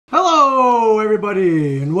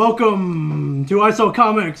everybody, and welcome to ISO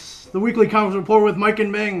Comics, the weekly comics report with Mike and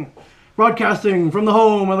Ming, broadcasting from the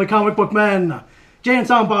home of the comic book men, Jay and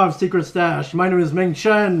Silent Bob's Secret Stash. My name is Ming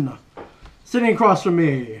Chen. Sitting across from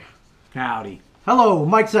me, howdy. Hello,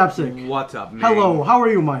 Mike Zapcic. What's up, Ming? Hello, how are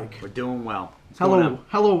you, Mike? We're doing well. Hello.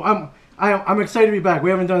 I'm excited to be back.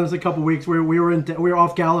 We haven't done this in a couple weeks. We were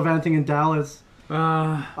off gallivanting in Dallas. We're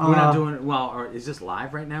not doing well. Or is this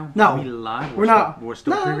live right now? No, are we live. We're not. We're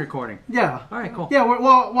still pre-recording. Yeah. All right, cool. Yeah.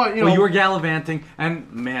 Well, you were gallivanting,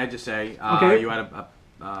 and may I just say, okay. You had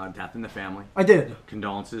a death in the family. I did.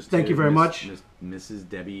 Condolences. Thank you very much. Mrs.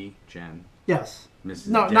 Debbie Chen. Yes. Mrs.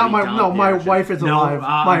 No, Debbie not my. Don No, my Chen. wife is alive.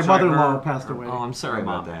 My mother-in-law passed away. Oh, I'm sorry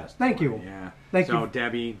about that. Thank you. Yeah. Thank you. So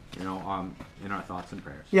Debbie, in our thoughts and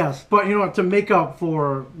prayers. Yes, but to make up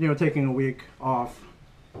for taking a week off,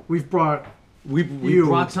 we brought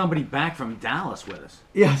somebody back from Dallas with us.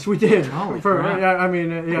 Yes, we did. Holy crap. We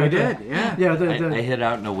did. Yeah. Yeah. I hit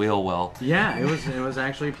out in a wheel well. Yeah, it was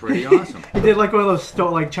actually pretty awesome. He did like one of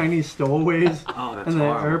those Chinese stowaways that's in the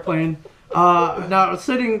horrible. airplane. Now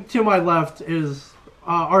sitting to my left is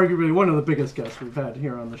arguably one of the biggest guests we've had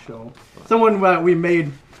here on the show. Someone that we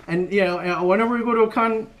made, and whenever we go to a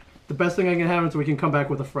con, the best thing I can have is we can come back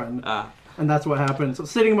with a friend, and that's what happened. So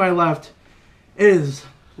sitting to my left is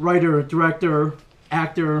writer, director,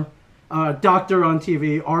 actor, doctor on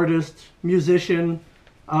TV, artist, musician,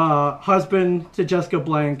 husband to Jessica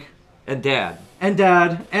Blank, And dad.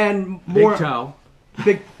 and more Big toe.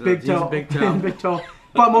 big He's a toe, big toe. big toe.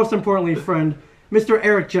 But most importantly, friend, Mr.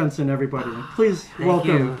 Erik Jensen, everybody. Please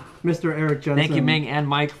welcome Mr. Erik Jensen. Thank you, Ming and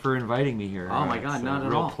Mike, for inviting me here. Oh my God, It's not a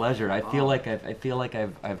at real all. pleasure. I feel like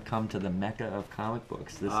I've come to the mecca of comic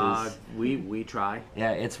books. This is we try.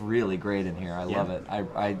 yeah, it's really great in here. I love it.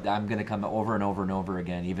 I'm gonna come over and over and over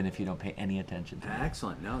again, even if you don't pay any attention to me.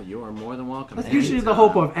 Excellent. No, you are more than welcome. That's usually the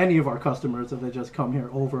hope of any of our customers, that they just come here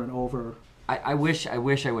over and over. I wish I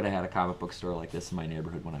would have had a comic book store like this in my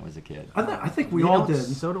neighborhood when I was a kid. I think we all did.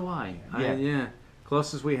 So do I. Yeah.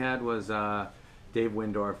 Closest we had was Dave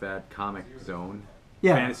Windorf at Comic Zone.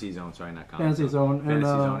 Yeah. Fantasy Zone, sorry, not Comic Fantasy Zone. Fantasy And,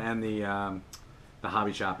 Zone and the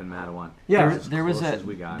hobby shop in Matawan. Yeah. There was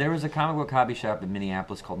a a comic book hobby shop in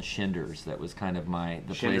Minneapolis called Shinders. That was kind of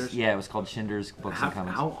the Shinders? place. Yeah, it was called Shinders Books and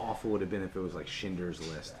Comics. How awful would it have been if it was like Schindler's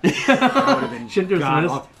List? That would have been Schindler's God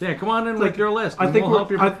List? awful. Yeah, come on in with your list. I and think we'll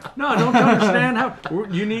help you. I don't you understand how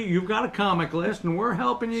you've got a comic list and we're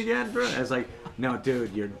helping you get through it. It's like, no,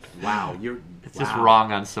 dude, It's just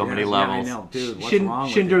wrong on so many levels. Yeah, I know, dude. What's wrong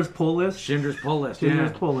with Schindler's you? pull list. Schindler's pull list.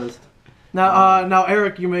 Schindler's Yeah. pull list. Now,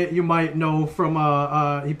 Eric, you might know from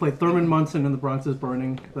he played Thurman Munson in The Bronx is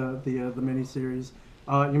Burning, the miniseries.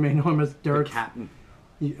 You may know him as Derek. The captain.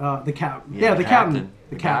 The captain. Yeah, the the captain. captain.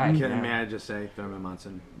 The The captain. guy. May I just say, Thurman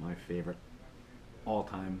Munson, my favorite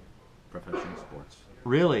all-time professional sports.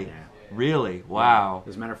 Really? Yeah. Really? Wow.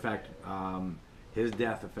 As a matter of fact, his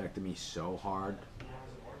death affected me so hard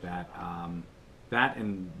that that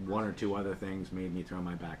and one or two other things made me turn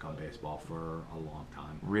my back on baseball for a long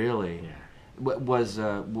time. Really? Yeah.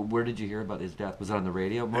 Where did you hear about his death? Was it on the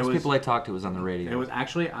radio? Most people I talked to was on the radio. It was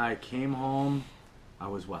actually, I came home, I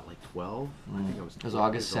was what, like 12? I think I was 12. It was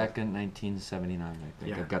August 2nd, 1979, I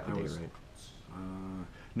think. Yeah, I've got the I date was, right.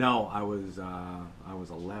 No, I was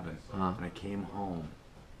 11, and I came home,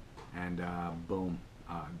 and boom,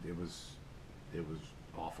 it was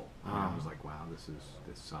awful. I was like, wow, this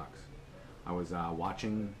sucks. I was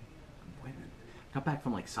watching. Wait a minute, got back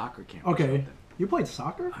from like soccer camp. Or Okay. something. You played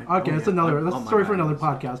soccer? Oh, Okay, that's a story for another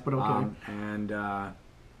podcast, but okay. And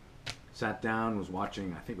sat down, was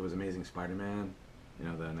watching. I think it was Amazing Spider-Man. The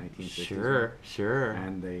 1960s. Sure.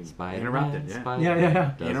 And they Spider-Man, interrupted. Yeah.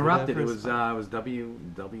 Yeah. They interrupted. It was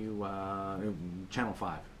Channel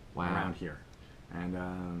 5 around here,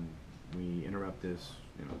 and we interrupt this,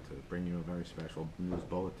 to bring you a very special news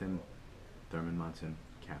bulletin. Thurman Munson,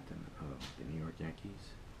 captain of the New York Yankees,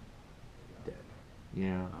 dead.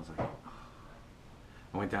 Yeah. I was like, oh.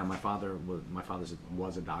 I went down. My father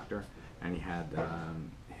was a doctor, and he had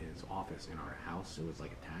his office in our house. It was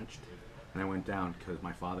like attached. And I went down because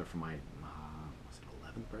my father, for my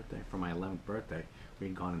 11th birthday? For my 11th birthday, we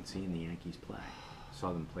had gone and seen the Yankees play.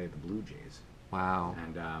 Saw them play the Blue Jays. Wow.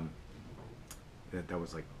 And that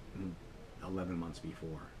was like 11 months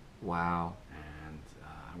before. Wow. And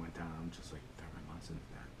I went down. I'm just like, Thurman Munson's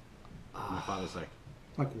dead. My father's like,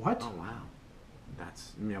 what? Oh wow,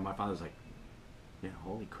 that's my father's like, yeah,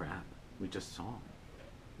 holy crap, we just saw him.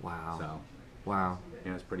 Wow. So, wow.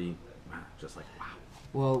 It's pretty, just like wow.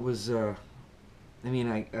 Well, it was. I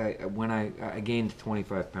mean, I gained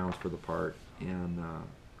 25 pounds for the part, and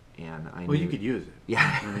and I Well, knew, you could use it.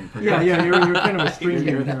 yeah. I mean, Yeah, you're kind of a string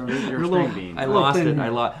You're bean here. you're a a string little- bean. I a little lost thin it. here. I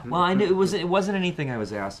lost. Well, I knew it wasn't anything I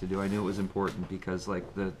was asked to do. I knew it was important because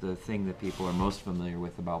like the thing that people are most familiar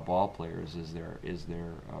with about ball players is their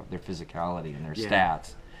physicality and their Yeah.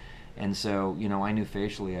 stats, and so I knew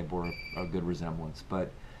facially I bore a good resemblance,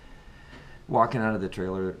 but walking out of the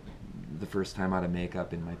trailer the first time out of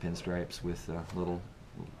makeup in my pinstripes with a little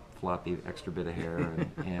floppy extra bit of hair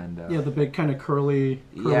and Yeah, the big kind of curly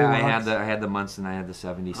yeah, locks. I had the Munson, I had the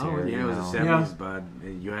 70s Oh, hair. yeah, it was the you know. 70s, bud.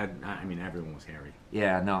 You had, I mean, everyone was hairy.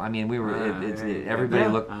 Yeah, no, I mean we were. Yeah. Everybody Yeah.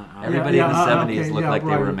 looked. Yeah, Everybody yeah, in the '70s okay, looked yeah, like they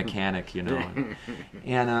were a right. mechanic,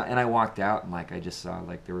 and I walked out and like I just saw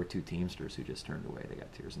like there were two Teamsters who just turned away. They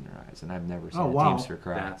got tears in their eyes, and I've never seen Oh, a wow. Teamster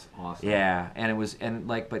cry. That's awesome. Yeah, and it was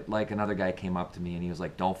but another guy came up to me and he was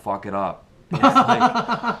like, "Don't fuck it up." It's like,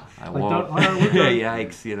 I Like, won't. don't- we're good.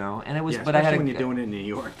 Yikes, and it was. Yeah, but I had especially a, when you're doing it in New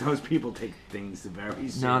York, those people take things very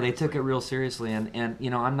seriously. no, they took it real seriously, and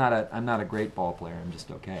I'm not a great ball player. I'm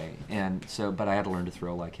just okay, and so but I had to learn to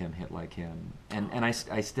throw like him, hit like him, and I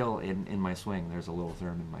still in my swing. There's a little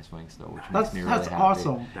therm in my swing still, which makes me really That's happy.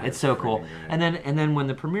 awesome. It's so cool. freaking great. And then when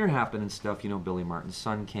the premiere happened and stuff, Billy Martin's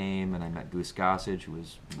son came, and I met Goose Gossage, who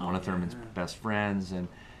was one of Thurman's best friends, and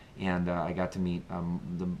I got to meet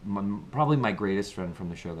probably my greatest friend from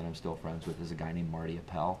the show that I'm still friends with is a guy named Marty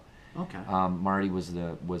Appel. Okay. Marty was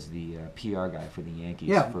the PR guy for the Yankees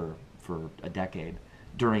Yeah. for a decade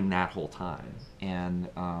during that whole time, and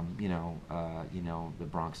the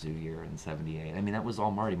Bronx Zoo year in '78. I mean, that was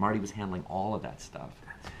all Marty. Marty was handling all of that stuff.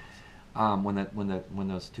 When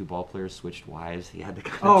those two ball players switched wives, he had to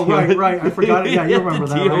kind of Oh, right. I forgot it. Yeah, you remember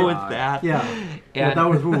that, deal right? with that. Yeah. And, that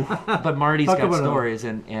was oof. But Marty's Talk got about it. stories,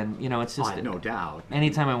 and it's just no doubt.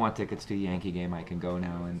 anytime I want tickets to a Yankee game, I can go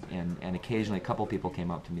now, and occasionally a couple people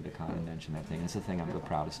came up to me at the con and mentioned that thing. It's the thing I'm the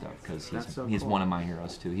proudest of because That's so he's cool. one of my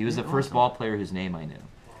heroes too. He was the first Awesome. ball player whose name I knew.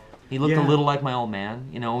 He looked Yeah. a little like my old man.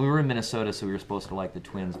 We were in Minnesota, so we were supposed to like the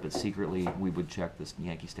Twins, but secretly we would check the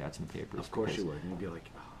Yankee stats in the papers. Of course because- you would. And you'd be like,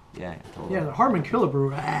 oh. Yeah, totally. Yeah, Harmon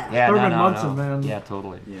Killebrew. Yeah, Thurman no, Munson, man. Yeah,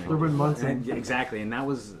 totally. Yeah. Thurman Munson. And, yeah, exactly, and that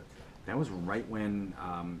was right when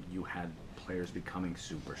you had players becoming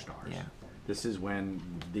superstars. Yeah. This is when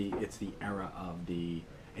it's the era of the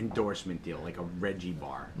endorsement deal, like a Reggie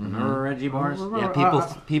bar. Remember Reggie bars? Yeah,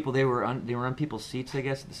 people they were on people's seats, I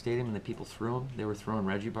guess, at the stadium, and the people threw them. They were throwing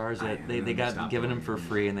Reggie bars. They got stopped given doing them for it.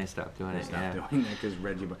 free, and they stopped doing They it. stopped Yeah. doing that because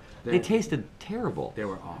Reggie bar. They tasted terrible. They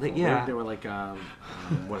were awful. Yeah. They were like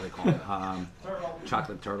what are they called?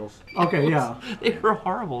 Chocolate turtles. Okay, yeah. They were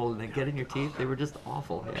horrible, and they get in your teeth. They were just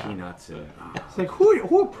awful. Yeah. Peanuts and. It's like,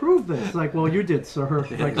 who approved this? Like, well, you did, sir.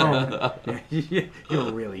 Like, oh.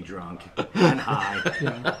 You're really drunk and high.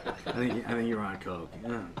 Yeah. I think you're on coke.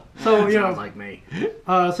 Yeah. So, Sounds like me.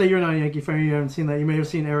 Say you're not a Yankee fan, you haven't seen that. You may have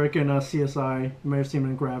seen Eric in CSI. You may have seen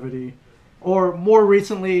him in Gravity. Or more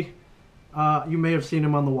recently, you may have seen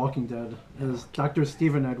him on The Walking Dead as Dr.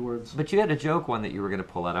 Stephen Edwards. But you had a joke one that you were going to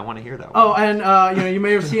pull out. I want to hear that one. Oh, and you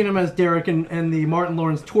may have seen him as Derek in the Martin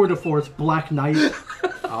Lawrence tour de force Black Knight,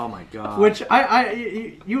 Oh my god. which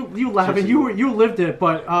you laugh and you lived it,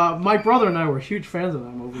 but my brother and I were huge fans of that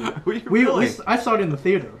movie. Were you really? I saw it in the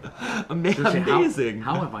theater. Seriously, Amazing.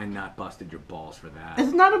 How have I not busted your balls for that?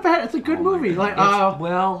 It's not a bad. It's a good Oh my movie. God. Like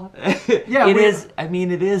Well, Yeah, it we- is. I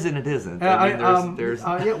mean, it is and it isn't. I mean, there's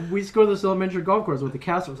yeah, we used to go to this elementary golf course with the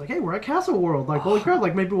castle. It was like, hey, we're at Castle World. Like, holy crap!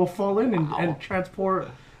 Like, maybe we'll fall in and transport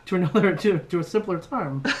to another to a simpler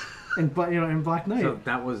time, in Black Knight. So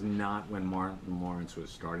that was not when Martin Lawrence was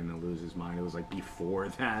starting to lose his mind. It was like before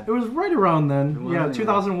that. It was right around then. was, Yeah, yeah.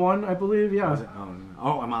 2001, I believe. Yeah. Was it?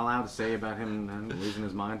 Oh, am I allowed to say about him then losing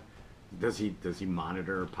his mind? Does he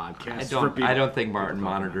monitor podcasts? I don't think Martin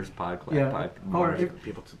monitors podcast. Yeah. Or if-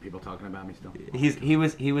 People talking about me still. He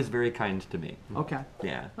was very kind to me. Okay.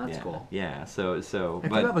 Yeah, That's yeah, cool. Yeah, so If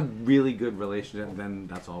but you have a really good relationship, then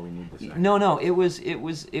that's all we need to say. no, it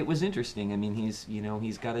was interesting. I mean,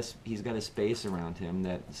 he's got a space around him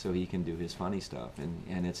that so he can do his funny stuff,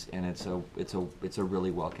 and it's a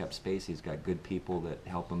really well kept space. He's got good people that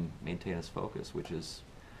help him maintain his focus, which is.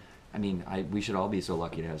 I mean, we should all be so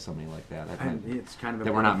lucky to have somebody like that. I And find it's kind of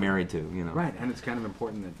that we're not important- married to, Right, and it's kind of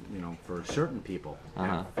important that for certain people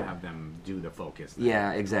have them do the focus. thing.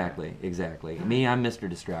 Yeah, exactly. Me, I'm Mr.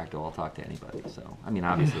 Distracto. I'll talk to anybody. So, I mean,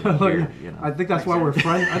 obviously, here, I think that's why we're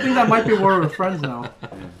friends. I think that might be why we're friends now.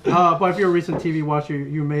 But if you're a recent TV watcher,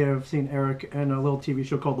 you may have seen Eric in a little TV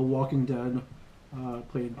show called The Walking Dead.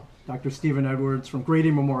 Played Dr. Stephen Edwards from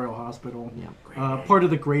Grady Memorial Hospital. Yeah, part of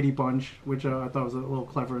the Grady Bunch, which I thought was a little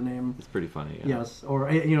clever name. It's pretty funny. Yeah. Yes, or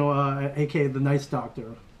aka the Nice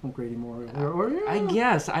Doctor. Grady Moore. Or yeah. I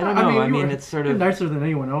guess I don't know. I mean, it's sort you're of nicer than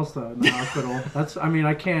anyone else though in the hospital. That's. I mean,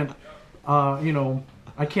 I can't.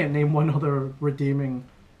 I can't name one other redeeming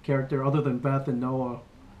character other than Beth and Noah.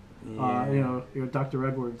 Yeah. Dr.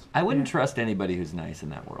 Edwards. I wouldn't trust anybody who's nice in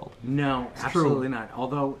that world. No, It's absolutely true. not.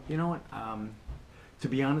 Although, you know what? To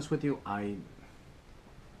be honest with you,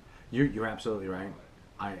 you're absolutely right.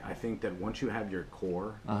 I think that once you have your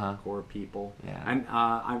core people, Yeah. and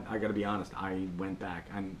I got to be honest, I went back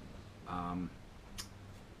and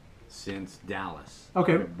since Dallas,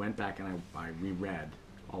 Okay. I went back and I reread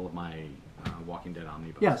all of my Walking Dead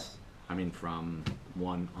omnibus. Yes. I mean, from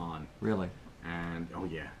 1 on. Really? And oh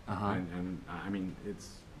yeah, Uh-huh. and I mean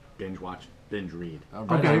it's binge watch, binge read.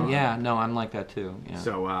 Okay. Yeah. No, I'm like that too. Yeah.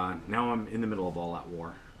 So now I'm in the middle of all that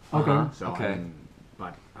war. Okay. Uh-huh. So Okay.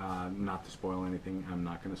 but not to spoil anything, I'm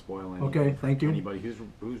not going to spoil anything. Okay, thank you. Anybody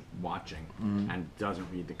who's watching and doesn't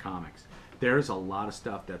read the comics, there's a lot of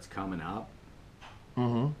stuff that's coming up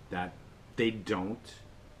that they don't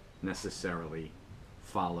necessarily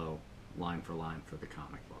follow line for line for the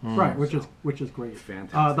comic book. Right, which is great.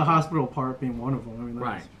 Fantastic. The hospital part being one of them. I mean, that's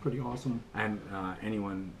Right. pretty awesome. And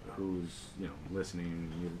anyone who's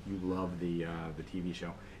listening, you love the TV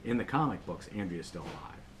show. In the comic books, Andrea's still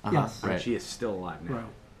alive. Yes. Right. She is still alive now. Right.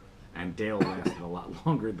 And Dale lasted a lot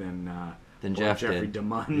longer than poor Jeff Jeffrey did.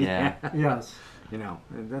 DeMunn. Yeah. Yes.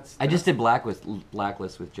 And that's. I just did Blacklist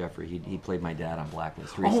with Jeffrey. He played my dad on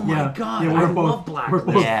Blacklist Oh recently. my Yeah. God! Yeah, I we're both- love Blacklist.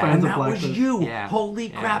 we're both Yeah. fans And of that was Blacklist. you. Yeah. Holy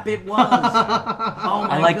Yeah. crap! It was. Oh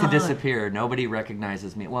my I like God. to disappear. Nobody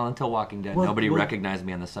recognizes me. Well, until Walking Dead, Well, nobody well, recognized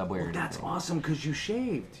me on the subway or anything. That's awesome because you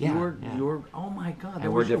shaved. Yeah, You were. yeah. Oh my God! I that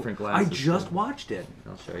wore was you. different glasses, I just so- watched it,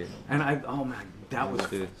 I'll show you. and oh man, that was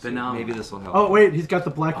Let's do it. phenomenal. Maybe this will help. Oh wait, he's got the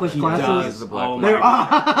blacklist He glasses. does. The black Oh ones. my There,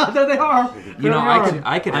 God. there they are. You There know, they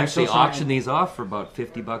I are. could I'm actually so sorry. auction these off for about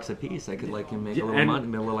 $50 a piece. I could make a little And- money,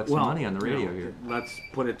 a little extra well, money on the radio here. Let's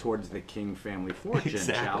put it towards the King family fortune,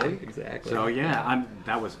 shall we? Exactly. So yeah,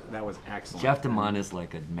 that was excellent. Jeff DeMunn is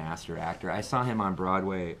like a master actor. I saw him on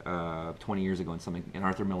Broadway 20 years ago in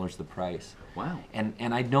Arthur Miller's The Price. Wow. And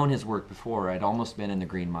I'd known his work before. I'd almost been in The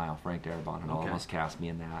Green Mile. Frank Darabont had Okay. almost cast me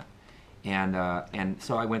in that. And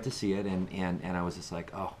so I went to see it, and I was just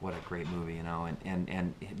like, oh, what a great movie,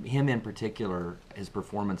 And him in particular, his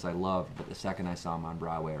performance I loved. But the second I saw him on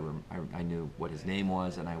Broadway, I knew what his name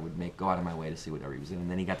was, and I would go out of my way to see whatever he was in. And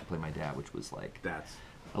then he got to play my dad, which was like That's.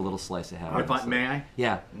 a little slice of heaven. So- May I?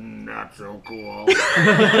 Yeah. Not so cool.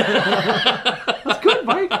 That's good,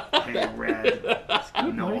 Mike. Hey, Red.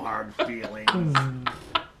 No Mike. hard feelings.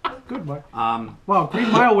 Good, Mike. Wow,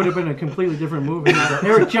 Green Mile would have been a completely different movie.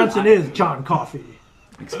 Erik Jensen is John Coffey.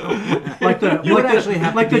 Like the You would like actually the,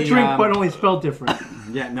 have like to the be, drink, but only spelled different.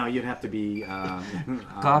 Yeah, no, you'd have to be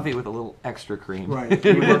Coffee with a little extra cream. Right.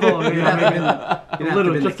 You'd have to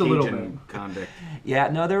little- be just the a little Cajun bit. convict. Yeah,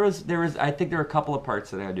 no, there was. I think there were a couple of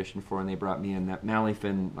parts that I auditioned for, and they brought me in. That Mally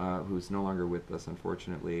Finn, who's no longer with us,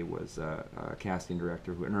 unfortunately, was a casting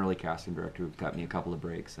director, an early casting director, who got me a couple of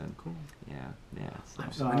breaks. And Cool. yeah.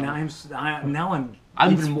 So. Now I'm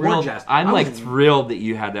I'm even more thrilled. jazzed. I'm I like was- thrilled that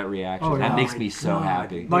you had that reaction. Oh, That yeah. makes my me so God.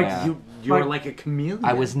 happy. Mike, yeah. You're Mike- like a chameleon.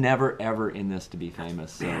 I was never ever in this to be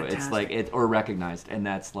famous, so it's Fantastic. like or recognized, and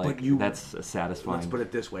that's like But you- that's satisfying. Let's put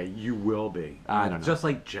it this way: you will be. I don't know. Just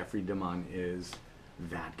like Jeffrey DeMunn is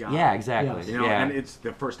that guy. Yeah, exactly. Yes. You know, yeah. and it's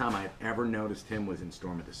the first time I ever noticed him was in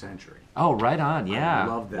Storm of the Century. Oh, right on. Yeah. I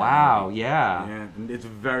love that. Wow. movie. Yeah. And it's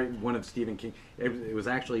one of Stephen King. It was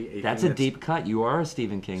actually a. That's thing a deep cut. You are a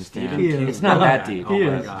Stephen King Stephen fan. He King. is. It's not that deep. Oh He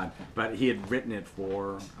my is. God! But he had written it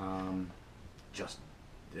for just.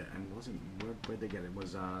 And wasn't where'd they get it? It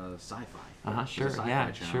was sci-fi. Uh huh. It was a Sure. sci-fi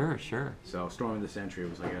Yeah. channel. Sure. So Storm of the Century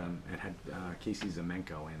was like it had Casey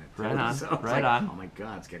Zemenko in it. Right on, So it's right like, on. Oh my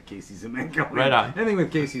God, it's got Casey Zemenko. In Right it. on. Anything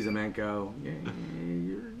with Casey Zemenko,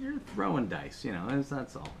 you're throwing dice.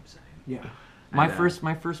 That's all I'm saying. Yeah. My And,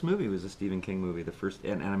 my first movie was a Stephen King movie. The first,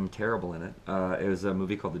 and I'm terrible in it. It was a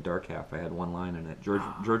movie called The Dark Half. I had one line in it.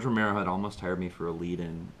 George Romero had almost hired me for a lead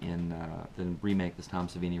in the remake, this Tom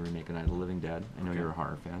Savini remake of Night of the Living Dead. I know Okay. you're a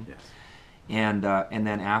horror fan. Yes. And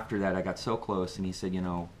then after that, I got so close, and he said,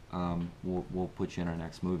 we'll put you in our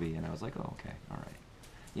next movie. And I was like, oh, okay, all right.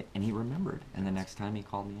 Yeah, and he remembered. And the next time he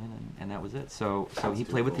called me in, and that was it. So he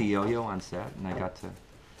too played with the cool. yo-yo on set, and I got to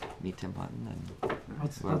meet Tim Hutton. And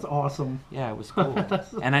That's awesome. yeah, it was cool.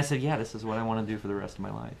 And I said, yeah, this is what I want to do for the rest of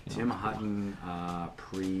my life. Tim Hutton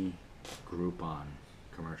pre-Groupon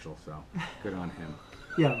commercial, so good on him.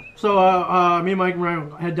 Yeah. So me and Mike and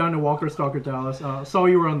Ryan head down to Walker Stalker Dallas. Saw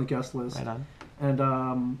you were on the guest list. Right on.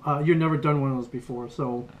 And you'd never done one of those before.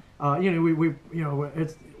 So we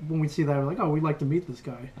it's when we see that we're like, oh, we'd like to meet this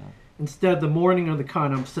guy. Instead, the morning of the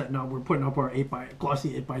con, I'm setting up. We're putting up our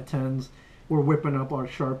glossy 8x10s. We're whipping up our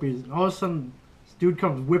Sharpies. And all of a sudden, this dude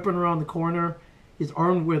comes whipping around the corner. He's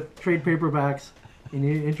armed with trade paperbacks, and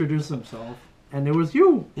he introduced himself. And it was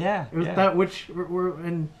you. Yeah. It was that which were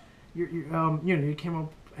and you came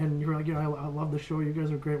up and you were like, I love the show. You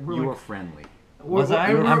guys are great. You were friendly. Was I?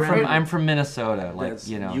 I'm from Minnesota. Like,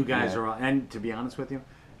 you guys are all, and to be honest with you,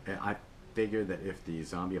 I figure that if the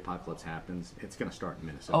zombie apocalypse happens, it's going to start in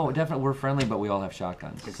Minnesota. Oh, definitely. We're friendly, but we all have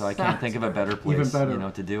shotguns. So I can't think of a better place, Even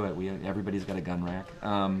better. to do it. Everybody's got a gun rack.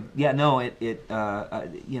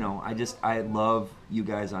 I love you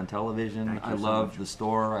guys on television. I love the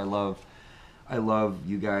store. I love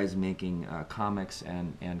you guys making comics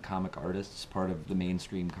and comic artists part of the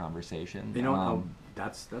mainstream conversation.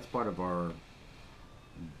 That's part of our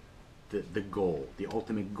the goal. The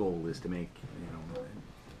ultimate goal is to make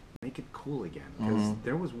it cool again, because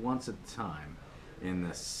there was once a time in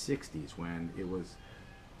the 60s when it was,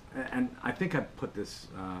 and I think I put this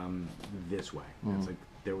this way. It's like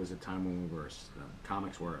there was a time when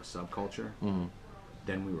comics were a subculture,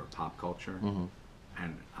 then we were pop culture,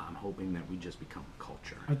 and I'm hoping that we just become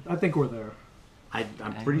culture. I think we're there.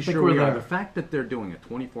 I'm pretty sure we are. The fact that they're doing a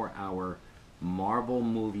 24-hour Marvel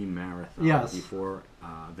movie marathon before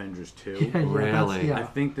Avengers 2. Really? I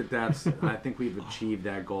think I think we've achieved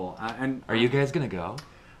that goal. And are you guys gonna go?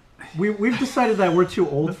 We've decided that we're too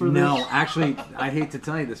old for this. No, actually, I hate to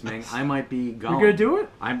tell you this, Ming. I might be going. You're gonna do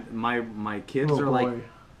it? My kids are like,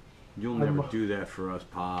 you'll never do that for us,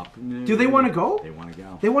 Pop. Do they want to go? They want to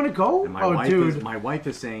go. They want to go? And my wife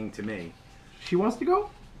is saying to me, she wants to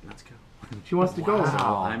go? Let's go. She wants to go. So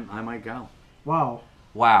I might go. Wow.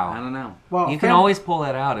 Wow. I don't know. Well, you can always pull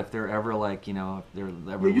that out if they're ever like, if they're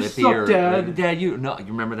ever you lippy suck, or Dad. Dad, you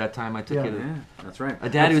remember that time I took you to Yeah, that's right. a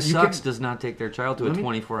dad who sucks does not take their child to a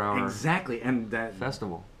 24-hour exactly, and that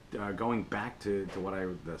festival. Going back to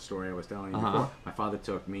the story I was telling you before, my father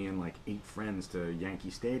took me and like 8 friends to Yankee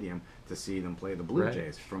Stadium to see them play the Blue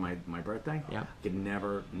Jays for my birthday. Yeah. I could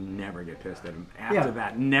never get pissed at him after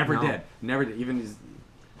that. Never did. Even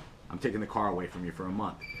I'm taking the car away from you for a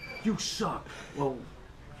month. You suck. Well,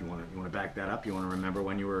 you want to back that up? You want to remember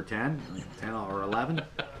when you were 10 or 11?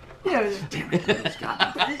 Yeah. Damn it, it's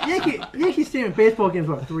got me. Yankee Stadium baseball games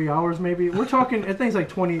about 3 hours maybe. We're talking I think it's like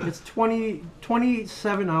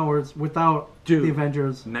 27 hours without the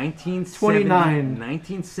Avengers.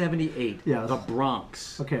 1978. Yes. The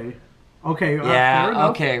Bronx. Okay. Yeah.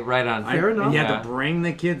 Okay. Right on. Fair enough. You had to bring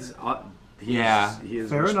the kids up. He is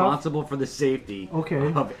Fair responsible for the safety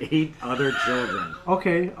of 8 other children.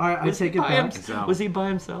 Okay, I take it back. Was he by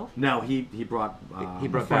himself? No, he brought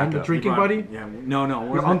friend, a drinking buddy. Yeah, no.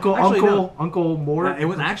 Your uncle Mort. It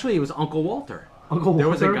was Uncle Walter. Uncle Walter. There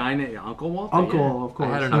was a guy named Uncle Walter. Of course.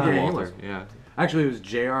 I had an Uncle Walter. Yeah. Actually, it was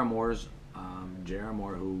J.R. Moore's. J.R.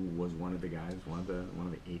 Moore, who was one of the guys, one of the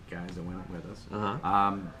 8 guys that went with us.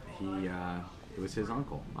 It was his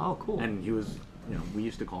uncle. Oh, cool. And he was. We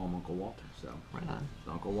used to call him Uncle Walter. So right on.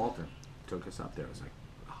 Uncle Walter took us up there. It was like,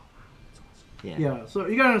 oh, that's awesome. Yeah. So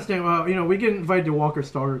you gotta understand. We get invited to Walker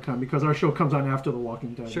StarterCon because our show comes on after The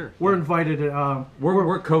Walking Dead. Sure. We're invited.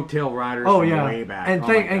 We're coattail riders. Oh from yeah. Way back.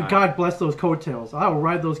 And God bless those coattails. I will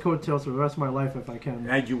ride those coattails for the rest of my life if I can.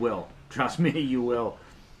 And you will. Trust me, you will.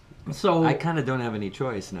 So I kind of don't have any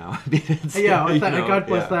choice now. God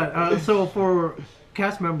bless that. So for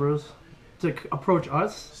cast members to approach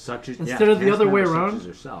us instead of the other way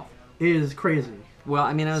around is crazy. Well,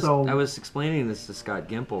 I mean, I was explaining this to Scott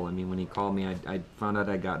Gimple. I mean, when he called me, I found out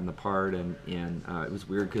I'd gotten the part, and it was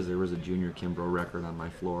weird because there was a Junior Kimbrough record on my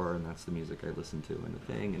floor, and that's the music I listened to and the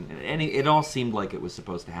thing, and it all seemed like it was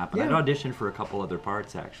supposed to happen. I'd auditioned for a couple other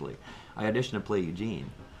parts, actually. I auditioned to play Eugene.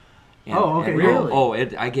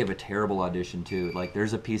 Really? I gave a terrible audition too. Like,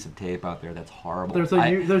 there's a piece of tape out there that's horrible. There's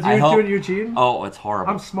you doing Eugene? Oh, it's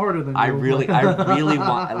horrible. I'm smarter than you. I really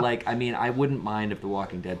want. Like, I mean, I wouldn't mind if The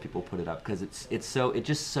Walking Dead people put it up because it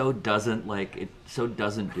just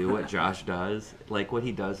doesn't do what Josh does. Like, what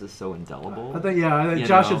he does is so indelible. I think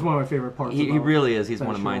Josh is one of my favorite parts. He really is. He's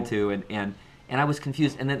one of mine too. And I was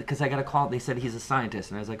confused, and then because I got a call, they said he's a scientist,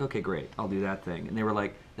 and I was like, okay, great, I'll do that thing. And they were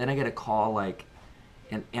like, then I get a call like.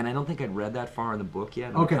 And I don't think I'd read that far in the book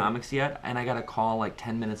yet, in the comics yet. And I got a call like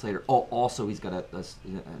 10 minutes later. Oh, also he's got an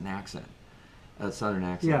accent, a southern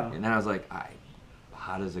accent. Yeah. And then I was like,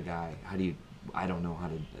 how do you? I don't know how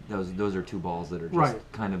to. Those are 2 balls that are just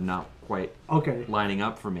kind of not quite lining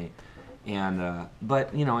up for me.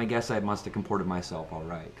 But you know, I guess I must have comported myself all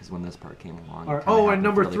right, because when this part came along. All right. it kinda Oh, and happened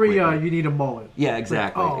number fairly 3, quickly. you need a mullet. Yeah,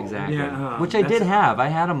 exactly, Oh. exactly. Yeah, Which I that's did a- have. I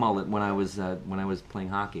had a mullet when I was playing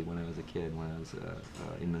hockey when I was a kid, when I was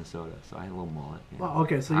in Minnesota. So I had a little mullet. Yeah. Well,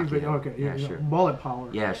 okay, so you've Hockey been head. okay. Yeah, you sure. Mullet power.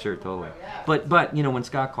 Yeah, sure, totally. But you know, when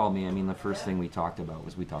Scott called me, I mean, the first thing we talked about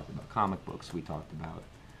comic books. We talked about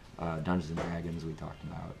Dungeons and Dragons. We talked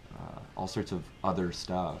about all sorts of other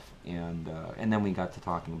stuff, and then we got to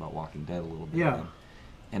talking about Walking Dead a little bit. Yeah.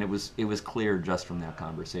 And it was clear just from that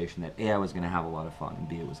conversation that A, I was going to have a lot of fun, and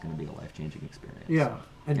B, it was going to be a life-changing experience. Yeah,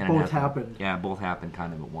 and it both happened. Yeah, both happened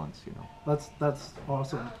kind of at once, you know. That's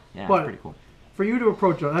awesome. Yeah, but it's pretty cool. for you to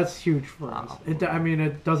approach it, that's huge for us. I mean,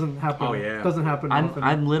 it doesn't happen. Oh, yeah. Doesn't happen often.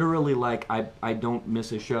 I'm literally like I don't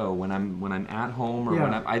miss a show when I'm at home, or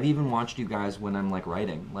when Yeah. I've even watched you guys when I'm like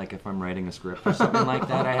writing, like if I'm writing a script or something like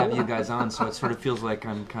that, I have you guys on, so it sort of feels like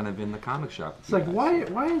I'm kind of in the comic shop. with It's you like, guys.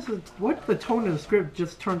 why is it, what the tone of the script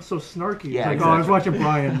just turned so snarky? Yeah, It's like, oh, I was exactly. watching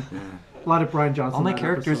Brian. A lot of Bryan Johnson. All my that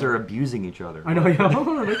characters episode. are abusing each other. I know, yeah.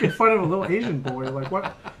 They're making fun of a little Asian boy. Like,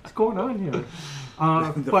 what's going on here?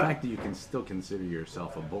 The but fact that you can still consider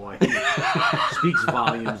yourself a boy speaks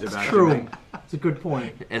volumes about true. you. It's a good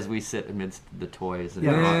point. As we sit amidst the toys and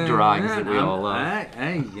Yeah. drawings that we all love.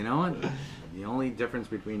 Hey, you know what? The only difference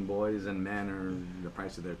between boys and men are the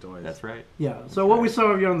price of their toys. That's right. Yeah. So what we saw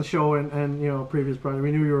of you on the show and you know previous project,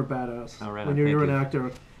 we knew you were a badass. Oh, right We on. knew you Thank were an you.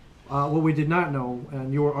 actor. What we did not know,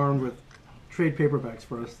 and you were armed with trade paperbacks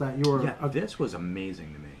for us, that you were Yeah, this was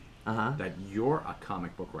amazing to me. Uh-huh. That you're a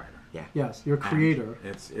comic book writer. Yeah. yes, you're a And creator.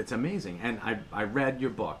 It's amazing, and I read your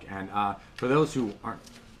book, and for those who aren't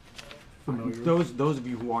Familiar. those of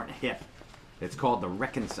you who aren't hip, it's called the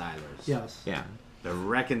Reconcilers. Yes. Yeah. The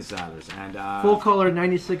Reconcilers, and Full color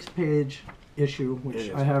 96-page issue, It which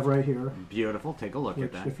is. I have right here. beautiful. Take a look Which,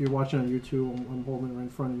 at that. if you're watching on YouTube, I'm holding it right in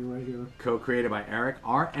front of you right here. Co-created by Eric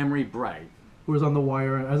R. Emery Bright. Who was on The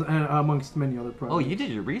Wire, and amongst many other projects. Oh, you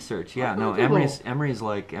did your research. Yeah, I no, did a Emery's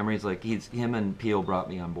like him and Peel brought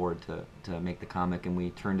me on board to make the comic, and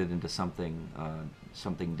we turned it into something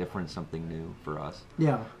different, something new for us.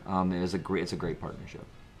 Yeah, It's a great partnership.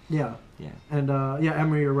 yeah. Yeah. And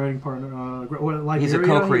Emery, your writing partner, Liberia? He's a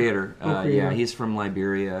co-creator. Co-creator. Yeah, he's from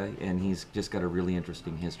Liberia, and he's just got a really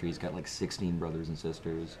interesting history. He's got like 16 brothers and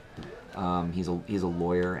sisters. He's a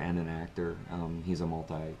lawyer and an actor. He's a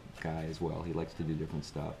multi guy as well. He likes to do different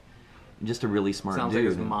stuff. Just a really smart Sounds dude.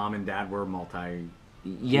 like his mom and dad were multi.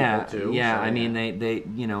 Yeah, too, yeah. so I mean, yeah. they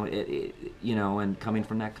and coming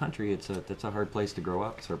from that country, that's a hard place to grow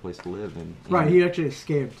up. It's a hard place to live. And Right, he actually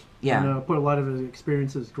escaped. Yeah. And put a lot of his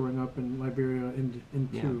experiences growing up in Liberia into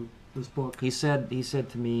Yeah. this book. He said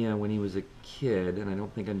to me when he was a kid, and I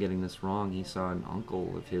don't think I'm getting this wrong. He saw an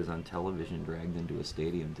uncle of his on television dragged into a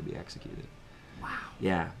stadium to be executed. Wow.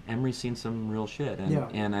 Yeah, Emery's seen some real shit, and Yeah.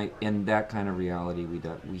 and that kind of reality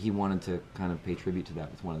he wanted to kind of pay tribute to that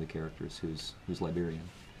with one of the characters who's Liberian.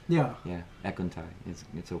 Yeah. Yeah, Ekuntai. It's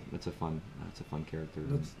a fun character. And,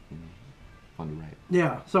 That's- fun to write.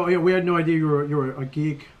 Yeah. So yeah, we had no idea you were a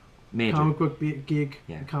geek, Major. comic book geek,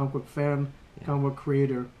 Yeah. a comic book fan, Yeah. comic book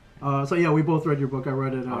creator. So yeah, we both read your book. I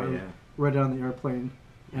read it. Oh, yeah. Read it on the airplane,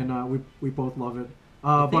 and we both love it.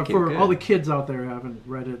 Well, But thank you. for Good. all the kids out there who haven't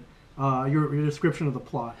read it, your description of the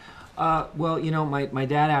plot. Well, you know, my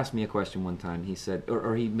dad asked me a question one time. He said,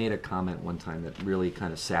 or he made a comment one time that really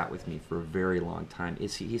kind of sat with me for a very long time.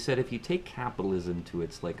 He said, if you take capitalism to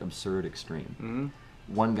its like absurd extreme,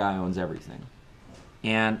 Mm-hmm. one guy owns everything,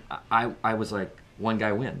 and I was like, one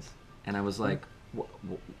guy wins, and I was like,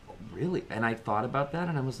 really? And I thought about that,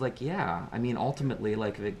 and I was like, yeah. I mean, ultimately,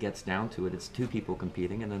 like if it gets down to it, it's two people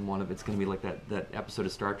competing, and then one of it's going to be like that episode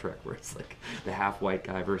of Star Trek where it's like the half white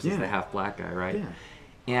guy versus Yeah. the half black guy, right?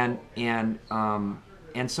 Yeah.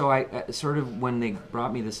 And so I sort of, when they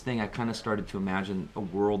brought me this thing, I kind of started to imagine a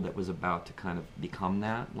world that was about to kind of become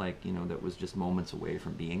that, like, you know, that was just moments away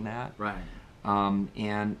from being that. Right.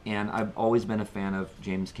 And I've always been a fan of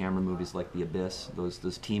James Cameron movies like The Abyss, those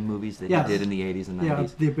team movies that Yes. he did in the 80s and 90s. Yeah,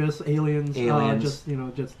 The Abyss, Aliens. Aliens.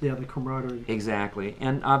 The camaraderie. Exactly.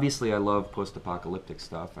 And obviously I love post-apocalyptic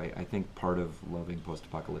stuff. I think part of loving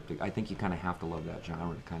post-apocalyptic, I think you kind of have to love that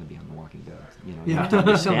genre to kind of be on The Walking Dead. You know, you Yeah. have to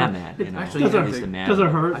understand that. You know, Actually, at yeah, least they- imagine. Does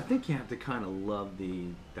it hurt? I think you have to kind of love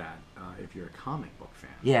that if you're a comic book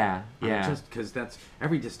fan. Yeah, yeah. Just because that's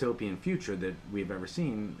every dystopian future that we've ever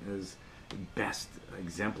seen is best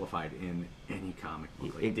exemplified in any comic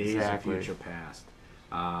book. Like Days of Exactly. Future Past.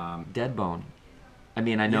 Deadbone. I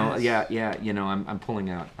mean, I know, Yes. yeah. You know, I'm pulling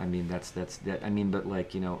out. I mean, that's that. I mean, but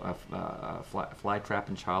like, you know, Fly Trap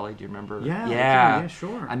and Charlie. Do you remember? Yeah, yeah, yeah,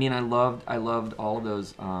 sure. I mean, I loved all of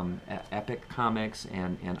those epic comics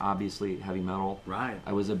and obviously heavy metal. Right.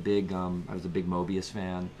 I was a big Mobius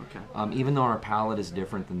fan. Okay. Even though our palette is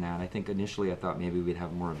different than that, I think initially I thought maybe we'd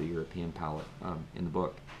have more of a European palette in the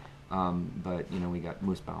book. But you know, we got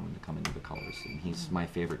Moose Bauman to come into the colors, and he's my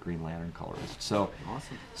favorite Green Lantern colorist. So,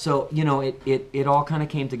 Awesome. So you know, it all kind of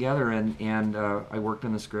came together, and I worked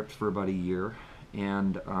on the script for about a year,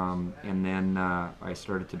 and then I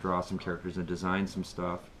started to draw some characters and design some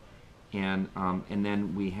stuff, and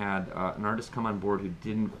then we had an artist come on board who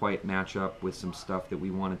didn't quite match up with some stuff that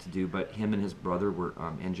we wanted to do, but him and his brother were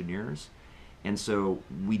engineers. And so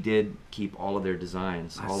we did keep all of their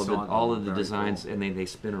designs, all of the designs, cool. And they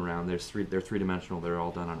spin around. They're three-dimensional. They're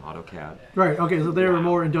all done on AutoCAD. Right. Okay. So they were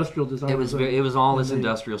more industrial designers. It was all this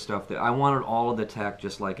industrial stuff that I wanted all of the tech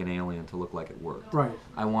just like an Alien to look like it worked. Right.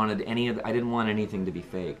 I didn't want anything to be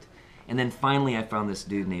faked. And then finally, I found this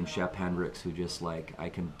dude named Shep Hendricks who just like I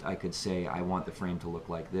could say I want the frame to look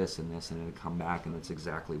like this, and it would come back, and that's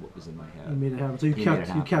exactly what was in my head. You made it happen. So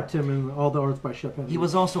you kept him in all the arts by Shep Hendricks. He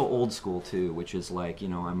was also old school too, which is like, you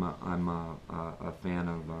know, I'm a fan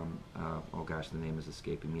of oh gosh, the name is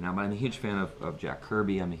escaping me now, but I'm a huge fan of Jack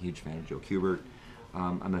Kirby. I'm a huge fan of Joe Kubert.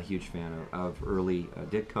 I'm a huge fan of early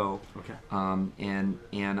Ditko. Okay.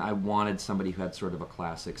 And I wanted somebody who had sort of a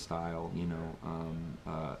classic style, you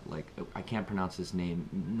know, like I can't pronounce his name.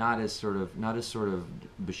 Not as sort of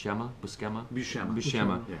Buscema.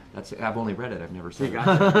 Yeah. That's I've only read it. I've never seen it.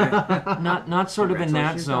 Gotcha. not sort of in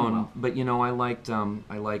that Congratulations, zone, well. but you know, I like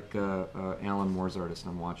Alan Moore's artist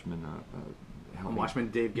on Watchmen. Watchmen,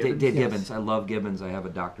 Dave Gibbons. Dave Gibbons. I love Gibbons. I have a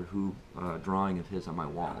Doctor Who drawing of his on my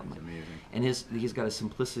wall. That's amazing. And he's got a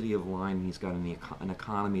simplicity of line. And he's got an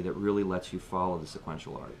economy that really lets you follow the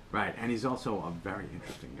sequential art. Right, and he's also a very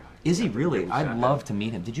interesting guy. Is he really? I'd love to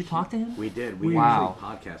meet him. Did you talk to him? We did. We Wow.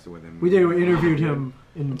 actually podcasted with him. We did. We interviewed him.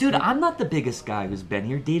 Dude, I'm not the biggest guy who's been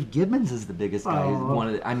here. Dave Gibbons is the biggest guy.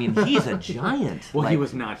 I mean, he's a giant. Well, like, he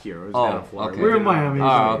was not here. It was down in Florida. Okay. We're in Miami.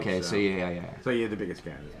 Oh, okay. So yeah. So you're the biggest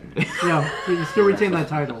guy. That's been here. Yeah, you still retain that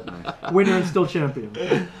title. Winner and still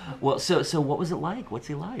champion. Well, so what was it like? What's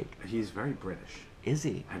he like? He's very British. Is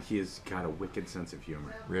he? And he has got a wicked sense of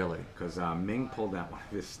humor. Really? Because Ming pulled out one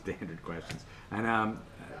of his standard questions, and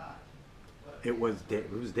it was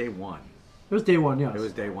day one. It was day one, yes. It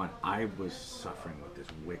was day one. I was suffering with this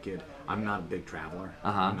wicked. I'm not a big traveler.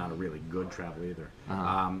 Uh-huh. I'm not a really good traveler either.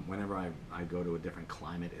 Uh-huh. Whenever I go to a different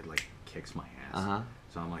climate, it like kicks my ass. Uh-huh.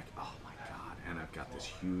 So I'm like, oh my god, and I've got this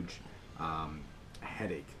huge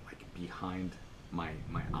headache like behind my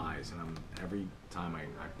eyes, and every time I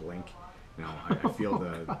blink, you know, I feel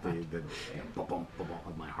the bump, bump, bump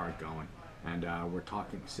of my heart going. And we're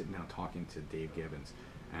sitting down talking to Dave Gibbons,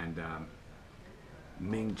 and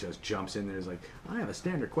Ming just jumps in there. He's like, I have a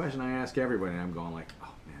standard question I ask everybody, and I'm going like,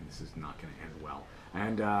 oh man, this is not going to end well.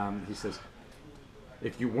 And he says,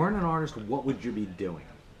 if you weren't an artist, what would you be doing?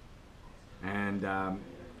 And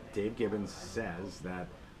Dave Gibbons says that,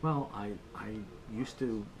 well, I used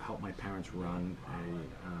to help my parents run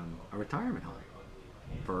a retirement home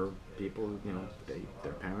for people, you know,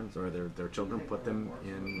 their parents or their children put them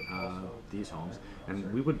in these homes,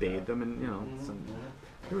 and we would bathe them, and you know,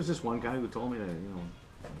 there was this one guy who told me to, you know,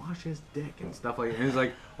 wash his dick and stuff like that. And it was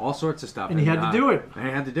like all sorts of stuff. And he had to do it. And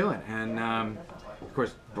he had to do it. And of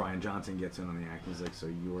course, Bryan Johnson gets in on the act. He's like, so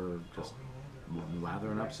you were just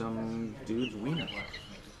lathering up some dude's wiener.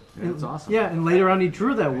 And it's awesome. Yeah, and later on he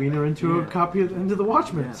drew that wiener into a copy into the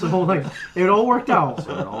Watchmen. Yeah. So like it all worked out.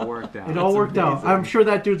 So it all worked out. It all worked out. I'm sure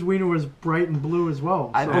that dude's wiener was bright and blue as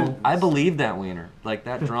well. So. I believe that wiener. Like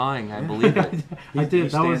that drawing, I believe it. I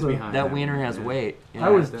did. That wiener has weight. Yeah,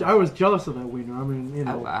 I was jealous of that wiener. I mean, you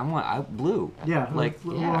know. I blue. Yeah. Like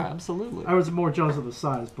well, absolutely. I was more jealous of the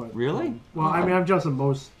size, but. Really? Well, I mean, I'm jealous of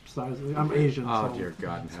most sizes. I'm Asian. Oh so. dear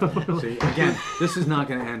God. No. See, again, this is not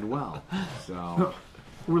going to end well. So.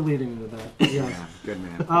 We're leading into that. Yes. Yeah, good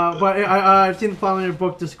man. But I've seen the following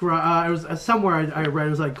book describe. It was somewhere I read. It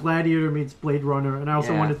was like Gladiator meets Blade Runner, and I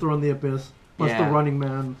also wanted to throw in the Abyss plus the Running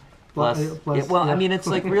Man. I mean, it's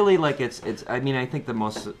like really like it's. I mean, I think the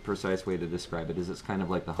most precise way to describe it is it's kind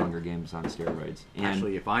of like the Hunger Games on steroids. And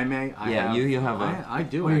actually, if I may, you have I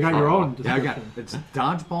do. Well, you got your own. Yeah, I got it. It's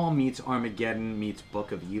Dodgeball meets Armageddon meets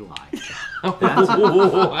Book of Eli. That's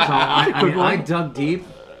so I dug deep,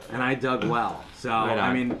 and I dug well. So right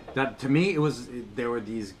I mean, that to me there were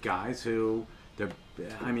these guys who they're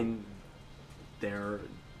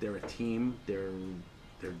a team. They're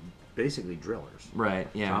basically drillers. Right.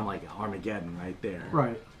 Yeah. So I'm like Armageddon right there.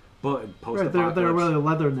 Right. But Right, they're really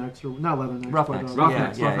leathernecks, or not leathernecks, Roughnecks. but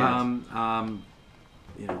Roughnecks. Yeah.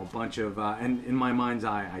 You know, a bunch of, and in my mind's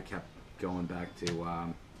eye, I kept going back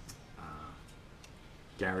to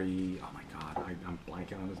Gary. Oh my God, I'm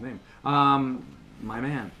blanking on his name. My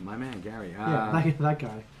man, Gary. that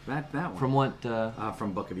guy. That one. From what?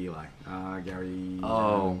 From Book of Eli. Gary.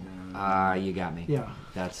 Oh, you got me. Yeah.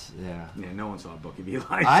 That's yeah. Yeah, no one saw Book of Eli.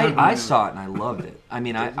 I saw it and I loved it. I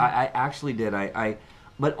mean, I actually did.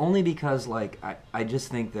 But only because like I just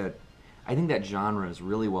think that. I think that genre is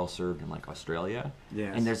really well served in like Australia,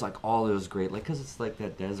 and there's like all those great because it's like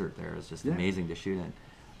that desert there is just amazing to shoot in.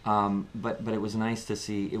 But it was nice to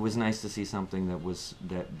see. It was nice to see something that was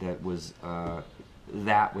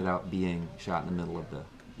that without being shot in the middle of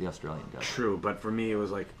the Australian desert. True, but for me it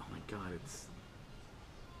was like, oh my God,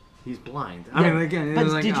 he's blind. I mean, again, it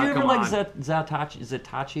was like, did you ever like on.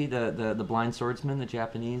 Zapcic, the blind swordsman, the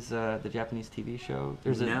Japanese TV show?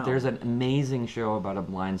 There's an amazing show about a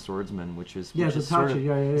blind swordsman, which is Zapcic, sort of,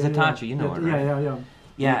 Zapcic, you know it, right? Yeah.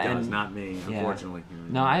 Yeah, and not me, unfortunately.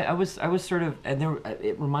 No, I was sort of, and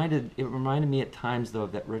it reminded me at times though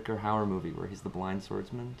of that Rutger Hauer movie where he's the blind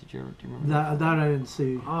swordsman. Do you remember that I didn't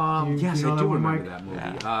see. Yes, I do remember Mike? that movie.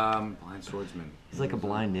 Yeah. Blind Swordsman. He's like a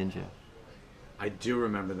blind ninja. I do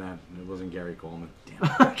remember that. It wasn't Gary Coleman. Damn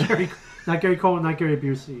it. Not Gary Coleman, not Gary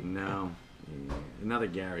Busey. No, another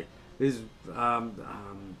Gary.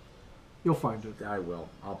 You'll find it. I will.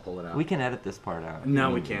 I'll pull it out. We can edit this part out.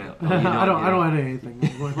 No, we can't. I don't edit anything.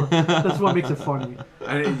 That's what makes it funny.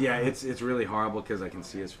 It's really horrible because I can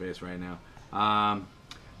see his face right now.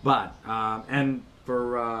 And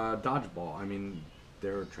for dodgeball, I mean,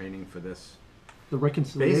 they're training for this. The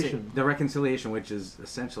reconciliation. The reconciliation, which is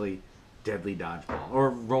essentially deadly dodgeball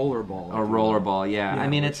or rollerball. Or rollerball, yeah. I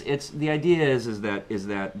mean, it's the idea is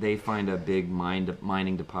that they find a big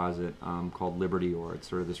mining deposit called Liberty Ore. It's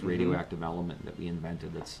sort of this radioactive element that we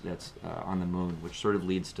invented that's on the moon, which sort of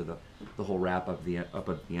leads to the whole wrap up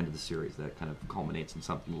at the end of the series that kind of culminates in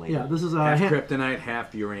something later. Yeah, this is half kryptonite,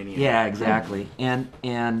 half uranium. Yeah, exactly. And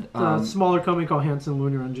a smaller company called Hansen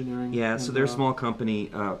Lunar Engineering. Yeah, so their small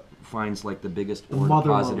company finds like the biggest ore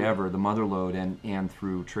deposit ever, the mother lode, and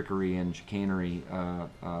through trickery and chicanery,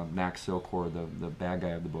 Max Silcor, the bad guy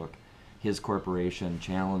of the book, his corporation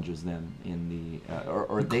challenges them in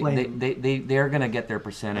they're going to get their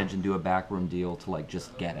percentage and do a backroom deal to like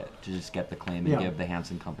just get the claim and give the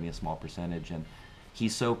Hansen company a small percentage. And he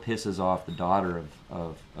so pisses off the daughter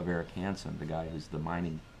of Erik Jensen, the guy who's the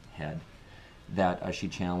mining head, that she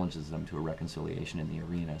challenges them to a reconciliation in the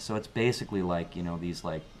arena. So it's basically like, you know, these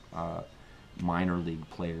like minor league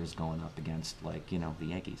players going up against like, you know, the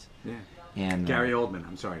Yankees. Yeah. And Gary Oldman.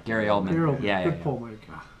 I'm sorry. Gary Oldman. Yeah. Good pull, Mike.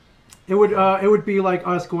 It would be like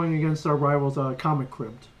us going against our rivals, Comic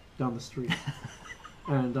Crypt down the street,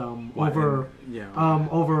 and over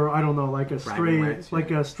I don't know, like a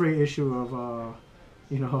stray issue of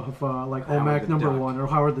like Olmec #1 or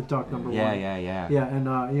Howard the Duck #1. Yeah,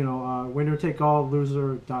 and winner take all,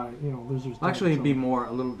 loser die. Losers. Actually, it'd be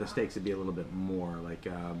the stakes would be a little bit more like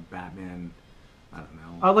Batman. I don't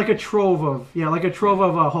know. Like a trove of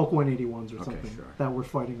Hulk 181s or something that we're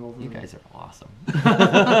fighting over. You guys are awesome.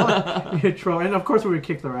 And of course we would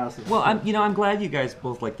kick their asses. Well, I'm glad you guys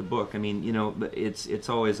both like the book. I mean, it's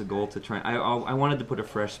always a goal to try. I wanted to put a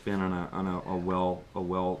fresh spin on a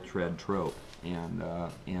well-tread trope, and I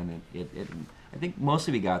think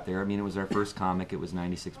mostly we got there. I mean, it was our first comic. It was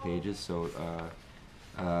 96 pages, so.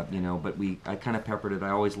 But I kind of peppered it. I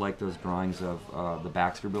always liked those drawings of the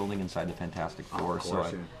Baxter Building inside the Fantastic Four.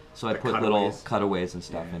 So I put little cutaways and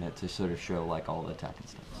stuff in it to sort of show like all the tech and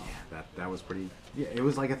stuff. Yeah, that was pretty. Yeah, it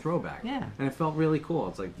was like a throwback. Yeah, and it felt really cool.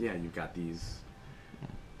 It's like you've got these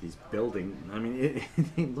buildings. I mean,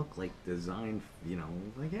 they look like designed.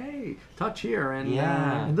 Like hey, touch here and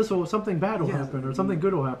and this will something bad will happen or something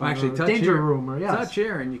good will happen. Well, actually, touch danger here, room or touch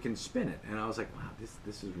here and you can spin it. And I was like, wow,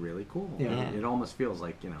 this is really cool. Yeah. It almost feels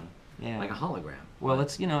like like a hologram. Well,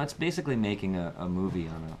 it's basically making a movie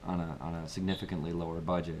on a significantly lower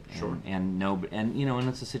budget. And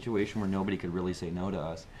it's a situation where nobody could really say no to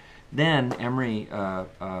us. Then Emery,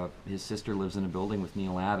 his sister lives in a building with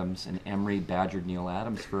Neil Adams, and Emery badgered Neil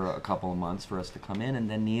Adams for a couple of months for us to come in, and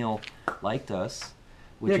then Neil liked us.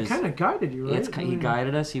 Which kind of guided you, right? He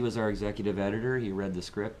guided us. He was our executive editor. He read the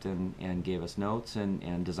script and gave us notes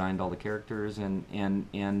and designed all the characters and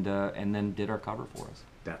then did our cover for us.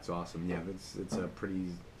 That's awesome. Yeah, it's a pretty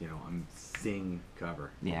Sing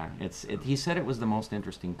cover. Yeah, he said it was the most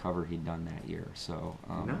interesting cover he'd done that year. So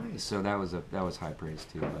nice. So that was high praise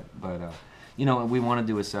too. But you know, we want to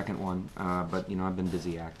do a second one, but you know, I've been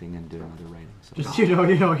busy acting and doing other writing. So. Just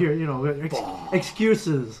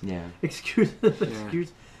excuses. Yeah. Excuses.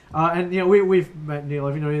 Excuse. And you know, we've met Neil.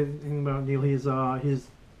 If you know anything about Neil, he's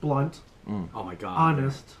blunt, Oh my God.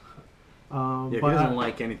 honest. Yeah, if he but doesn't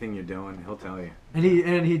like anything you're doing, he'll tell you.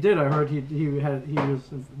 and he did. I heard he was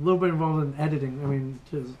a little bit involved in editing. I mean,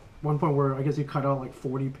 to one point where I guess he cut out like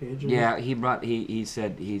 40 pages. Yeah, he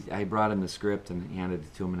said I brought him the script and handed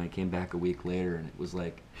it to him, and I came back a week later and it was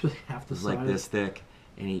like half the it was like this thick,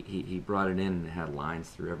 and he brought it in and it had lines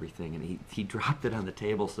through everything, and he dropped it on the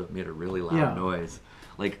table so it made a really loud noise.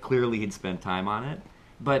 Like clearly he'd spent time on it.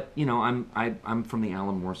 But you know, I'm from the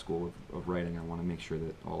Alan Moore school of writing. I want to make sure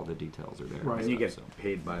that all of the details are there. Right. And you get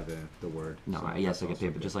paid by the word. No, so yes, I get also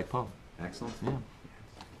paid, but just like Paul. Excellent. Yeah.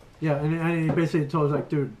 Yeah, and he basically told us like,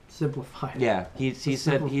 dude, simplify it. Yeah, he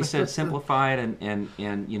said simplify it and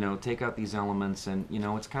you know, take out these elements, and you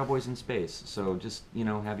know, it's cowboys in space. So just, you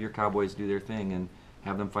know, have your cowboys do their thing and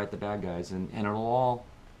have them fight the bad guys, and it'll all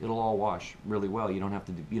wash really well. You don't have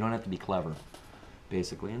to be clever,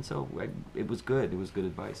 basically. And so it was good. It was good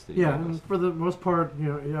advice. That Yeah, and for the most part, you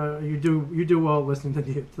know, you do well listening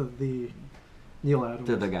to the Neil Adams.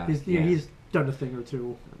 To the guy. He's done a thing or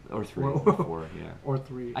two. Or three, Or- or four, yeah. Or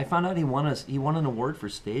three. I found out he won an award for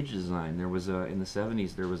stage design. There was in the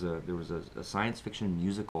 70s there was a science fiction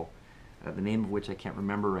musical, the name of which I can't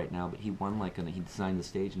remember right now, but he won he designed the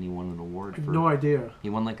stage and he won an award for. No idea. He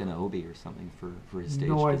won like an Obie or something for his stage.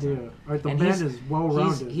 No design. idea. Right, the And man is well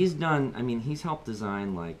rounded. He's done. I mean, he's helped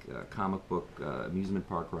design like comic book amusement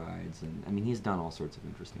park rides, and I mean, he's done all sorts of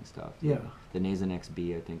interesting stuff. Yeah. The Nazen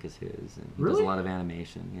XB I think is his, and he does Really? a lot of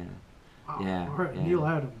animation. Yeah. Wow, Yeah, all right, yeah. Neil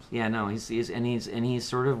Adams. Yeah, no, he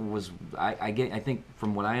sort of was. I think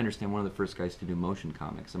from what I understand, one of the first guys to do motion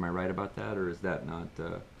comics. Am I right about that, or is that not?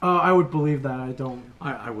 I would believe that. I don't.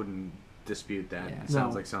 I wouldn't dispute that. Yeah. It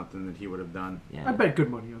sounds No. like something that he would have done. Yeah. I bet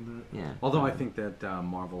good money on that. Yeah. Although I think that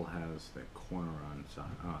Marvel has the corner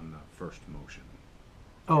on the first motion.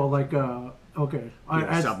 Oh, like okay.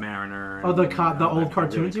 Yeah, Submariner. Oh, the and, the old really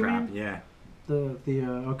cartoons you crap. mean? Yeah. The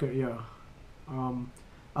okay, yeah.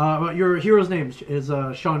 But your hero's name is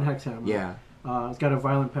Sean Hexham. Yeah. He's got a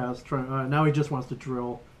violent past. Now he just wants to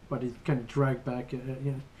drill, but he's kind of dragged back. You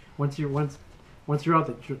know, once you're out,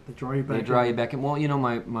 they draw you back. They draw you back in. Well, you know,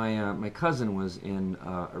 my cousin was in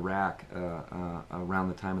Iraq around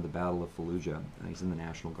the time of the Battle of Fallujah. He's in the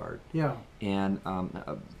National Guard. Yeah. And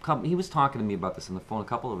he was talking to me about this on the phone. A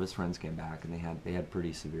couple of his friends came back, and they had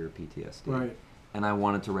pretty severe PTSD. Right. And I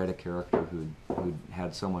wanted to write a character who'd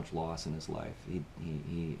had so much loss in his life. He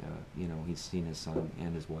you know, he's seen his son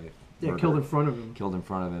and his wife Yeah, murdered, killed in front of him. killed in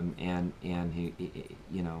front of him, and he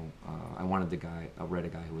you know, I wanted write a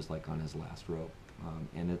guy who was like on his last rope,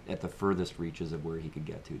 and at the furthest reaches of where he could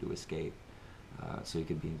get to escape, so he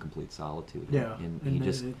could be in complete solitude. Yeah. And he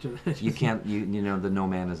just you can't you know, the no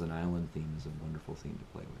man is an island theme is a wonderful theme to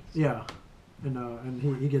play with. Yeah. And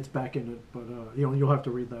he gets back in it, but you know, you'll have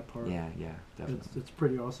to read that part. Yeah, definitely. It's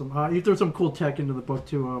pretty awesome. You threw some cool tech into the book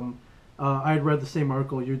too. I had read the same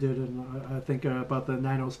article you did, and I think about the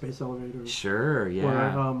nano space elevators. Sure, yeah.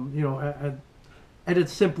 Where, you know, at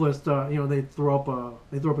its simplest, you know, they throw up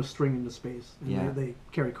a string into space, and Yeah. they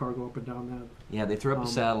carry cargo up and down that. Yeah, they throw up a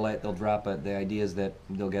satellite, they'll drop it. The idea is that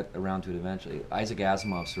they'll get around to it eventually. Isaac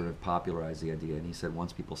Asimov sort of popularized the idea, and he said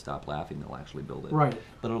once people stop laughing, they'll actually build it. Right.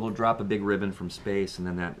 But it'll drop a big ribbon from space, and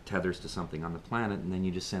then that tethers to something on the planet, and then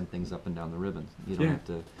you just send things up and down the ribbon. You don't Yeah. have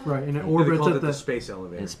to... Right, and it They orbits called at it the space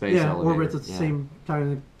elevator. Space elevator. orbits at the same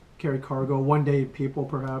time they carry cargo. One day, people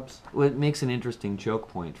perhaps. Well, it makes an interesting choke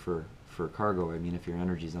point for cargo. I mean, if your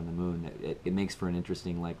energy's on the moon, it makes for an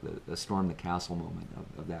interesting, like, the storm the castle moment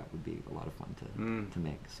of that would be a lot of fun to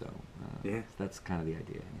make. So Yeah. that's kind of the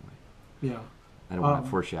idea anyway. Yeah. I don't want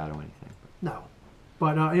to foreshadow anything. No.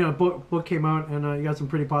 But you know, book came out, and you got some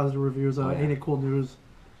pretty positive reviews. Oh, yeah. Ain't It Cool News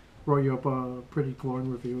wrote you up a pretty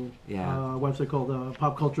glowing review. Yeah. A website called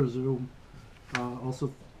Pop Culture Zoo.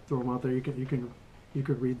 Also throw them out there. You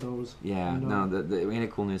could read those. Yeah, And, no, the Ain't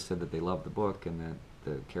It Cool News said that they loved the book and that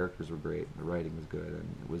the characters were great, the writing was good,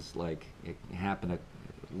 and it was like it happened.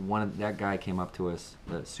 That guy came up to us.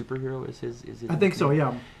 The superhero is his. I think so. name?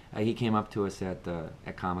 Yeah. He came up to us at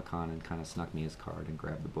Comic-Con and kind of snuck me his card and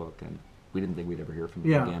grabbed the book, and we didn't think we'd ever hear from him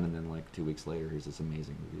Yeah. again. And then like 2 weeks later, here's this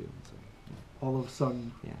amazing review. So, All of a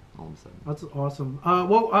sudden. yeah, all of a sudden. That's awesome.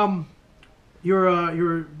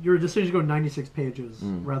 Your decision to go 96 pages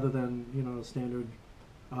rather than, you know, standard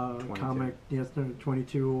 22. comic, yes,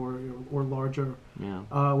 22 or larger.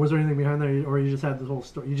 Yeah. Was there anything behind that, or you just had this whole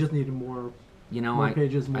story? You just needed more You know, more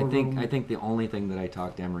pages, more I room. think the only thing that I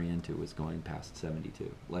talked Emery into was going past 72.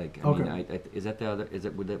 Like, I Okay. mean, is that the other? Is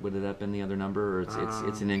it would that have been the other number, or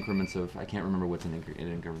it's in increments of? I can't remember what's in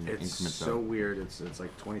increments It's of. so weird. It's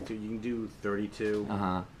like 22. You can do 32.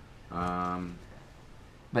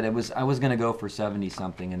 But I was gonna go for 70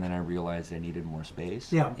 something, and then I realized I needed more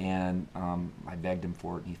space. Yeah. And I begged him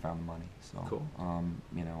for it, and he found the money. So Cool.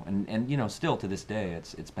 you know, and you know, still to this day,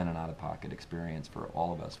 it's been an out of pocket experience for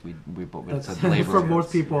all of us. It's That's a labor for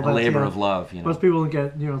most people. a That's, labor yeah. of love. You know. Most people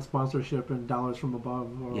get sponsorship and dollars from above.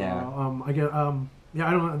 Or, Yeah. I get yeah.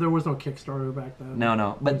 I don't. There was no Kickstarter back then.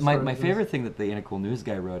 No. But We my started this. favorite thing that the Ain't Cool News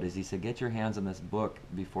guy wrote is he said, "Get your hands on this book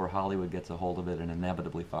before Hollywood gets a hold of it and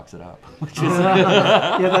inevitably fucks it up." Which is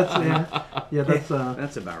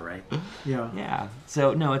That's about right. yeah. yeah.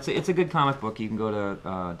 So no, it's a good comic book. You can go to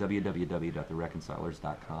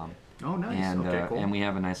www.thereconcilers.com. Oh, nice. And Okay, cool. and we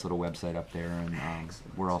have a nice little website up there, and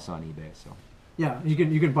we're also on eBay. So. Yeah, you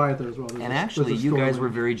can buy it there as well. There's And a- actually, there's a you store guys link. were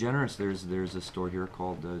very generous. There's a store here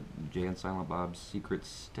called Jay and Silent Bob's Secret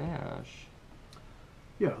Stash,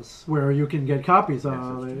 Yes, where you can get copies.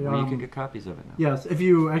 where you can get copies of it now. Yes, if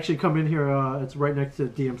you actually come in here, it's right next to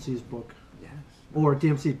DMC's book, Yes. or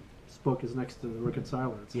DMC's book is next to the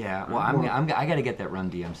Reconcilers. Yeah. Well, I got to get that Run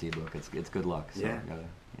DMC book. It's good luck. So Yeah. I gotta,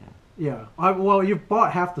 yeah. Yeah. Well, you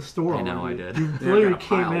bought half the store. I know, already. I did. You Yeah, I literally got a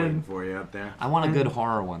came pile in. waiting for you up there. I want a good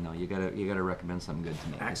horror one though. You gotta recommend something good to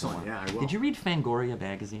me. Excellent. Yeah, I will. Did you read Fangoria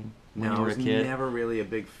magazine when No, you I were a was kid? never really a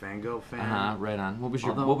big Fango fan. Right on. What was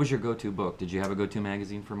your go-to book? Did you have a go-to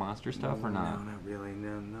magazine for monster stuff or not? No, not really.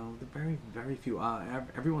 No. The very few.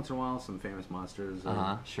 Every once in a while, some famous monsters.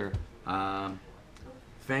 Sure.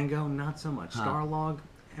 Fango, not so much. Starlog,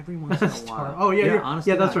 every once in a while. Oh yeah,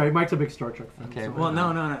 honestly, yeah, that's right. Mike's a big Star Trek fan. Okay, so- Well,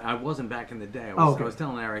 no. I wasn't back in the day. I Oh, okay. was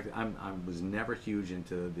telling Eric, I was never huge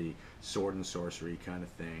into the sword and sorcery kind of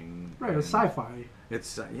thing. Right, it's And sci-fi.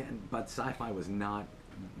 It's but sci-fi was not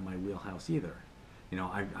my wheelhouse either. You know,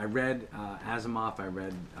 I read Asimov. I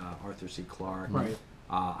read Arthur C. Clarke. Right.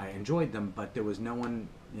 I enjoyed them, but there was no one.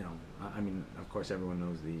 You know, I mean, of course, everyone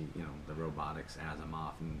knows the robotics,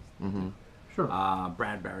 Asimov, and Sure.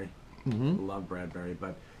 Bradbury. Love Bradbury,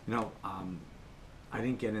 but I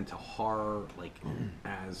didn't get into horror like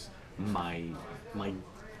as my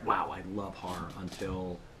wow. I love horror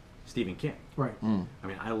until Stephen King. Right. I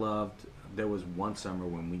mean, there was one summer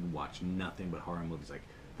when we watched nothing but horror movies, like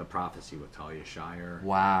The Prophecy with Talia Shire.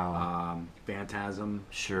 Wow. Phantasm.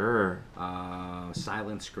 Sure.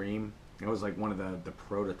 Silent Scream. It was like one of the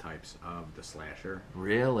prototypes of the slasher.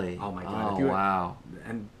 Really? Oh my God. Oh wow.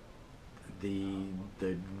 And the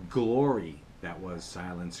glory that was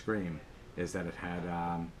Silent Scream is that it had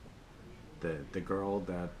the girl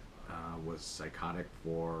that was psychotic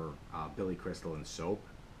for Billy Crystal and Soap.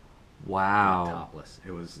 Wow. Topless.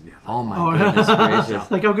 It was. Yeah, Oh my Oh, goodness gracious.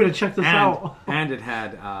 like I'm gonna check this out. and it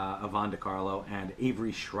had Yvonne DiCarlo and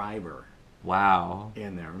Avery Schreiber Wow.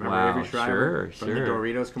 in there. Remember Wow. Avery Schreiber Sure. from the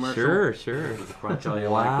Doritos commercial? Sure. Crunch all you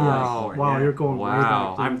Wow. like. Wow, Yeah. you're going way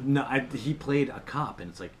Wow. back. He played a cop, and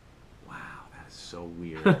it's like, wow, that is so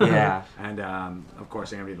weird. Yeah. And of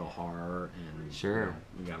course, Amityville Horror, and Sure.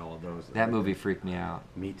 we got all of those. That movie freaked me out.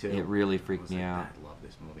 Me too. It really I freaked was me like, out. I love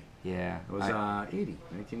this movie. Yeah. It was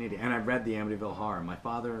 1980, and I read the Amityville Horror. My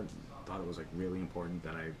father thought it was like really important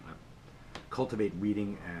that I cultivate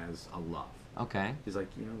reading as a love. Okay. He's like,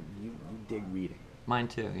 you dig reading. Mine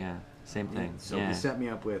too. Yeah. Same thing. So yeah. he set me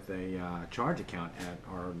up with a charge account at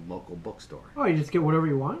our local bookstore. Oh, you just get whatever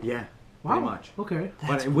you want. Yeah, Wow. pretty much. Okay.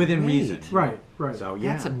 That's but within great. reason. Right. Right. So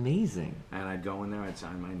yeah, That's amazing. and I'd go in there, I'd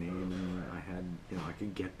sign my name, and I had, I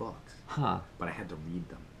could get books, Huh. but I had to read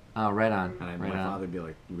them. Oh, right on. And Right my on. father would be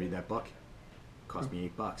like, "You read that book? Cost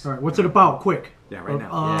me $8." All right. What's it about? Quick. Yeah, right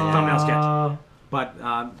now. Yeah. Thumbnail sketch. But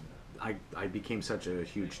I became such a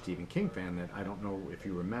huge Stephen King fan that I don't know if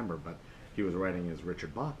you remember, but he was writing as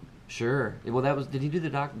Richard Bachman. Sure. Well, did he do the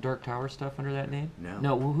Dark Tower stuff under that name? No.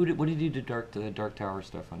 No. What did he do the Dark Tower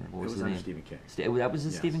stuff under? What It was was the under name? Stephen King. That was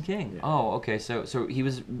his Yes. Stephen King. Yeah. Oh, okay. So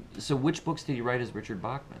which books did he write as Richard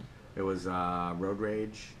Bachman? It was Road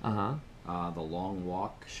Rage, Uh huh. The Long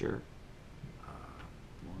Walk. Sure.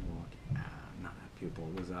 Long Walk. Not that pupil.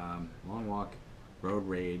 It was Long Walk, Road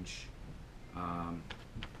Rage.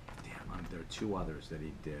 There are two others that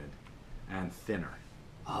he did, and Thinner.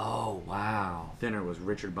 Oh wow. Thinner was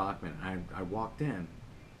Richard Bachman. I walked in,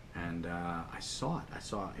 and I saw it. I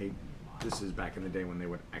saw a. This is back in the day when they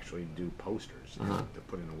would actually do posters to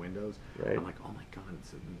put in the windows. Right. I'm like, oh my God! It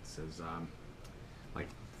says like,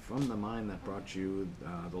 from the mind that brought you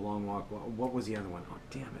the Long Walk. What was the other one? Oh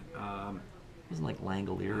damn it! It wasn't like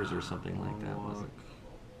Langoliers or something like that, was it?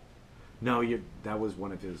 No, that was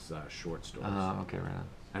one of his short stories. Okay, right on.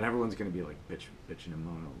 And everyone's gonna be like bitching and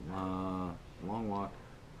moaning. Long Walk,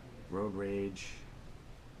 Road Rage.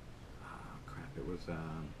 Crap!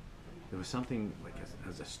 It was something like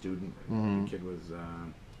as a student. Mm-hmm. The kid was.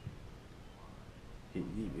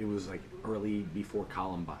 It was like early before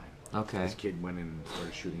Columbine. Okay. This kid went in and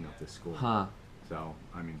started shooting up this school. Huh. So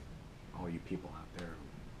I mean, all you people out there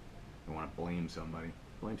who want to blame somebody,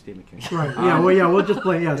 blame Stephen King. Right. Yeah. Well, yeah. We'll just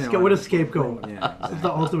blame. Yeah. You know, What a scapegoat. Yeah. This is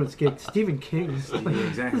the ultimate scapegoat. Stephen King.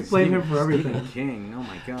 Exactly. Just blame him for everything. Stephen King. Oh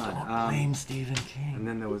my God. Don't blame Stephen King. And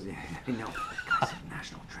then there was, I know, that guy's a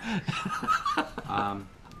national treasure.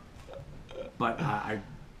 But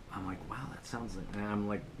I'm like, wow, that sounds like, and I'm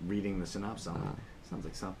like reading the synopsis. I'm like, sounds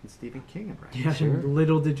like something Stephen King would write. Yeah. Sure.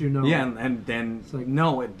 Little did you know. Yeah, and then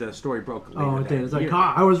like, the story broke later. Oh, it that did. It's like, year.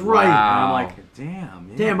 I was right. Wow. And I'm like, damn.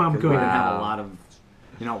 Yeah, Damn, I'm 'cause good. We didn't have Wow. a lot of,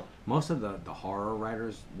 most of the horror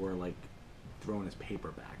writers were like thrown as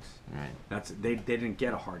paperbacks. Right. They didn't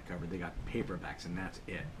get a hardcover. They got paperbacks, and that's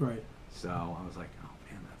it. Right. So I was like, oh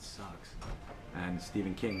man, that sucks. And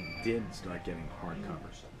Stephen King did start getting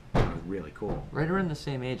hardcovers. That was really cool. Right around the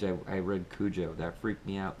same age, I read Cujo. That freaked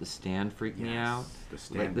me out. The Stand freaked me Yes, out. The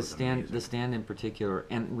Stand was The amazing. Stand in particular.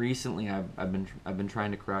 And recently, I've been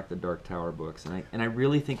trying to crack the Dark Tower books, and I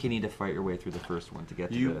really think you need to fight your way through the first one to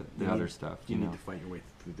get to the other stuff. You need to fight your way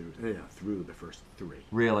through the first three.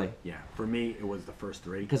 Really? Yeah. For me, it was the first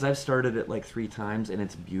three. Because I've started it like 3 times, and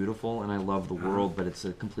it's beautiful, and I love the world, but it's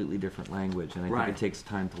a completely different language, and I think it takes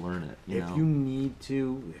time to learn it. If you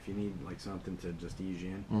need like something to just ease you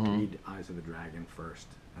in, Mhm. read Eyes of the Dragon first,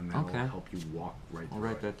 and that'll Okay. help you walk right through I'll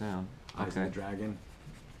write it. that down. Eyes Okay. of the Dragon.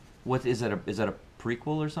 What is that? Is that a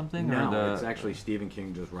prequel or something? No, or the, it's actually Stephen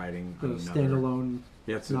King just writing The another standalone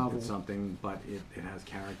Yeah, it's novel. it's something, but it has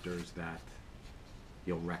characters that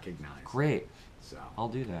you'll recognize. Great. So I'll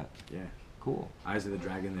do that. yeah, Cool. Eyes of the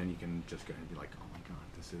Dragon. Then you can just go and be like, oh my God,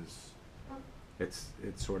 this is. It's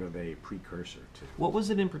sort of a precursor to. What was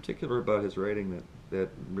it in particular about his writing that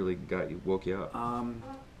really woke you up?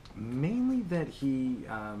 Mainly that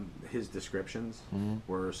his descriptions Mhm.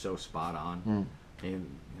 were so spot on, Mm.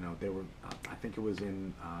 and they were. I think it was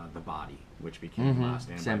in The Body, which became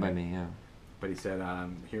Stand by Me, yeah. But he said,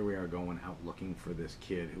 here we are going out looking for this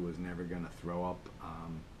kid who was never going to throw up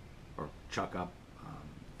or chuck up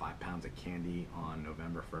 5 pounds of candy on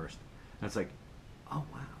November 1st. And it's like, oh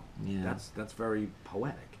wow, Yeah. that's very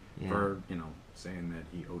poetic Yeah. for saying that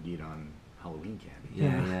he OD'd on Halloween candy.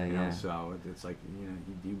 Yeah. You know, so it's like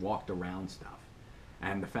he walked around stuff,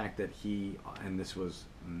 and the fact that and this was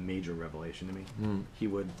a major revelation to me, he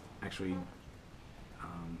would actually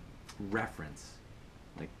reference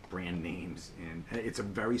like brand names, and it's a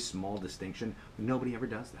very small distinction. But nobody ever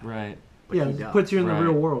does that. Right. But he it does. puts you in the Right.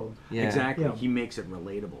 real world. Yeah. Exactly. Yeah. He makes it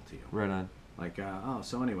relatable to you. Right on. Like,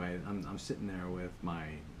 so anyway, I'm sitting there with my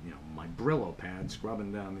my Brillo pad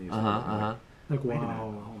scrubbing down these. Like, Wait a minute,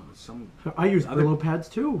 wow. I use other- Brillo pads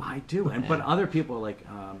too. I do, but other people are like,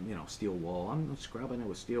 steel wool. I'm scrubbing it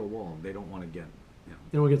with steel wool. They don't want to get,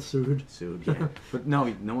 They don't get sued. sued. Yeah, but no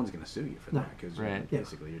one's going to sue you for No. that because Right.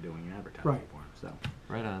 basically you're doing advertising Right. for them. So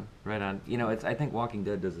Right on. Right on. I think Walking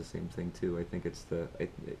Dead does the same thing too. I think it's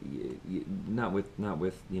not with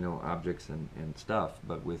objects and stuff,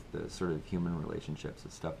 but with the sort of human relationships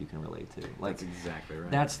and stuff you can relate to. Like that's exactly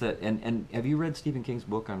right. that's and have you read Stephen King's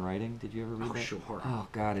book on writing? Did you ever read Oh, that? sure. Oh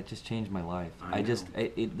God, it just changed my life. I know.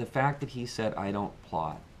 The fact that he said I don't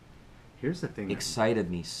plot Here's the thing. that- excited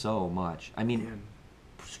me so much. I mean, Man,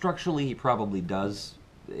 structurally he probably does.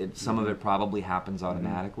 Some of it probably happens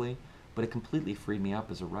automatically, but it completely freed me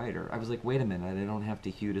up as a writer. I was like, wait a minute, I don't have to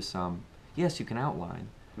hew to some. Yes, you can outline,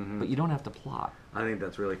 but you don't have to plot. I think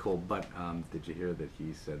that's really cool. But did you hear that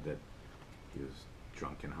he said that he was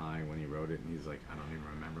drunk and high when he wrote it, and he's like, I don't even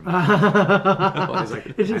remember. He's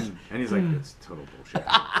like, and he's like, it's total bullshit.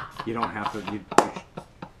 You don't have to.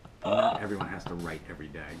 Not everyone has to write every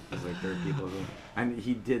day. He's like, there are people who, and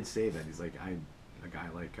he did say that. He's like, a guy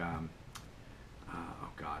like,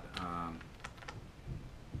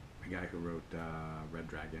 the guy who wrote Red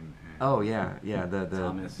Dragon. And Oh yeah, the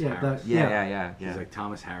Thomas Yeah, Harris. yeah. He's like,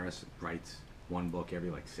 Thomas Harris writes one book every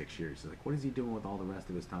like 6 years. He's like, what is he doing with all the rest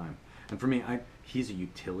of his time? And for me, he's a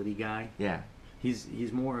utility guy. Yeah. He's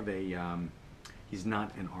more of a he's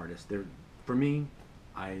not an artist. For me,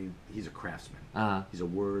 he's a craftsman. He's a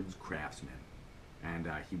words craftsman, and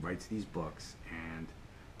he writes these books, and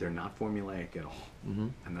they're not formulaic at all.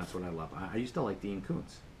 And that's what I love. I used to like Dean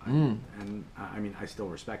Koontz, and I mean, I still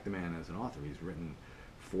respect the man as an author. He's written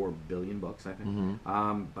 4 billion books, I think.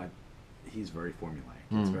 But he's very formulaic.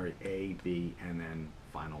 It's very A, B, and then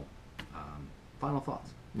final final thoughts.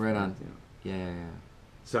 Right on. You know. Yeah.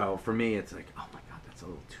 So for me, it's like, oh my god, that's a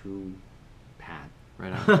little too pat.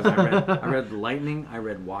 Right on. 'Cause I read Lightning, I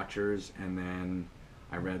read Watchers, and then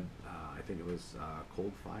I read, I think it was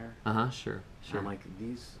Cold Fire. Sure. And I'm like,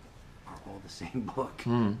 these are all the same book,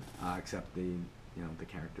 except the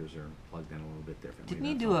characters are plugged in a little bit differently. Didn't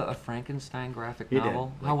he do a Frankenstein graphic He did.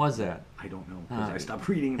 novel? Like, How was that? I don't know, because I stopped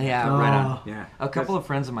reading. Yeah, right on. Yeah. A couple of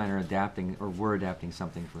friends of mine are adapting, or were adapting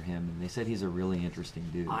something for him, and they said he's a really interesting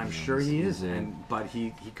dude. I'm sure he is, but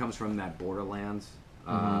he comes from that Borderlands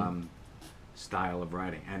style of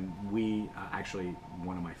writing, and we actually,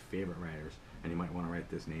 one of my favorite writers, and you might want to write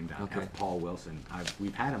this name down, Okay. F. Paul Wilson.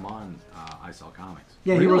 We've had him on I Saw Comics.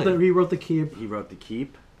 Yeah, Really? he wrote the Keep. He wrote The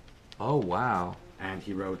Keep, Oh, wow. and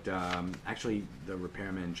he wrote actually the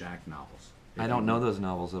Repairman Jack novels. I don't know those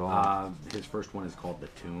novels at all. His first one is called The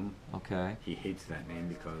Tomb. Okay. He hates that name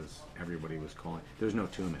because everybody was calling. There's no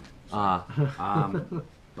tomb in it. So,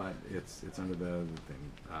 but it's under the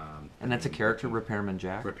thing. And that's a character, Repairman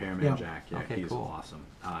Jack? Repairman Jack. Yeah, Okay, he's cool. awesome.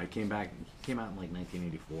 He came out in like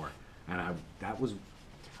 1984, and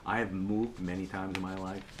I have moved many times in my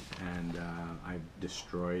life, and I've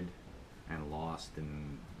destroyed and lost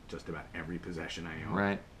in just about every possession I own.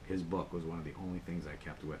 Right. His book was one of the only things I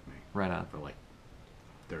kept with me. Right on. For like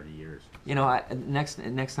 30 years. You know,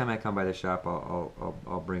 next time I come by the shop,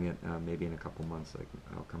 I'll bring it. Maybe in a couple months,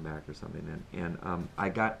 I'll come back or something. And I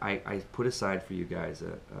put aside for you guys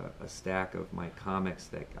a stack of my comics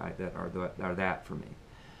that are that for me,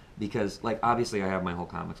 because like obviously I have my whole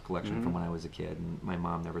comics collection from when I was a kid, and my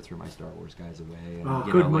mom never threw my Star Wars guys away. And, Oh,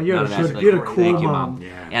 you good know, mom. like, You none had of a that's good- like, you had a cool thank you, mom.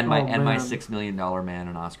 Yeah. And my man. $6 Million Man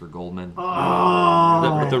and Oscar Goldman.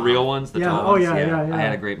 Oh. The real ones, the Yeah. tall Oh, ones. yeah. I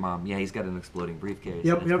had a great mom. Yeah, he's got an exploding briefcase.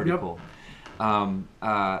 Yep, and it's yep, pretty yep. cool.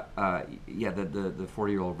 Yeah, the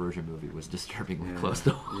 40-year-old version movie was disturbingly close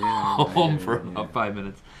to home for about 5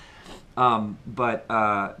 minutes. But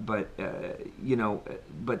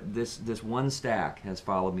this one stack has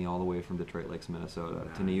followed me all the way from Detroit Lakes, Minnesota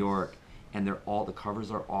to New York, and the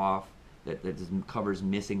covers are off. There's covers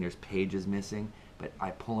missing. There's pages missing. But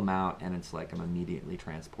I pull them out, and it's like I'm immediately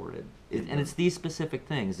transported. And it's these specific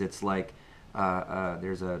things. It's like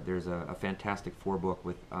there's a Fantastic Four book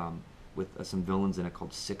with some villains in it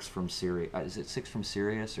called Six from Syria. Is it Six from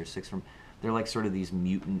Sirius or Six from? They're like sort of these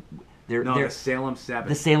mutant. They're the Salem 7.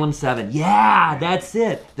 The Salem 7. Yeah, that's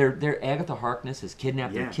it. They're Agatha Harkness has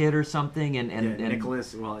kidnapped their kid or something, and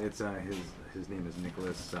Nicholas. Well, it's his name is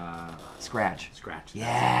Nicholas Scratch. Scratch.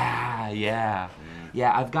 Yeah.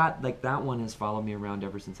 I've got like that one has followed me around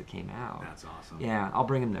ever since it came out. That's awesome. Yeah, I'll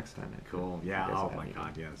bring him next time. Cool. Yeah. You guys Oh will my have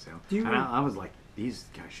God. Yeah. Salem. Do you- And I was like, these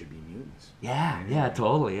guys should be mutants. Yeah,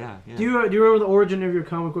 totally. Yeah. Do you remember the origin of your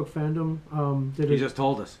comic book fandom? You just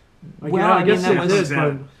told us. I guess that it was-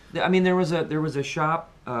 did, but I mean, there was a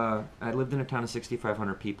shop. I lived in a town of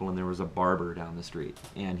 6,500 people, and there was a barber down the street,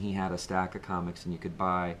 and he had a stack of comics, and you could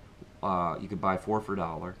buy 4 for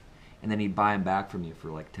 $1, and then he'd buy them back from you for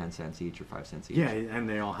like 10 cents each or 5 cents each. Yeah, and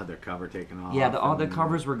they all had their cover taken off. Yeah, all the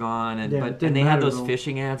covers were gone, and Yeah, it and didn't they had matter, those though.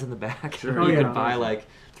 fishing ads in the back. Sure. You Oh, yeah. could buy like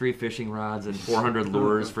 3 fishing rods and 400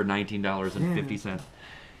 lures for $19.50.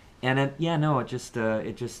 And I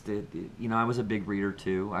was a big reader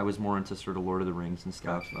too. I was more into sort of Lord of the Rings and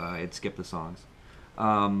stuff. I'd skip the songs.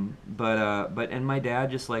 But my dad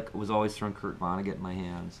just like was always throwing Kurt Vonnegut in my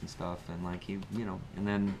hands and stuff, and like he,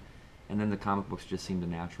 and then the comic books just seemed a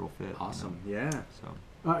natural fit. Awesome. Yeah. So.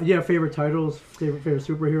 Favorite titles, favorite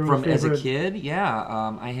superheroes. From as a favorite- kid,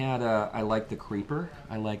 I liked the Creeper.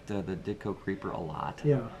 I liked the Ditko Creeper a lot.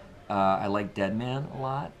 Yeah. I liked Deadman a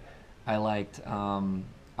lot. I loved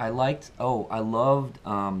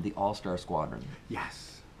the All-Star Squadron.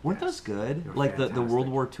 Yes. Weren't Yes. those good? They were Like the fantastic. World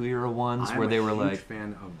War II era ones where they were I'm a like, huge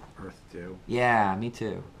fan of Earth 2. yeah, me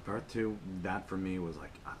too. Earth 2, that for me was like,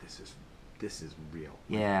 this is real.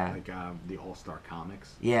 Yeah. Like the All-Star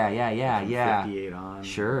Comics. Yeah. From 58 on.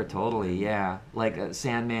 Sure, totally, yeah. Like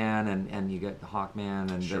Sandman and you got Hawkman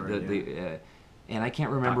and Sure, and I can't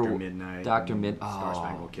remember Dr. Midnight. Dr. and Mid. Star Oh,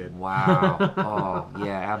 Spangled Kid. wow. Oh,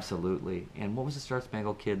 yeah, absolutely. And what was the Star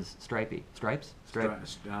Spangled Kid's Stripey? Stripes? Stripey.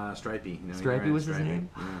 Stripey was his name?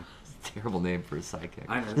 Yeah. Terrible name for a sidekick.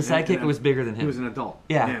 I know. The sidekick And was bigger than him. He was an adult.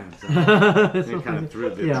 Yeah. So they kind of threw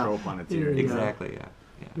the Yeah. trope on its ear. Yeah. Exactly, yeah.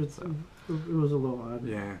 It was a little odd.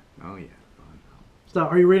 Yeah. Oh yeah. Fun. So,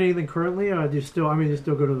 are you reading anything currently? Do you still? You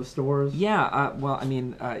still go to the stores? Yeah, well, I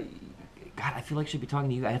mean, God, I feel like I should be talking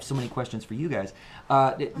to you. I have so many questions for you guys.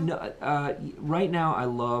 Right now, I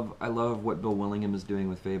love what Bill Willingham is doing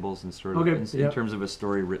with Fables and sort of in terms of a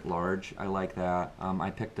story writ large. I like that. I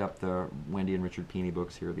picked up the Wendy and Richard Pini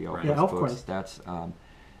books here, the Elf Right. Quest Elf books. Quest. That's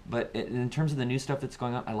in terms of the new stuff that's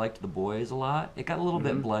going on, I liked The Boys a lot. It got a little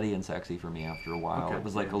bit bloody and sexy for me after a while. Okay, It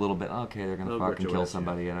was like a little bit, okay, they're gonna fucking kill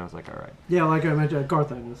somebody, and I was like, all right. Yeah, like I mentioned,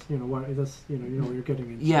 Garth Ennis. You know what? This, you know what you're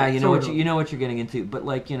getting into. Yeah, you know what you're getting into. But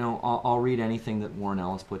like, you know, I'll read anything that Warren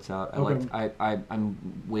Ellis puts out. I'm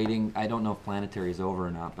waiting. I don't know if Planetary is over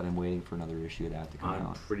or not, but I'm waiting for another issue of that to come out.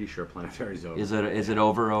 I'm pretty sure Planetary's over. Is it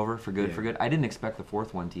over for good? Yeah. For good? I didn't expect the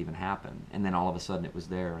fourth one to even happen, and then all of a sudden it was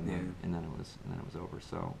there, and then it was over.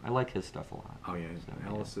 So I like his stuff a lot. Oh yeah, so,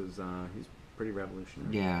 Ellis is he's pretty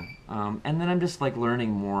revolutionary. Yeah, and then I'm just like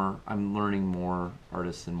learning more. I'm learning more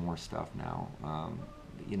artists and more stuff now.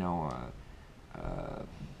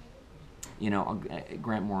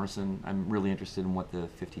 Grant Morrison. I'm really interested in what the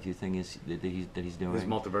 52 thing is that he's doing. His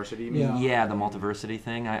multiversity, you mean? Yeah, the multiversity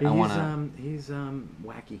thing. I want to. He's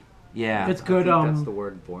wacky. Yeah, it's good. That's the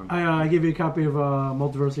word for him. I give you a copy of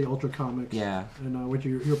Multiversity Ultra Comics. Yeah, and which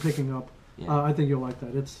you're picking up. Yeah. I think you'll like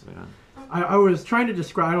that. It's. I was trying to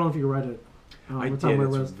describe. I don't know if you read it. I did. On my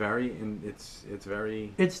it's list. very. It's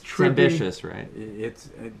very. It's trippy. It's ambitious, right?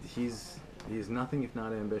 He's nothing if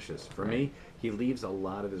not ambitious. For me, he leaves a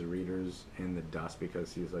lot of his readers in the dust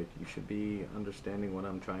because he's like, you should be understanding what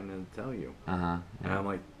I'm trying to tell you. Yeah. And I'm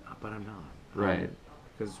like, but I'm not. Right.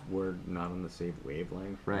 Because we're not on the same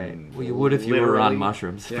wavelength. Right. Well, you would if you were on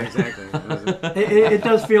mushrooms. Yeah, exactly. It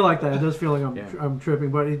does feel like that. It does feel like I'm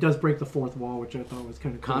tripping, but it does break the fourth wall, which I thought was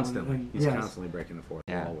kind of cool. Constantly. He's constantly breaking the fourth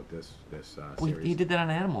wall with this series. He did that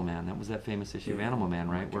on Animal Man. That was that famous issue of Animal Man,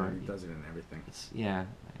 right? Where he does it in everything. Yeah.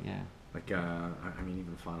 Like, I mean,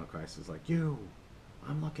 even Final Crisis is like,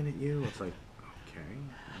 I'm looking at you. It's like,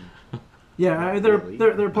 okay. Yeah, there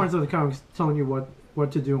are points of the comics telling you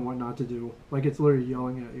what to do and what not to do. Like, it's literally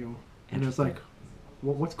yelling at you. And it's like,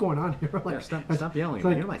 what's going on here? Like, stop yelling at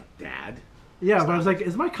me. You're my dad. Yeah, but I was like,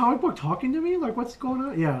 is my comic book talking to me? Like, what's going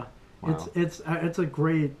on? Yeah. Wow. It's a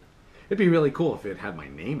great... It'd be really cool if it had my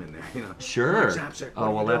name in there, you know. Sure.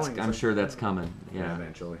 Zapcic, I'm sure that's coming. Yeah.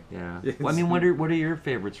 Eventually. Yeah. Well, I mean, what are your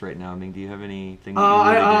favorites right now? I mean, do you have anything?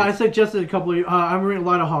 I suggested a couple of. I'm reading a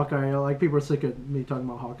lot of Hawkeye. Like, people are sick of me talking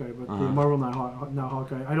about Hawkeye, but the Marvel now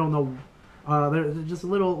Hawkeye. I don't know. There's just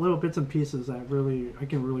little bits and pieces that I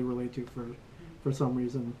can really relate to for some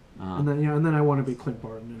reason. And then I want to be Clint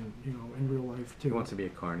Barton in real life too. He wants to be a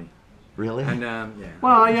carny. Really? And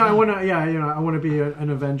Well, I want to. I want to be an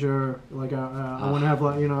Avenger. Like I want to have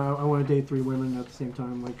I want to date 3 women at the same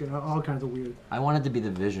time. Like all kinds of weird. I wanted to be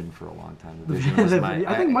the Vision for a long time. The Vision was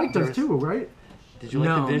I think Mike does too, right? Did you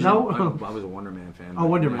like the Vision? No. I was a Wonder Man fan. Oh,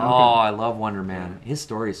 Wonder Man. Okay. Oh, I love Wonder Man. Yeah. His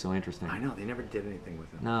story is so interesting. I know they never did anything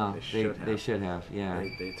with him. No, they should have. Yeah.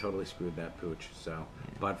 They totally screwed that pooch. So,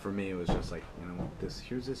 but for me, it was just like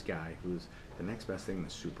here's this guy who's the next best thing to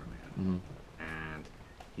Superman, and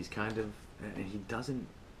he's kind of. And he doesn't.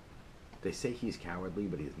 They say he's cowardly,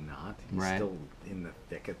 but he's not. He's still in the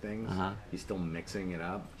thick of things. He's still mixing it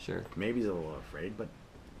up. Sure. Maybe he's a little afraid, but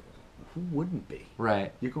who wouldn't be?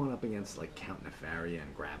 Right. You're going up against like Count Nefaria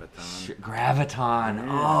and Graviton. Sure. Graviton. Yeah.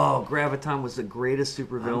 Oh, Graviton was the greatest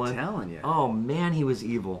supervillain. I'm telling you. Oh man, he was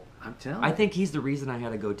evil. I'm telling. I think he's the reason I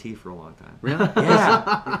had a goatee for a long time. Really? Yeah.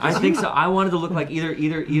 I think so. I wanted to look like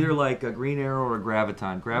either like a Green Arrow or a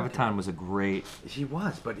Graviton. Graviton was a great. He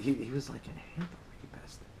was, but he was like a handle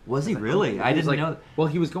rapist. Was he really? I didn't know. Well,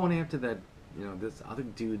 he was going after that. This other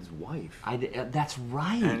dude's wife. That's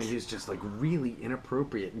right. And he's just like really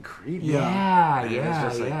inappropriate and creepy.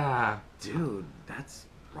 Yeah. Dude, that's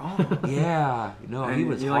wrong. Yeah. No, he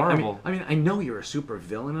was horrible. I mean, I know you're a super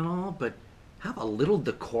villain and all, but have a little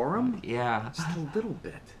decorum. Yeah. Just a little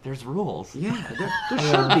bit. There's rules. Yeah, there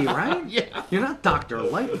should be, right? Yeah. You're not Dr.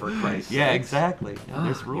 Light, for Christ's sake. Yeah, exactly. No,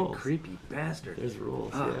 there's rules. You creepy bastard. There's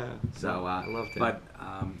rules, yeah. So, I loved it. But,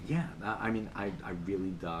 I mean, I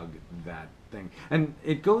really dug that thing. And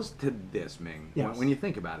it goes to this, Ming. Yes. When you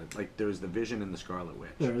think about it, like, there's the Vision and the Scarlet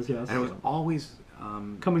Witch. There is, yes. And it was always...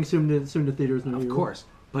 coming soon to theaters near you. Of course.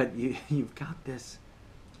 But you've got this...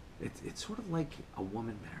 It's sort of like a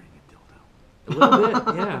woman marrying a little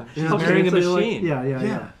bit, yeah. She's marrying a machine.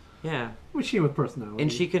 Yeah. Machine with personality.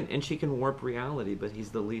 And she can warp reality, but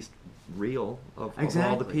he's the least real of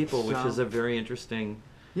all the people, which is a very interesting.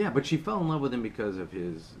 Yeah, but she fell in love with him because of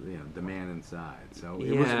his, the man inside. So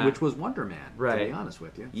which was Wonder Man, to be honest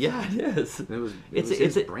with you. Yeah, it is. It was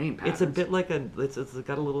his brain patterns. It's a bit like it's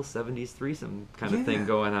got a little 70s threesome kind of thing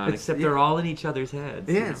going on, except they're all in each other's heads.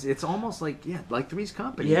 Yeah, it's almost like Three's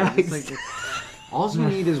Company. Yeah, exactly. All you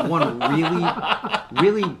need is one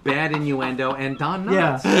really bad innuendo and Don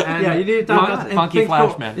Knotts. Yeah, you need Don Knotts. Funky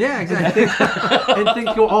Flashman. Yeah, exactly. And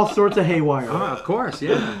things go all sorts of haywire. Oh, of course,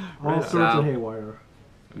 yeah. All sorts of haywire.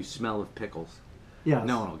 You smell of pickles. Yes.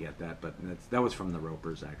 No one will get that, but that was from the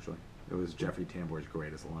Ropers, actually. It was Jeffrey Tambor's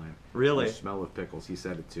greatest line. Really? The smell of pickles. He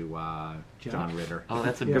said it to John Ritter. Oh,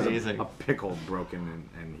 that's Yeah. amazing. A pickle broken,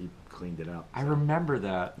 and he cleaned it up. I remember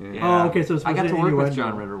that. Yeah. Yeah. Oh, okay, so it's I got to supposed to work with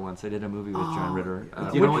innuendo. John Ritter once. I did a movie with John Ritter.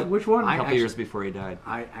 You know what? Which one? A I couple actually- years before he died.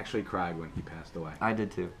 I actually cried when he passed away. I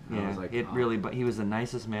did too. I Yeah, was like, it oh. really. But he was the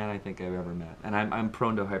nicest man I think I've ever met. And I'm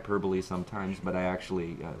prone to hyperbole sometimes, but I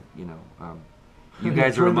actually, you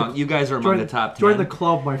guys are among the top 10. Join the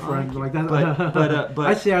club, my friend. Like that. But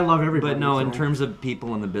I say I love everybody. But no, in so. terms of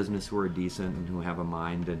people in the business who are decent and who have a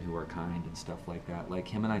mind and who are kind and stuff like that, like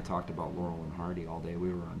him and I talked about Laurel and Hardy all day. We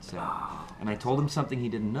were on set, and I told him something he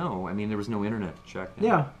didn't know. I mean, there was no internet to check.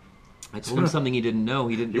 Yeah. I told him something he didn't know.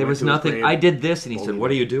 He didn't. He There went was to his nothing. grave. I did this, and he said, Believe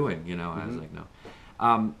 "What are it. you doing?" I was like, "No."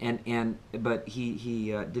 But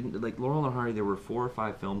he didn't like Laurel and Hardy. There were 4 or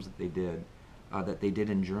 5 films that they did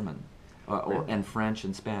in German, and French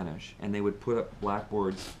and Spanish, and they would put up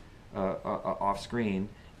blackboards off screen.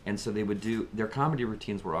 And so they would do, their comedy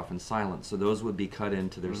routines were often silent, so those would be cut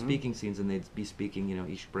into their speaking scenes, and they'd be speaking,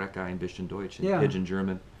 Ich spreche ein bisschen Deutsch in Pidgin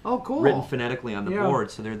German, Oh, cool. written phonetically on the Yeah. board.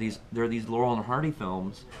 So there are these Laurel and Hardy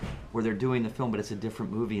films where they're doing the film, but it's a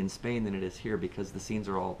different movie in Spain than it is here because the scenes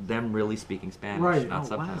are all them really speaking Spanish, Right. not Oh,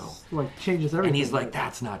 subtitles. Like changes everything. And he's like,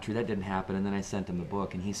 "That's not true. That didn't happen." And then I sent him the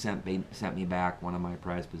book, and he sent me back one of my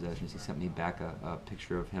prized possessions. He sent me back a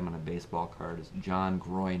picture of him on a baseball card as John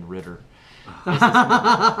Groin Ritter.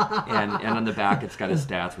 and on the back it's got his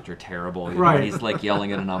stats, which are terrible. Right. And he's like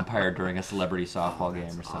yelling at an umpire during a celebrity softball game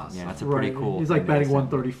or something. awesome. Yeah, it's a Right. pretty cool. He's like thing batting to send.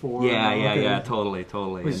 134. Yeah, Okay.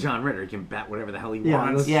 totally. He's John Ritter. He can bat whatever the hell he Yeah,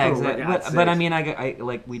 wants. that's Yeah, true. exactly. For God's But I sakes. mean, I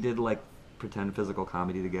like we did like pretend physical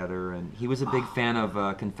comedy together, and he was a big fan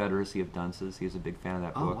of Confederacy of Dunces. He was a big fan of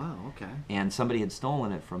that Oh book. wow. Okay. And somebody had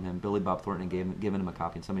stolen it from him. Billy Bob Thornton had given him a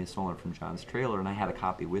copy, and somebody had stolen it from John's trailer, and I had a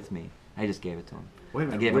copy with me. I just gave it to him. Wait a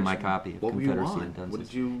minute, I gave him which- my copy of what were you Confederacy on? and Dunces. What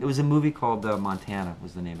did you- It was a movie called Montana.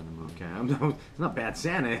 Was the name of the movie. Okay. It's not Bad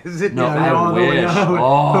Santa, is it? No, Yeah, I no, wish. yeah, that would-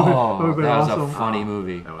 Oh, that would've been that was awesome. a funny Oh,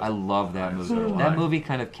 movie. that was- I love that movie. so do That I. movie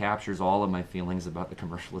kind of captures all of my feelings about the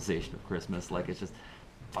commercialization of Christmas. Like it's just,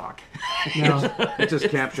 fuck. Yeah. It just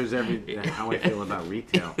captures how I feel about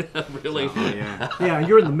retail. Really? So, yeah. Yeah,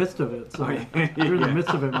 you're in the midst of it. So Oh, yeah. you're in the Yeah.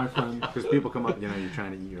 midst of it, my friend. Because people come up, you're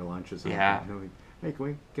trying to eat your lunch or something. Yeah. They're like, hey, can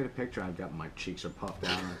we get a picture? I've got my cheeks are puffed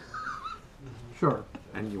out. Sure.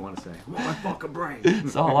 And you want to say, I want my fucking brain.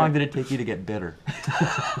 So how long did it take you to get bitter?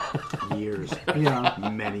 Years. Yeah.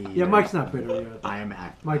 Many years. Yeah, Mike's not bitter yet. I am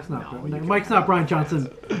act. Mike's not no, bitter. you Mike's can't. not Bryan Johnson.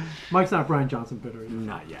 Mike's not Bryan Johnson bitter yet.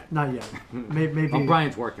 Not yet. Not yet. Maybe. Well,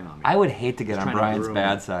 Brian's working on me. I would hate to get He's on trying to Brian's groom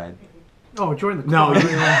bad me. side. Oh, join the No,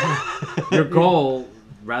 club. Your goal,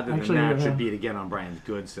 rather than Actually, that, yeah. should be to get on Brian's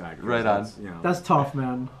good side. 'cause Right on. that's, That's tough,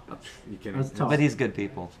 man. You can, that's tough. But he's good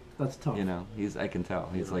people. That's tough. I can tell.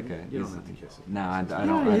 He's like a. You He's, don't have to kiss him. no, I Yeah,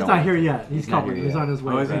 don't. I he's don't. not here yet. He's not coming. here He's yet. on his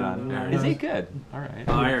way. Oh, is he? Right on. Yeah. Is he good? All right.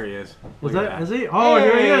 Oh, here he is. Is Look at that? Is he? Oh,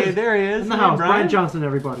 here he Hey, is. there he is. In the Hey, house, Brian. Bryan Johnson,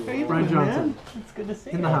 everybody. How you Bryan doing, Johnson. man? It's good to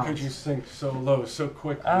see In the you. house. How could you sink so low so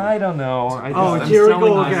quickly? I don't know. Oh, I'm here we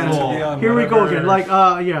selling go my again. soul. Yeah, Here we go whatever- again. Like,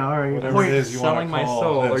 yeah, all right. Whatever Point, it is you want Selling to my call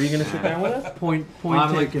soul. this. Are you going to sit down with us? point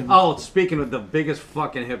I'm like, taken. oh, speaking of the biggest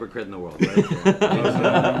fucking hypocrite in the world, right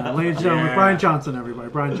there. Ladies and gentlemen, Yeah. Bryan Johnson, everybody.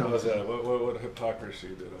 Bryan What was Johnson. that? What hypocrisy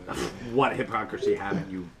did I do? What hypocrisy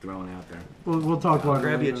haven't you thrown out there? We'll talk about it.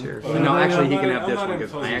 Grab you a later. chair. No, actually, he I'm can not- have this I'm not one in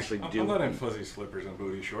because I fuzzy- actually do. I'm not in fuzzy slippers and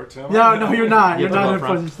booty shorts, am I? No, you're not. You're You not have in to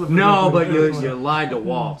go fuzzy slippers. No, but you You're lied to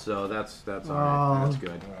Walt, so that's all right. Oh. That's good.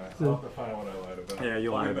 All right, I'll have to find what I lied about. Yeah,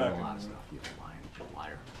 you I'll lied get about back a lot in of a stuff. You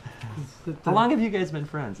liar. How long have you guys been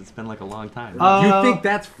friends? It's been like a long time. You think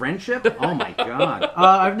that's friendship? Oh my god.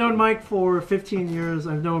 I've known Mike for 15 years.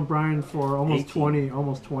 I've known Brian for almost 18. 20.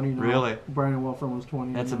 Almost 20 now. Really? Brian and Will for almost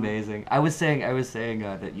 20. That's now. amazing. I was saying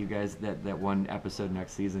that you guys that one episode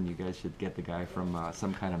next season you guys should get the guy from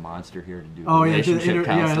some kind of monster here to do Oh yeah, relationship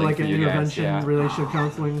counseling like for an you guys. intervention, Yeah. relationship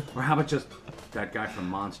counseling. Or how about just that guy from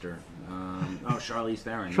Monster? Charlize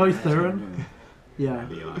Theron. Charlize Theron? Yeah. That'd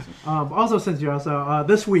be awesome. Also, since you also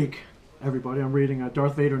this week, everybody, I'm reading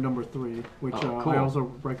Darth Vader #3, which Oh, cool. I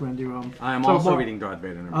also recommend you. I am so also reading Darth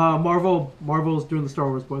Vader. Marvel's doing the Star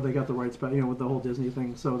Wars book. They got the rights back, with the whole Disney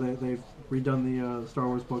thing. So they've redone the Star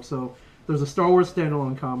Wars book. So there's a Star Wars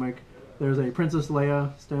standalone comic. There's a Princess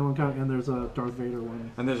Leia standalone comic, and there's a Darth Vader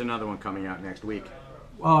one, And there's another one coming out next week.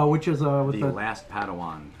 which is with The the Last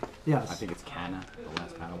Padawan. yes, I think it's Kana, The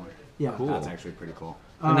Last Padawan. yeah. Cool. That's actually pretty cool.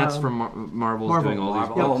 And that's from Marvel's Marvel. doing all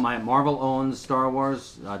Marvel, these. Marvel owns Star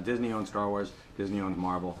Wars. Disney owns Star Wars. Disney owns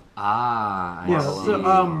Marvel. Ah, I Yeah, Marvel see. owns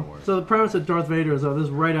Star Wars. so the premise of Darth Vader is this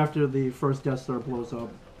is right after the first Death Star blows up,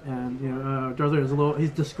 and Darth Vader is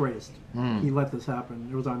he's disgraced. He let this happen.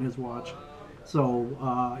 It was on his watch.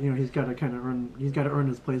 So he's got to kind of earn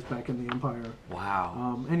his place back in the Empire.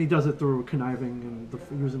 Wow. And he does it through conniving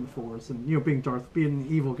and using the Force, and being an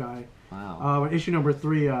evil guy. Wow. Issue number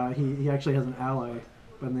 3, he actually has an ally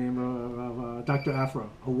by the name of Dr. Aphra,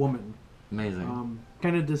 a woman. Amazing.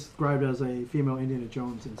 Kind of described as a female Indiana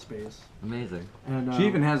Jones in space. Amazing. And She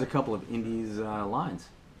even has a couple of Indies lines.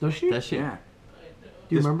 does she? Does she? Yeah.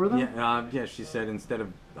 Do you remember them? Yeah, she said instead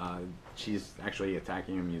of she's actually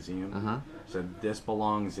attacking a museum. Uh-huh. Said this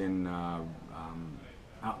belongs in out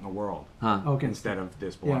in the world. Huh. Okay. Instead of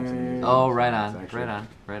this belongs in the museum. Oh, So right it's on. actually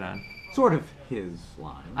Right on. Sort of his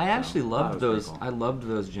line. I actually thought loved it was those. pretty cool. I loved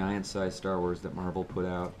those giant-sized Star Wars that Marvel put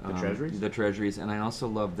out. The Treasuries? The Treasuries, and I also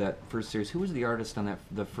loved that first series. Who was the artist on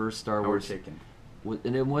the first Star Wars? Chicken.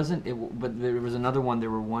 And it wasn't. But there was another one.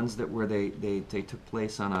 There were ones that where they took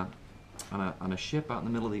place on a ship out in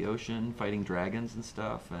the middle of the ocean, fighting dragons and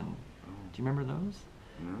stuff. And do you remember those?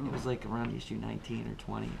 No. It was like around issue 19 or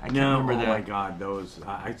 20. I can't No, remember oh that. my God, those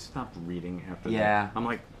I stopped reading after Yeah. that. I'm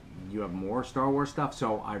like, you have more Star Wars stuff?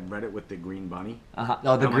 So I read it with the Green Bunny. Oh, the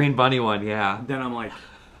I'm Green like- Bunny one, yeah. Then I'm like,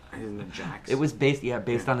 isn't it Jax? It was based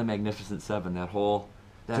on the Magnificent Seven. That whole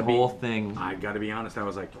thing. I got to be honest, I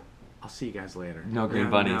was like, I'll see you guys later. No green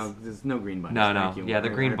bunnies. No, there's no green bunnies. No, Thank you. yeah, the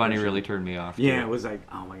I Green Bunny appreciate really it. turned me off. Yeah, too. it was like,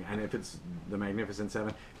 oh my God. And if it's the Magnificent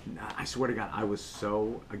Seven, I swear to God, I was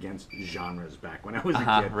so against genres back when I was a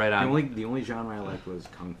kid. right on. The only genre I liked was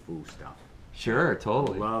Kung Fu stuff. Sure, I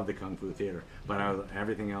totally. love the Kung Fu theater, but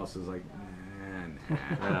everything else is like, nah.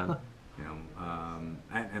 Right on.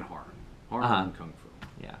 And horror and Kung Fu.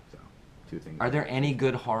 Yeah. So, two things. Are there any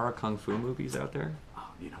good horror kung fu movies out there? Oh,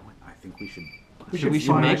 you know what? I think we should. We We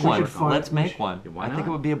should find- make we one. should find- Let's we make should- one. Yeah, why I think it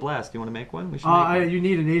not? would be a blast. Do you want to make one? We should make one. You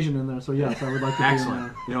need an Asian in there, so yes, I would like to be in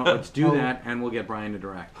Excellent. there. Let's do Oh. that, and we'll get Brian to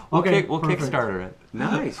direct. We'll perfect. Kickstarter it.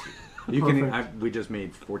 Nice. You can. Perfect. We just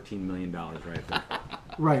made $14 million right there.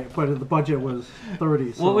 Right, but the budget was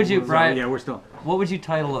 30. So What would you, it was- Brian? Yeah, we're still. What would you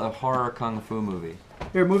title a horror kung fu movie?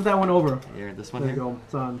 Here, move that one over. Here, this one There you here. go.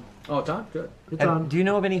 It's on. Oh, it's on. Good. It's on. Do you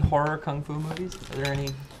know of any horror kung fu movies? Are there any?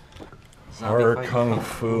 zombie Horror fight- kung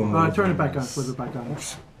fu movies. Turn it back on. Flip it back on.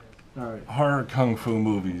 All right. Horror kung fu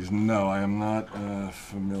movies. No, I am not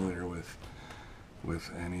familiar with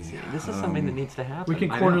any. This is something that needs to happen. We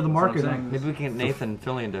can I corner know, the that's what I'm market saying. on Maybe this. we can get Nathan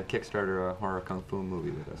Fillion to Kickstarter a horror kung fu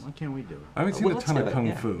movie with us. Why can't we do it? I haven't seen Well, a let's ton do of it, kung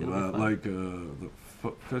yeah, fu, it'll be fun. like the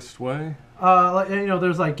Fist Way.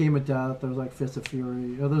 There's like Game of Death. There's like Fist of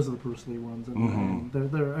Fury. Those are the Bruce Lee ones, and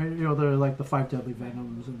they're like the Five Deadly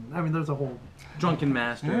Venoms, and I mean, there's a whole Drunken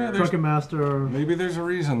Master. Yeah, there's- Drunken Master. Maybe there's a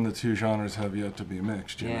reason the two genres have yet to be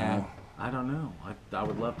mixed. You Yeah. know? I don't know. I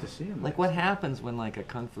would love to see him. Like, what happens when like a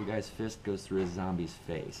kung fu guy's fist goes through a zombie's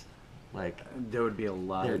face? Like, There would be a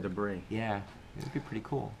lot There- of debris. yeah, it'd be pretty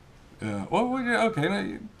cool. Yeah. Well, yeah, okay.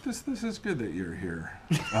 Now, this is good that you're here,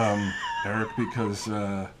 Eric, because Do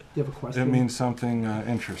you have a question? it means something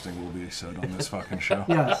interesting will be said on this fucking show.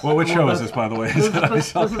 Yes. Well, which show is that's- this, by the way? this Is is- it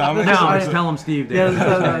this- ISL this is- Comics? this is No, I- just tell him Steve. Yes,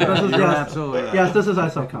 Dave. this is You're yes. absolutely right. Yes, this is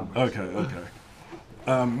ISL Comics. Okay.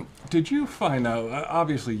 Did you find out?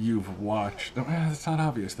 Obviously, you've watched. It's not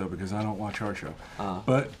obvious though because I don't watch our show.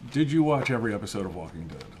 But did you watch every episode of Walking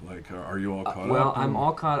Dead? Like, are you all caught Well, up? I'm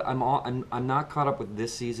all caught. I'm not caught up with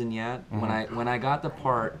this season yet. When I got the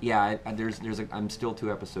part, I'm still 2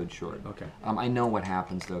 episodes short. Okay. I know what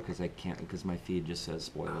happens though because because my feed just says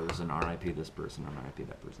spoilers and R.I.P. this person and R.I.P.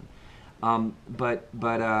 that person. But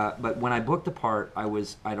when I booked the part,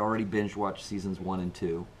 I'd already binge watched seasons 1 and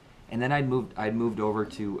 2. And then I'd moved over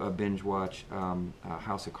to binge watch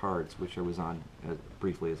House of Cards, which I was on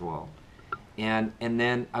briefly as well. And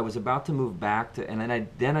then I was about to move back to, and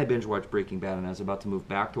then I binge watched Breaking Bad, and I was about to move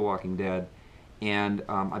back to Walking Dead, and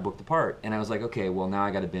I booked the part, and I was like, okay, well now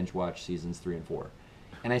I got to binge watch seasons 3 and 4.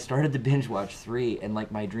 And I started to binge watch 3, and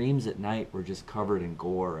like my dreams at night were just covered in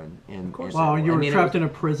gore and Wow, you were trapped in a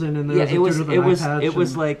prison, and there was a dude with an eye patch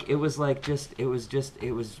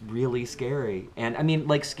it was really scary, and I mean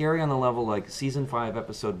like scary on the level like season 5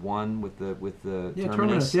 episode 1 with the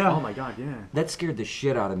Terminus. Yeah. Oh my God, yeah. That scared the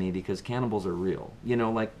shit out of me because cannibals are real. You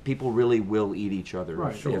know, like people really will eat each other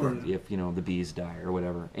Right, if, sure. if the bees die or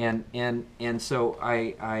whatever. And so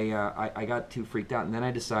I got too freaked out, and then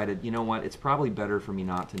I decided, you know what, it's probably better for me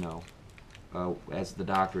not to know, as the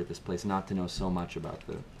doctor at this place, not to know so much about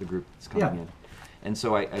the group that's coming Yeah. in. And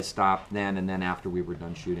so I stopped then, and then after we were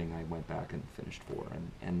done shooting, I went back and finished 4,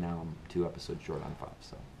 and now I'm 2 episodes short on 5.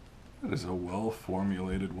 So That is a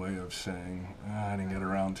well-formulated way of saying, I didn't get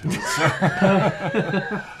around to it.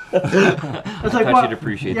 It's like, I thought you'd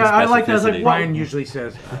appreciate the specificity. I like that. It's like, Brian usually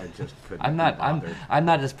says, I just couldn't I'm not. be bothered." I'm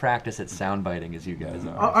not as practiced at sound biting as you guys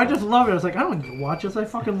are. I just love it. It's like, I don't need to watch this. I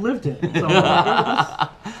fucking lived it. So,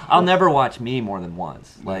 I'll never watch me more than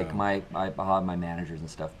once. Like Yeah. I'll have my managers and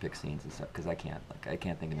stuff pick scenes and stuff because I can't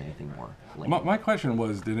think of anything more lame. My question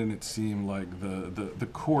was, didn't it seem like the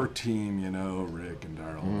core team, you know, Rick and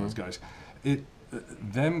Daryl, and those guys,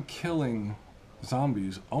 them killing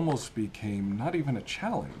zombies almost became not even a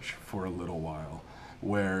challenge for a little while,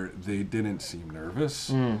 where they didn't seem nervous.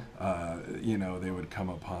 You know, they would come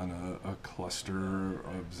upon a cluster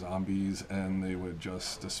of zombies and they would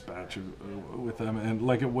just dispatch with them, and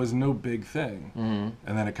like it was no big thing.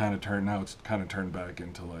 And then it kind of turned back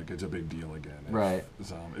into like it's a big deal again. Right. It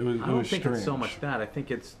was I don't think strange. it's so much that. I think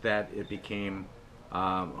it's that it became,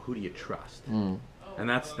 who do you trust? And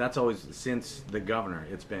that's always, since the governor,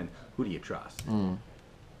 it's been, who do you trust? You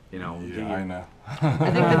know, Yeah, I know.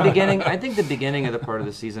 I think the beginning of the part of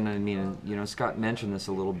the season, I mean, you know, Scott mentioned this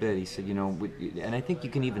a little bit. He said, you know, and I think you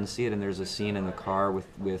can even see it, and there's a scene in the car with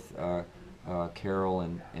Carol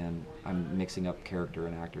and I'm mixing up character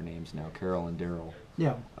and actor names now, Carol and Daryl.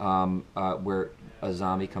 yeah. Where a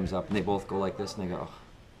zombie comes up and they both go like this and they go, oh.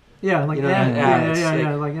 Yeah, like, You know,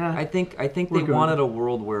 yeah, like, I think We're they good. wanted a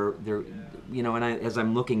world where there, you know, and as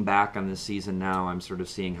I'm looking back on this season now, I'm sort of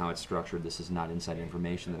seeing how it's structured. This is not inside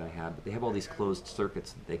information that I have, but they have all these closed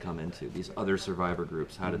circuits that they come into. These other survivor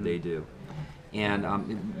groups, how did they do? And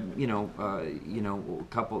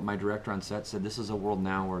my director on set said this is a world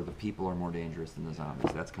now where the people are more dangerous than the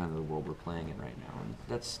zombies. That's kind of the world we're playing in right now, and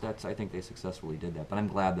that's I think they successfully did that. But I'm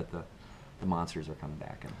glad that the monsters are coming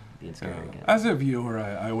back and being scary again. As a viewer,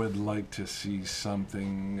 I would like to see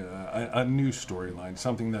something, a new storyline,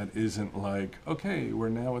 something that isn't like, okay, we're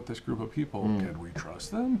now with this group of people, can we trust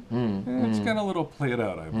them? It's kind of a little played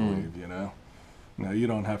out, I believe, you know? Now, you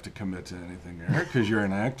don't have to commit to anything, Eric, because you're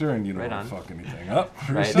an actor and you don't Right want to on. fuck anything up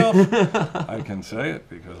for Right. yourself. I can say it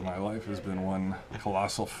because my life has been one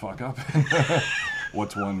colossal fuck up.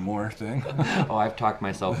 What's one more thing? Oh, I've talked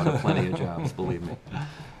myself out of plenty of jobs, believe me.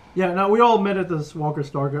 Yeah, now we all met at this Walker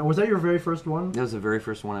Stargate. Was that your very first one? That was the very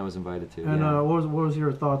first one I was invited to. And yeah. what was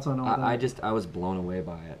your thoughts on all that? I was blown away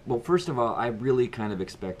by it. Well, first of all, I really kind of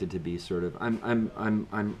expected to be sort of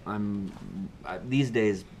these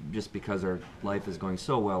days, just because our life is going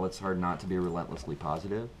so well, it's hard not to be relentlessly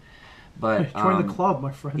positive. But Join the club,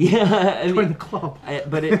 my friend. Yeah, Join the club.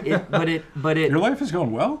 But it. Your life is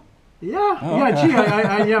going well? Yeah, Oh, yeah, okay.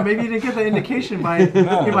 gee, yeah, maybe you didn't get the indication by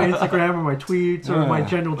my Instagram or my tweets or my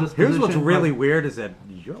general disposition. Here's what's really but- weird is that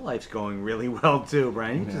your life's going really well too,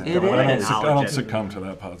 Brian. You just It don't want to is. I don't acknowledge it. succumb to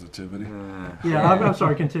that positivity. Yeah, I'm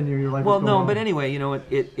sorry. Continue. Your life. Well, is going no, well. but anyway, you know,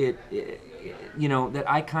 it you know, that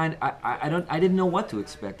I didn't know what to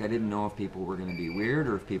expect. I didn't know if people were going to be weird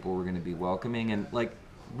or if people were going to be welcoming, and like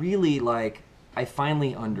really, like I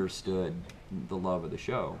finally understood the love of the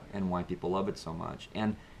show and why people love it so much,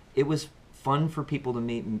 and it was fun for people to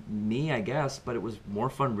meet me, I guess, but it was more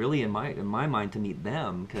fun really in my mind to meet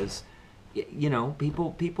them because. You know,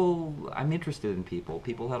 people. I'm interested in people.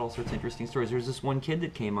 People had all sorts of interesting stories. There's this one kid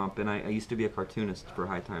that came up, and I used to be a cartoonist for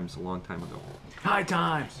High Times a long time ago. High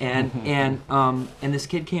times. And this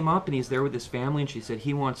kid came up, and he's there with his family, and she said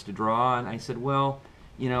he wants to draw, and I said, well,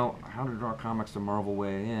 you know, how to draw comics the Marvel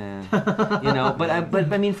way, you know. But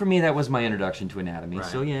I mean, for me, that was my introduction to anatomy. Right.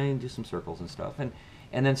 So yeah, you do some circles and stuff,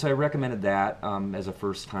 and then so I recommended that as a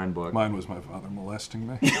first-time book. Mine was my father molesting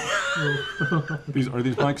me. Are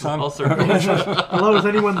these mics on? All circles. Hello, is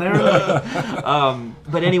anyone there?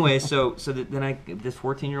 But anyway, so then this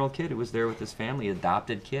 14-year-old kid who was there with his family,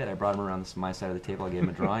 adopted kid, I brought him around my side of the table. I gave him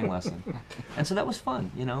a drawing lesson, and so that was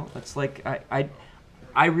fun. You know, it's like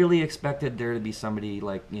I really expected there to be somebody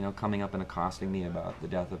like, you know, coming up and accosting me about the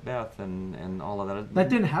death of Beth and all of that. That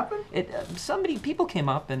didn't happen. People came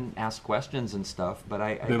up and asked questions and stuff, but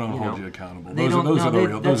They don't hold you accountable. Those are the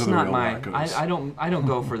real wackos. I don't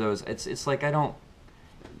go for those. It's like I don't.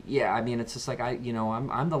 Yeah, I mean, it's just like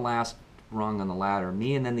I'm the last rung on the ladder.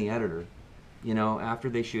 Me and then the editor. You know, after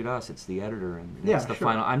they shoot us, it's the editor and it's the sure.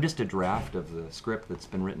 final. I'm just a draft of the script that's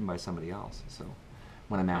been written by somebody else. So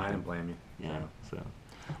when I'm I acting, didn't blame you. yeah. So.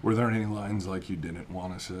 Were there any lines like you didn't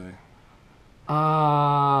want to say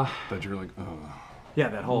Uh, that you're like, oh? Yeah,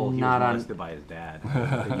 that whole he Not was on- molested by his dad.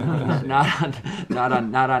 not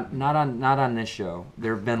on this show.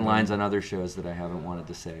 There have been lines on other shows that I haven't wanted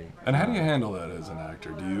to say. And how do you handle that as an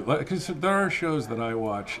actor? Do you, because there are shows that I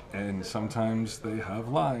watch and sometimes they have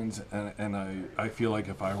lines, and I feel like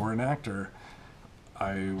if I were an actor,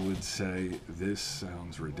 I would say this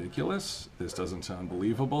sounds ridiculous. This doesn't sound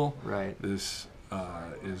believable. Right. This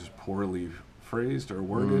is poorly phrased or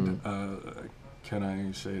worded. Can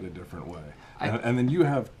I say it a different way? And then you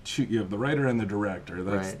have the writer and the director.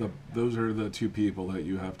 That's Right. those are the two people that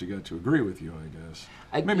you have to get to agree with you, I guess.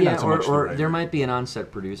 Maybe not so much the or writer. there might be an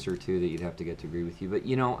on-set producer too that you'd have to get to agree with you. But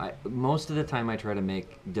most of the time I try to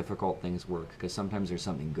make difficult things work because sometimes there's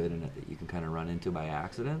something good in it that you can kind of run into by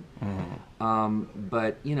accident.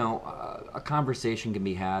 But a conversation can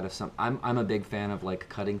be had if I'm a big fan of like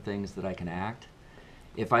cutting things that I can act.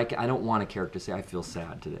 If I don't want a character to say I feel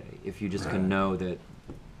sad today. If you just can know that,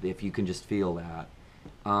 if you can just feel that.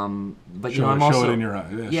 But I'm also show it in your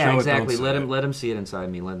eyes. Yeah, show exactly. It, don't Let him see it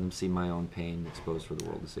inside me. Let him see my own pain exposed for the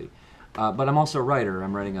world to see. But I'm also a writer.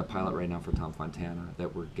 I'm writing a pilot right now for Tom Fontana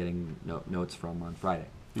that we're getting notes from on Friday.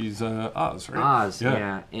 He's Oz, right? Oz,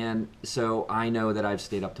 yeah. And so I know that I've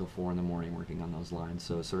stayed up till 4 a.m. working on those lines.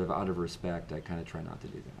 So sort of out of respect, I kind of try not to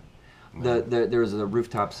do that. There's a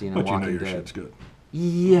rooftop scene in But Walking your Dead. shit's good.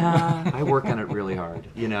 Yeah, I work on it really hard.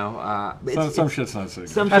 Some shit's not so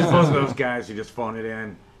good. As opposed to those guys who just phone it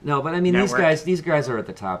in. No, but I mean Network. these guys are at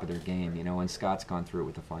the top of their game, and Scott's gone through it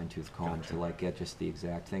with a fine-tooth comb to like get just the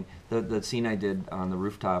exact thing. The scene I did on the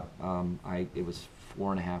rooftop, it was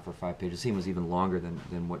 4.5 or 5 pages. The scene was even longer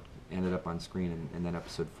than what ended up on screen in that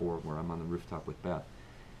episode 4 where I'm on the rooftop with Beth.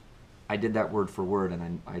 I did that word for word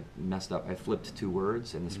and I messed up. I flipped 2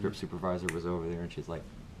 words and the script supervisor was over there and she's like,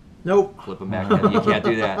 Nope. flip them back in. You can't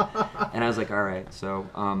do that. And I was like, all right. So,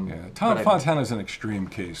 Tom Fontana's an extreme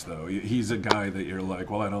case, though. He's a guy that you're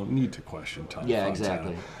like, well, I don't need to question Tom Fontana.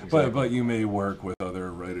 Exactly. But you may work with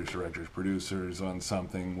other writers, directors, producers on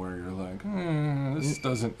something where you're like, this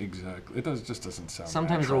doesn't exactly. Just doesn't sound.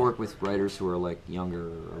 Sometimes natural. I'll work with writers who are like younger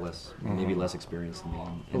or less, maybe less experienced than me.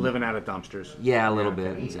 And Living out of dumpsters. Yeah, a little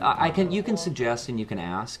bit. You can suggest and you can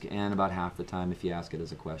ask, and about half the time, if you ask it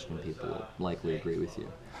as a question, people will likely agree with you.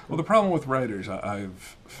 Well, the problem with writers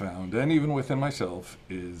I've found, and even within myself,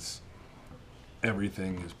 is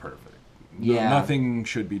everything is perfect. Nothing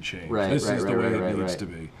should be changed. This is the way it needs to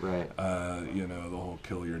be. Right. The whole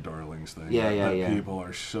kill your darlings thing. Yeah. People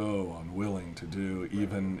are so unwilling to do,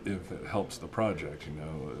 even if it helps the project,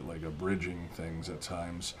 like abridging things at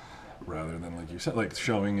times, rather than, like you said, like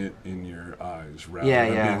showing it in your eyes, rather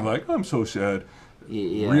than being like, I'm so sad.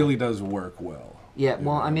 Really does work well. Yeah,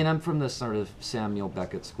 well, I mean, I'm from the sort of Samuel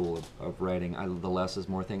Beckett school of writing. The less is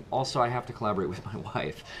more thing. Also, I have to collaborate with my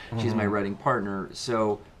wife. She's my writing partner.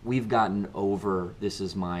 So we've gotten over this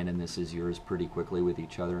is mine and this is yours pretty quickly with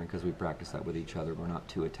each other. And because we practice that with each other, we're not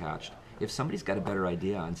too attached. If somebody's got a better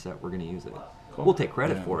idea on set, we're going to use it. Cool. We'll take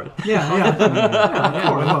credit for it.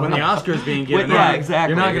 When the Oscar's being given out,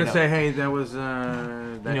 exactly. You're not going to say, "Hey, that was that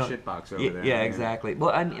shitbox over there." Yeah, exactly.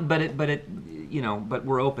 Well, but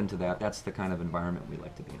we're open to that. That's the kind of environment we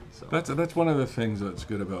like to be in. So that's one of the things that's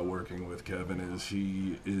good about working with Kevin is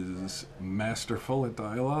he is masterful at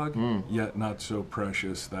dialogue, yet not so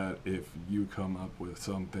precious that if you come up with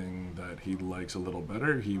something that he likes a little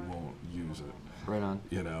better, he won't use it. Right on.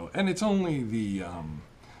 And it's only the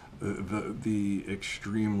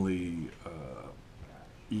extremely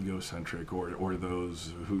egocentric or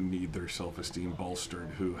those who need their self-esteem bolstered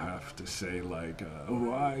who have to say like,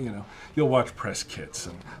 you'll watch press kits.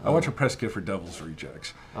 And I watch a press kit for Devil's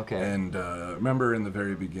Rejects. Okay. And remember in the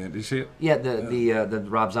very beginning, did you see it? Yeah, the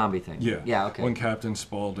Rob Zombie thing. Yeah. Yeah, okay. When Captain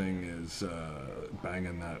Spaulding is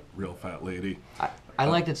banging that real fat lady. I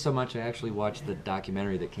liked it so much I actually watched the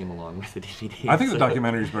documentary that came along with the DVD. I think the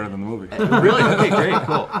documentary is better than the movie. Really? Okay, great,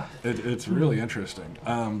 cool. It's really interesting.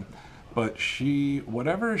 But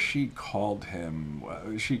whatever she called him,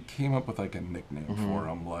 she came up with like a nickname for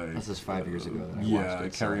him. Like this is 5 years ago. That I watched it, I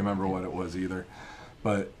can't remember what it was either.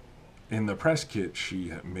 But in the press kit,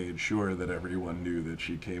 she made sure that everyone knew that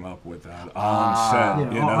she came up with that on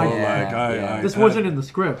set. This wasn't in the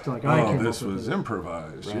script. This was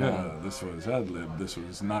improvised. Right. This was ad-lib. This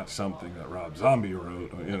was not something that Rob Zombie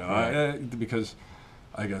wrote. Because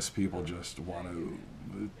I guess people just want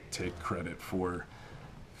to take credit for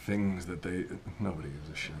things that nobody gives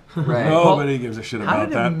a shit. Right. Nobody gives a shit about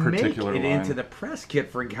that particular make it line. into the press kit,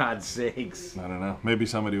 for God's sakes? I don't know. Maybe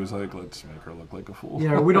somebody was like, "Let's make her look like a fool."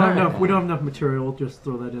 Yeah, we don't have enough. We don't have enough material. Just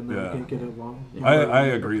throw that in there. Yeah. We can't get it long. I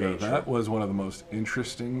agree though. That was one of the most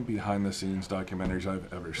interesting behind-the-scenes documentaries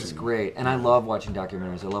I've ever seen. It's great, and I love watching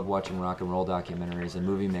documentaries. I love watching rock and roll documentaries and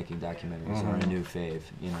movie-making documentaries are a new fave.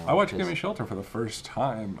 I watched Gimme Shelter for the first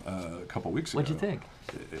time a couple weeks ago. What'd you think?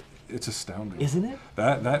 it's astounding. Isn't it?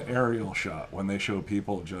 That aerial shot when they show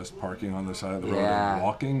people just parking on the side of the road and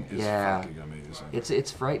walking is fucking amazing.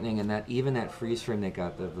 It's frightening, and that even that freeze frame they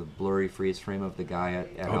got, the blurry freeze frame of the guy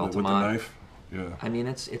at Altamont. With the knife. Yeah. I mean,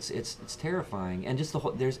 it's terrifying, and just the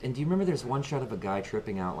whole and do you remember there's one shot of a guy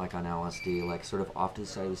tripping out like on LSD, like sort of off to the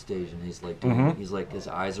side of the stage, and he's like he's like his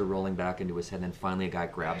eyes are rolling back into his head, and then finally a guy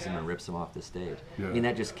grabs him and rips him off the stage. Yeah. I mean,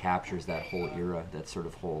 that just captures that whole era, that sort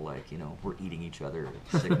of whole like we're eating each other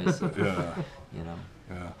sickness. Of,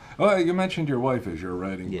 Yeah. Well, you mentioned your wife as your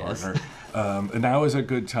writing partner, and now is a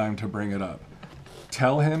good time to bring it up.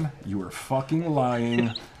 Tell him you were fucking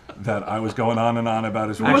lying. That I was going on and on about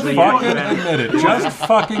his wife. Fucking admit it. Just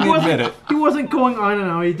fucking admit it. He wasn't going on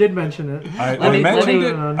and on. He did mention it.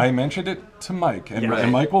 I mentioned it to Mike,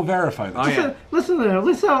 and Mike will verify this. Listen to him.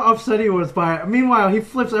 Listen how upset he was by it. Meanwhile, he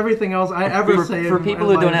flips everything else I ever say. For people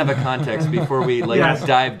who don't have a context, before we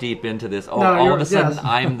dive deep into this, all of a sudden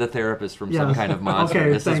I'm the therapist from some kind of monster.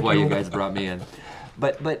 Okay, this is why you guys brought me in.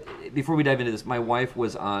 But before we dive into this, my wife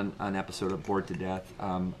was on an episode of Bored to Death.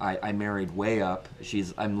 I married way up.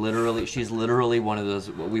 She's literally one of those.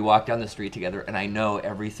 We walk down the street together, and I know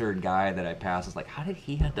every third guy that I pass is like, how did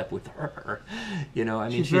he end up with her? I mean,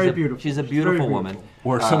 she's very beautiful. She's a beautiful woman.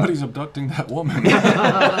 Or somebody's abducting that woman. Call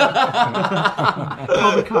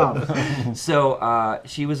the cops. So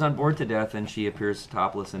she was on Bored to Death, and she appears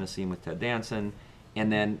topless in a scene with Ted Danson. And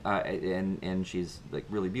then, and she's like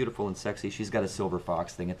really beautiful and sexy. She's got a silver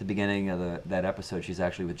fox thing at the beginning of that episode. She's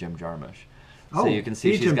actually with Jim Jarmusch, so you can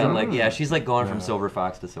see she's got like she's like going from silver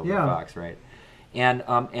fox to silver fox, right?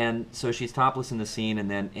 And so she's topless in the scene,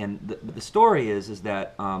 and the story is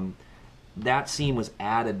that that scene was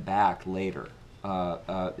added back later.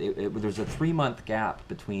 There's a 3-month gap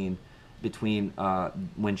between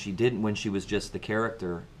when she was just the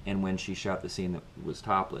character and when she shot the scene that was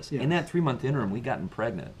topless. Yes. In that 3-month interim, we gotten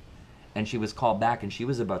pregnant, and she was called back, and she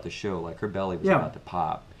was about to show, like her belly was about to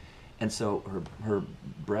pop, and so her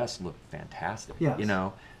breasts looked fantastic.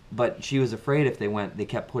 Yes. But she was afraid if they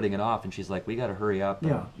kept putting it off, and she's like, we got to hurry up.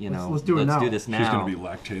 And, let's do this now. She's going to be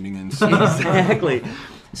lactating inside. Exactly.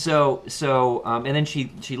 So, and then she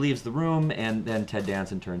leaves the room, and then Ted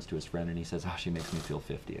Danson turns to his friend, and he says, "Oh, she makes me feel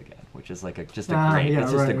 50 again," which is like a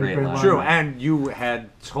great line. True, and you had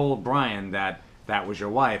told Bryan that was your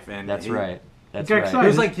wife, and that's right. That's right. He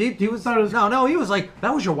was like, he was he was like,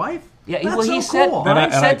 that was your wife? Yeah, he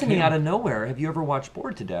said to me out of nowhere, "Have you ever watched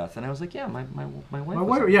Bored to Death?" And I was like, "Yeah, my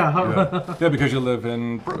wife." Yeah, because you live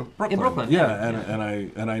in Brooklyn. In Brooklyn,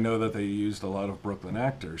 and I know that they used a lot of Brooklyn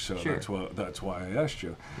actors, so that's why I asked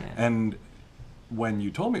you. Yeah. And when you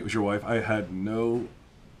told me it was your wife, I had no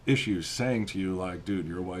issues saying to you, like, dude,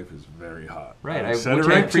 your wife is very hot. Right, I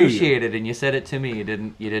appreciated, and you said it to me. You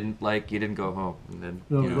didn't go home and then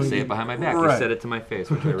say it behind my back. Right. You said it to my face,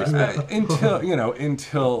 which I respect.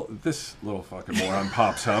 Until this little fucking moron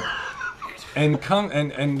pops up. And come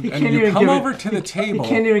over to the table. He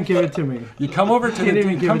can't even give it to me. You come over to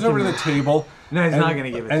the table. No, he's not going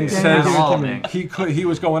to give it to you. And says he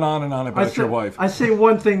was going on and on about your wife. I say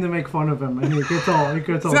one thing to make fun of him, and he gets all.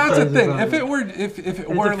 That's the thing. If it were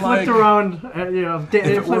like flipped around,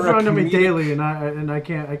 it flipped around to me daily, and I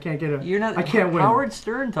can't get it. I can't win. Howard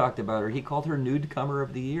Stern talked about her. He called her Nudecomer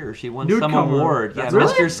of the Year. She won some award. Yeah,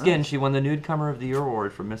 really? Mr. Skin. She won the Nudecomer of the Year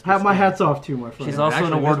award from Mr. Skin. My hats off to you, my friend. She's also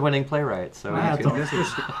an award-winning playwright. So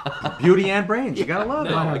beauty and brains. You gotta love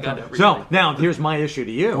it. So now here's my issue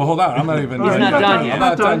to you. Well, hold on. I'm not even. He's not done yet. I'm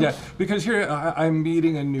not done yet. Because here I'm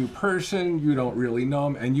meeting a new person. You don't really know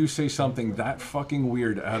him, and you say something that fucking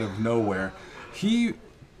weird out of nowhere. He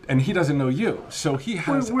doesn't know you, so he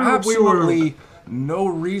has absolutely no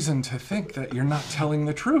reason to think that you're not telling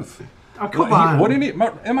the truth. Oh, come on. What do you mean?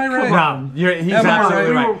 Am I right? No, he's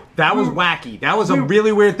absolutely right. That was wacky. That was a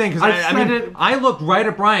really weird thing. Because I looked right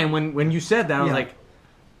at Bryan when you said that. I was like,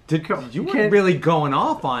 you weren't really going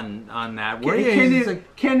off on that, were you?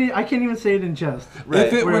 I can't even say it in jest.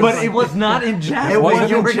 Right. But it was not in jest. It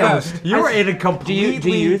wasn't in jest. You were in a completely...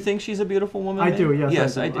 Do you think she's a beautiful woman? I do, yes.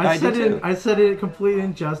 Yes, I do too. I said it completely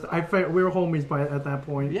in jest. We were homies at that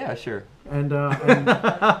point. Yeah, sure. And there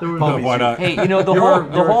was why not? Hey, the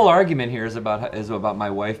whole argument here is about my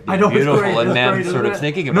wife being beautiful and men sort of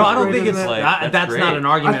thinking about. No, I don't think it's like that's not an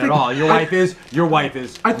argument at all. Your wife is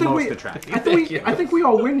most attractive. I think we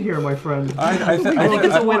all win here, my friend. I think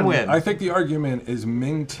it's a win-win. I think the argument is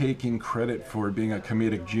Ming taking credit for being a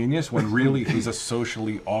comedic genius when really he's a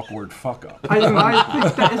socially awkward fuck up. I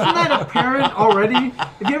think isn't that apparent already?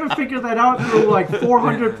 If you ever figured that out through like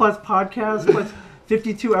 400 plus podcasts, plus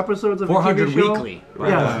 52 episodes of a 400 TV show, weekly.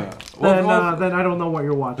 yeah, then I don't know what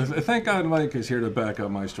you're watching. Thank God Mike is here to back up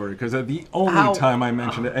my story, because the only time I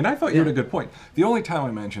mentioned it, and I thought you had a good point, the only time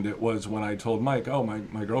I mentioned it was when I told Mike, oh,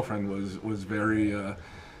 my girlfriend was very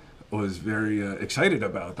excited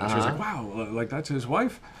about that. She was like, wow, like that's his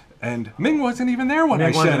wife? And Ming wasn't even there when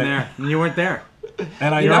I said it. There. You weren't there.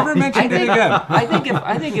 And I never mentioned it again. I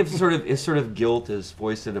think if sort of guilt is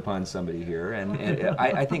foisted upon somebody here, and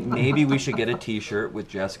I think maybe we should get a T-shirt with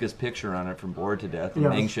Jessica's picture on it from Bored to Death, and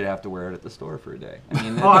Ming should have to wear it at the store for a day. I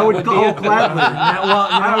mean, I would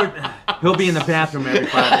gladly. He'll be in the bathroom every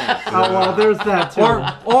 5 minutes. Well, there's that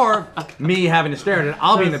too. Or me having to stare at it.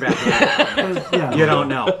 I'll be in the bathroom. Yeah. You don't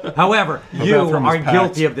know. However, you bathroom is are packed.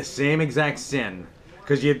 guilty of the same exact sin,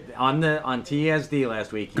 because you on TSD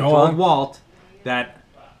last week you Go told on. Walt that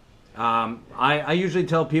I usually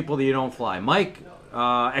tell people that you don't fly. Mike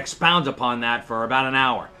expounds upon that for about an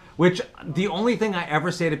hour, which the only thing I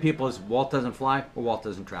ever say to people is Walt doesn't fly or Walt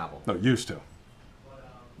doesn't travel. No, used to.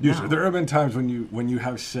 There have been times when you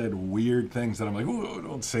have said weird things that I'm like, ooh,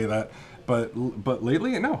 don't say that. But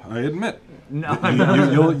lately, no, I admit. No,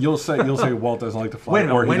 You'll say Walt doesn't like to fly, Wait a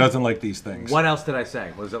minute, or he doesn't like these things. What else did I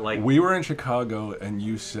say? Was it like We were in Chicago, and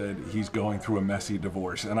you said he's going through a messy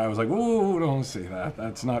divorce, and I was like, "Ooh, don't say that.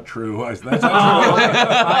 That's not true. That's not true."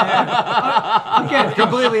 again,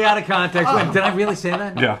 completely out of context? Wait, did I really say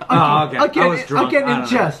that? Yeah. Oh, okay. I was drunk. Again, I in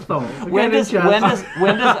don't know. jest, though. when does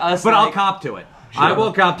us? But I'll cop to it. I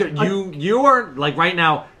will cop to it. You are like right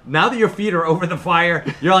now. Now that your feet are over the fire,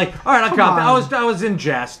 you're like, all right, I'll cop to it. I was in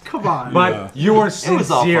jest. Come on. But you were was all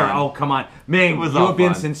sincere. fun. Oh, come on. Ming, was you all have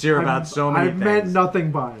been fun. sincere about so many I things. meant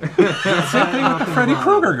nothing by it. Same thing with the Freddy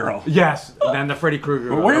Krueger girl. Yes, then the Freddy Krueger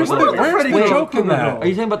girl. Where's That the was a- Freddy joke in Krueger that? girl? Are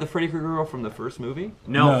you talking about the Freddy Krueger girl from the first movie?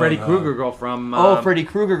 No, No, Freddy no. Krueger girl from... Freddy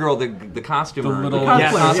Krueger girl, the costumer, The little-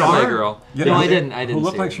 Yes, cosplay yeah. girl. Yeah, No, I didn't. Who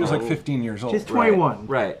looked see like her. she was like 15 years old. She's 21.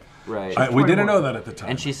 Right. We 21. didn't know that at the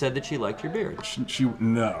time. And she said that she liked your beard.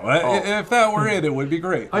 No. If that were it would be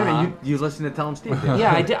great. Oh, yeah, you listened to Tell 'em Steve, didn't you?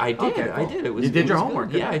 Yeah, I did. I did. Okay, I cool. did. It was. You did it your was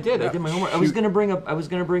homework, good. Yeah, I did. I did my homework. I was gonna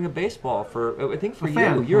bring a baseball for. I think for you.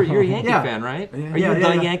 fan. You're a Yankee Yeah. fan, right? Are you Yeah, the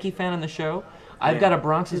yeah. Yankee fan on the show? I've got a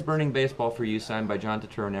Bronx is Burning baseball for you, signed by John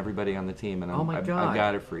Turturro and everybody on the team, and Oh my I God.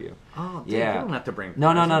 got it for you. Oh, dude, Yeah. you don't have to bring...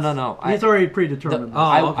 No. He's already predetermined.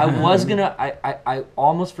 I was gonna. I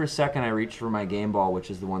almost for a second I reached for my game ball, which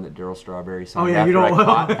is the one that Daryl Strawberry signed. Oh, yeah, you don't-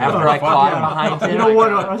 After I caught behind him. You know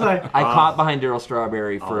what? I was like, I caught behind Daryl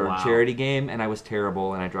Strawberry for wow. a charity game, and I was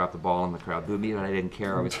terrible, and I dropped the ball, and the crowd booed me, but I didn't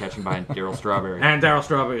care. I was catching behind Daryl Strawberry. And Daryl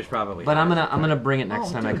Strawberry is probably... But I'm gonna bring it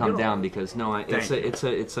next time I dude, come you down don't- because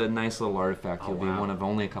it's a nice little artifact. You'll be one of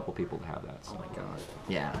only a couple people to have that. So. Oh, my God.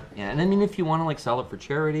 Yeah, and I mean if you want to like sell it for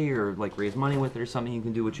charity or like raise money with it or something, you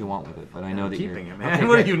can do what you want with it. But I know that keeping you're it, man. Okay,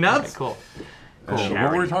 What are great. you, nuts? Okay, cool.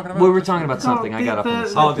 What were we talking about? We were talking about something. I got up on the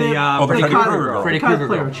Oh, side. the Freddy Krueger girl. Freddy the Krueger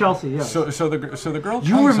cosplayer, girl. Chelsea, yeah. So the girl.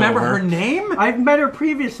 You comes remember over. her name? I've met her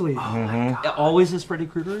previously. Always as Freddy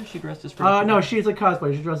Krueger? She dressed as Freddy Krueger? No, she's a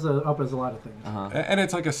cosplayer. She dresses up as a lot of things. And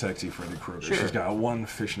it's like a sexy Freddy Krueger. Sure. She's got one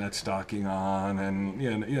fishnet stocking on, and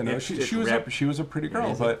you know It's she was ripped. she was a pretty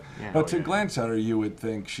girl. Is But it? Yeah. but to glance at her, you would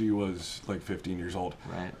think she was like 15 years old.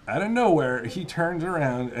 Right. Out of nowhere, he turns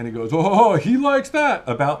around and he goes, "Oh, he likes that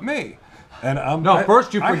about me." And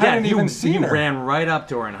First you I forget. hadn't even seen you her. ran right up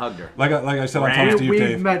to her and hugged her. Like I said on Ran. Tom Steve We've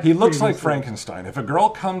Dave, met he looks like previously. Frankenstein. If a girl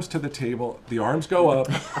comes to the table, the arms go up,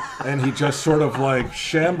 and he just sort of like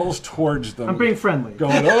shambles towards them. I'm being friendly.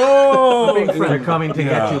 Going, oh! being friendly. They're coming to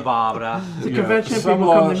get you, Barbara. It's a convention. Some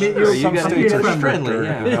People come laws- to meet you. you some guys- states you're are friendly, stricter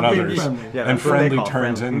yeah. than Being others. friendly. Yeah, And that's what they friendly call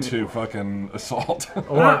turns friendly. into fucking assault.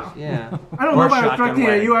 Or Yeah. I don't know if I was shotgun directing at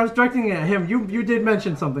wedding. you. I was directing at him. You did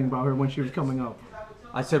mention something about her when she was coming up.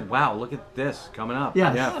 I said, "Wow, look at this coming up."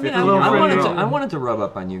 Yes. Yeah, I mean, 15 a little years friendly. old. I wanted to rub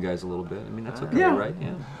up on you guys a little bit. I mean, that's okay, Yeah. right? Yeah.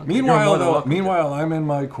 Okay. Meanwhile, I'm in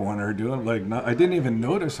my corner doing I didn't even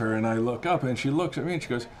notice her, and I look up, and she looks at me, and she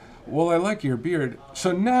goes, "Well, I like your beard."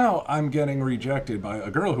 So now I'm getting rejected by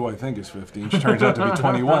a girl who I think is 15. She turns out to be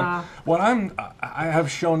 21. I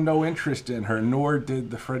have shown no interest in her, nor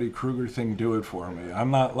did the Freddy Krueger thing do it for me.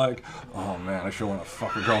 I'm not like, oh man, I sure want to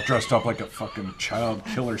fuck a girl dressed up like a fucking child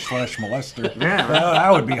killer / molester. Yeah.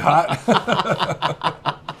 That would be hot.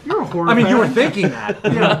 You're a horror I mean, fan. you were thinking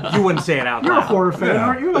that. You wouldn't say it out You're a loud. horror fan, Yeah.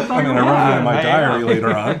 aren't you? I thought I mean, you I were. wrote it in my I diary am.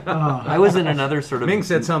 later on. I was in another sort of. Ming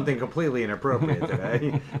said something completely inappropriate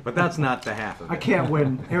today, but that's not the half of it. I can't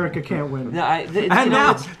win. Erica can't win. No, And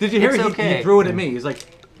now, did you hear it's he okay. threw it at me? He's like,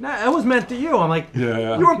 Nah, that was meant to you. I'm like,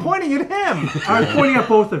 Yeah. you were pointing at him. I was pointing at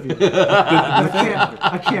both of you.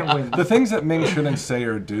 I can't win. The things that Ming shouldn't say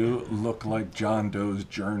or do look like John Doe's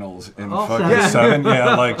journals in Oh, fucking Seven. Seven.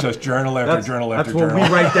 Yeah, like just journal after journal after That's what journal.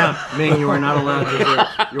 we write down. Ming, you are not allowed to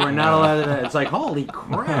do. You are not allowed to. It's like, holy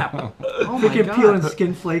crap. Oh my Freaking god. peeling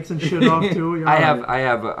skin flakes and shit off too. You're I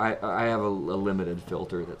right. have a limited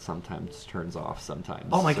filter that sometimes turns off sometimes.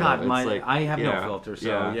 Oh my So god, it's like, I have no yeah, filter,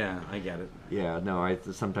 so yeah, I get it. Yeah, no, I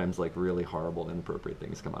sometimes like really horrible, inappropriate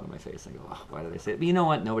things come out of my face. And I go, oh, why did I say it? But you know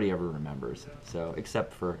what? Nobody ever remembers. So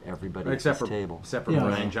except for everybody Except at for this table. except for Yeah.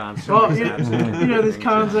 Bryan Johnson. Well, who's you absolutely know, these amazing.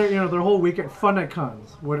 cons are, their whole weekend fun at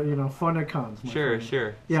cons. Fun at cons. my Sure, friend.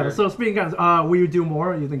 sure. Yeah. sure. So speaking of cons, will you do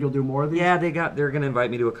more? You think you'll do more of these? Yeah, they're gonna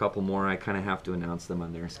invite me to a couple more. I kind of have to announce them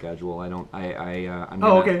on their schedule. I'm Oh,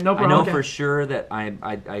 gonna, okay, no I problem, know okay. for sure that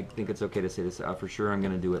I think it's okay to say this. For sure, I'm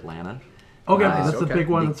gonna do Atlanta. Okay, Nice, that's the okay. big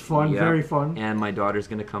one. It's fun. Yeah. Very fun. And my daughter's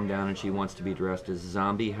gonna come down, and she wants to be dressed as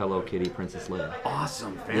Zombie Hello Kitty Princess Leia.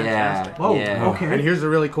 Awesome, Yeah. fantastic. Whoa. Yeah. Okay. And here's the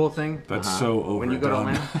really cool thing. That's so overdone. When you go to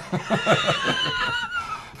Atlanta,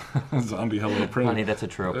 Zombie Hello Prince. Honey, that's a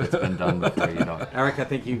trope that's been done before. You know. Eric, I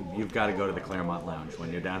think you've got to go to the Claremont Lounge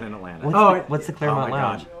when you're down in Atlanta. What's the Oh Claremont my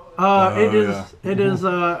Lounge? God. It is. yeah. It is.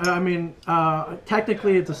 I mean,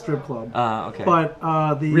 technically, it's a strip club, Okay. but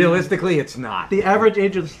the Realistically, it's not. the average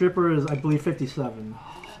age of the stripper is, I believe, 57,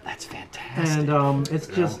 That's fantastic. and it's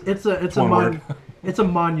just it's a One word. it's a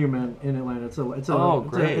monument in Atlanta. Oh,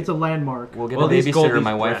 great. It's a landmark. We'll get Well, a these babysitter. Goldie's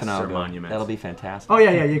My wife and breasts I'll are go. monuments. That'll be fantastic. Oh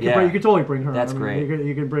yeah, you can Yeah. you can totally bring her. That's great.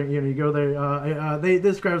 You can bring you go there. They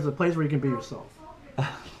describe it as a place where you can be yourself.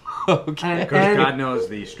 Okay. And Because God knows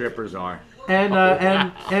the strippers are. and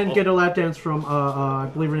get a lap dance from I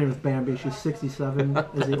believe her name is Bambi. She's 67.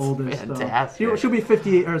 Is the oldest. fantastic. She'll be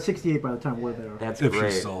 58 or 68 by the time we're there. That's If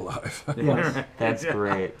great. she's still alive. Yes. That's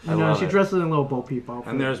great. I And love she it. dresses in a little Bo Peep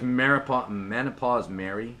outfit. And there's Menopause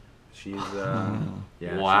Mary. She's yeah. Wow.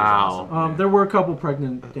 She's awesome. There were a couple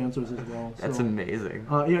pregnant dancers as well. That's so, amazing.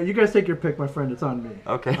 you guys take your pick, my friend. It's on me.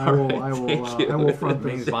 Okay, I will. all right, I will. thank you. I will front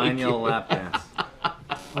Ming's this. buying you a lap dance.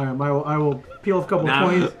 I will peel off a couple Now-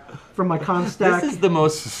 coins from my con stack. This is the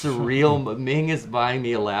most surreal. Ming is buying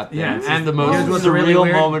me a lap dance. Yeah, This and is the most here's what's surreal really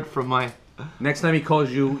weird. moment from my. Next time he calls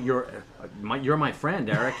you, you're my friend,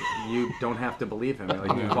 Eric. You don't have to believe him.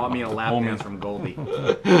 Like, you bought me a lap Homie. dance from Goldie.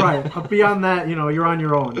 Right. Beyond that, you're on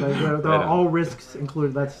your own. There Right are on. all risks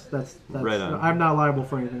included. That's. Right on. I'm not liable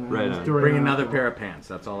for anything. Right Just on. during, Bring another pair of pants.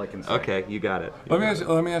 That's all I can say. Okay, you got it. Let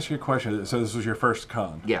me ask you a question. So this was your first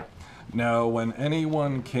con. Yeah. Now, when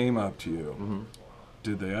anyone came up to you,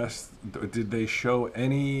 Mm-hmm. did they show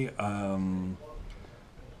any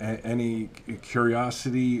any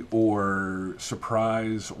curiosity or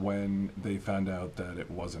surprise when they found out that it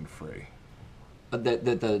wasn't free?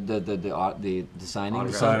 The signing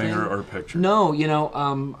or Signing something? or picture? No,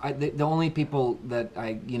 the only people that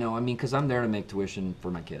because I'm there to make tuition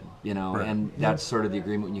for my kid, Right. and that's sort of the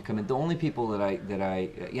agreement when you come in. The only people that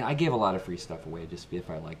I gave a lot of free stuff away just if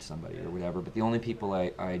I liked somebody or whatever, but the only people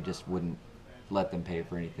I just wouldn't let them pay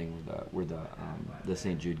for anything were the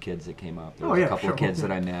St. Jude kids that came up. There was a couple of kids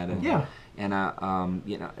that I met, and Yeah.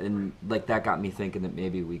 and like that got me thinking that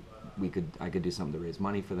maybe I could do something to raise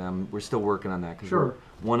money for them. We're still working on that because Sure.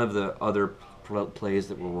 one of the other plays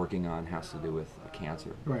that we're working on has to do with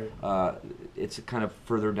cancer. Right. It's kind of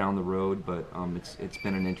further down the road, but it's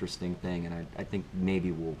been an interesting thing, and I think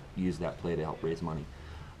maybe we'll use that play to help raise money.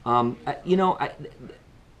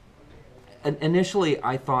 Initially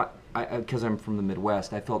I thought, because I'm from the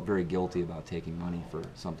Midwest, I felt very guilty about taking money for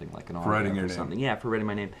something like an autograph writing your or name. something. Yeah, for writing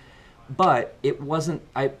my name. But it wasn't.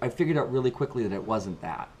 I figured out really quickly that it wasn't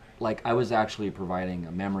that. Like I was actually providing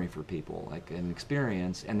a memory for people, like an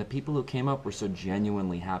experience, and the people who came up were so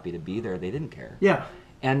genuinely happy to be there. They didn't care. Yeah.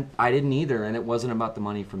 And I didn't either, and it wasn't about the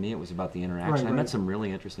money for me, it was about the interaction. Right, I right. met some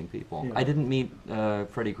really interesting people. Yeah. I didn't meet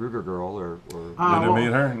Freddy Krueger girl or Ah, Did well, you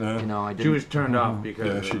meet her? No. I didn't. She was turned off because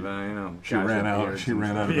Yeah, of, she guys ran with out. beards She and ran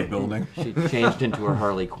stuff. out of the building. She changed into her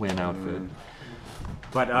Harley Quinn outfit.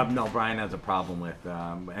 But no, Brian has a problem with,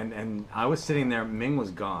 and I was sitting there. Ming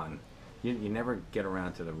was gone. You never get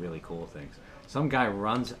around to the really cool things. Some guy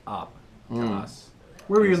runs up to us.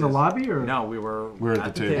 were we He in the says- lobby or? No, we were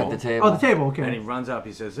at the table. At the table. Oh, the table. Okay. And he runs up.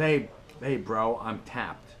 He says, "Hey, bro, I'm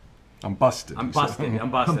tapped. I'm busted. I'm he said. busted.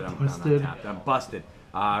 I'm busted. I'm busted. not tapped. I'm busted.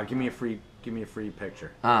 Give me a free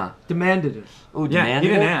picture." Demanded it. Oh, Yeah, demanded he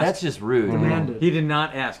didn't it? ask. That's just rude. Demanded. He did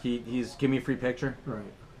not ask. He's give me a free picture Right.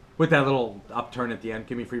 with that little upturn at the end.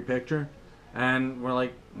 Give me a free picture. And we're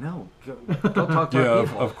like, no, go talk to Yeah, our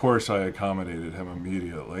people. of course I accommodated him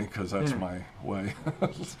immediately because that's my way.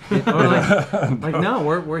 We're like, no,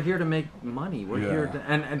 we're here to make money. We're here Yeah. to,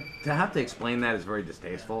 and to have to explain that is very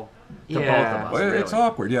distasteful to both Yeah. of us. Well, really. it's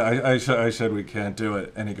awkward. Yeah, I said we can't do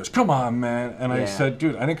it, and he goes, "Come on, man!" And I Yeah. said,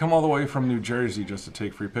 "Dude, I didn't come all the way from New Jersey just to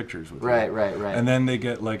take free pictures with you." Right. And then they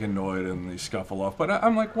get like annoyed and they scuffle off. But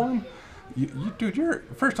I'm like, one, dude, you're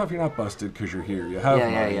first off, you're not busted because you're here. You have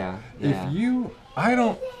money. Yeah. If you,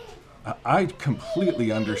 I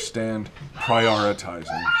completely understand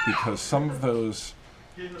prioritizing because some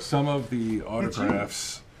of the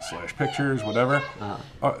autographs / pictures, whatever,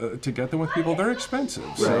 to get them with people, they're expensive.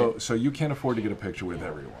 So you can't afford to get a picture with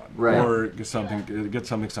everyone, or get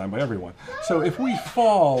something signed by everyone. So if we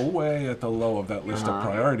fall way at the low of that list of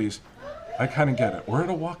priorities, I kind of get it. We're at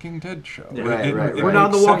a Walking Dead show. Right. We're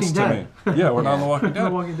not makes The Walking sense to Dead. me. Yeah, we're not The Walking Dead. The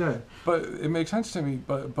Walking Dead. But it makes sense to me.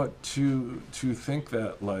 But to think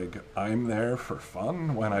that like I'm there for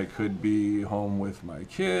fun when I could be home with my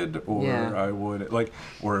kid, or I would like,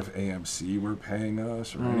 or if AMC were paying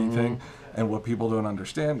us or anything, and what people don't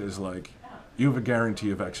understand is like, you have a guarantee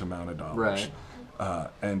of X amount of dollars. Right.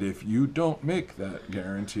 And if you don't make that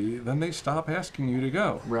guarantee, then they stop asking you to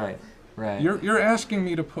go. Right. You're asking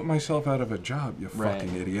me to put myself out of a job, you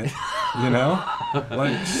fucking idiot. You know,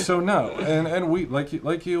 like, so no. And we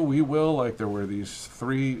like you, we will, like, there were these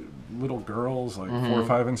 3 little girls, like 4,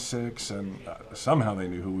 5, and 6, and somehow they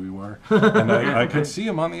knew who we were. And I could see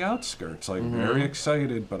them on the outskirts, like very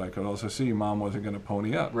excited, but I could also see Mom wasn't going to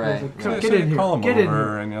pony up. Right. So Get in here. call them Get in over,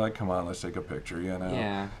 here. and you're like, come on, let's take a picture, you know.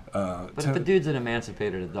 Yeah. But if the dude's an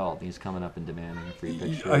emancipated adult, and he's coming up and demanding a free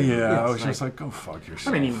picture. I was just like, go fuck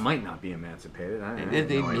yourself. I mean, he might not be emancipated. I have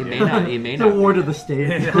He no may idea. not. He may It's a not. ward be. of the state.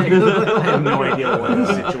 I have no idea what the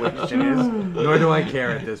situation is, nor do I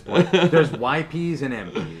care at this point. There's YPs and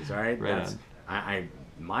MPs, all right? Right That's on.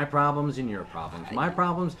 my problems and your problems. My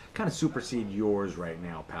problems kind of supersede yours right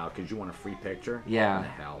now, pal, because you want a free picture. Yeah. What the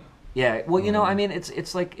hell? Yeah, well, you know, I mean,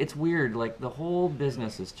 it's like, it's weird. Like, the whole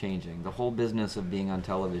business is changing. The whole business of being on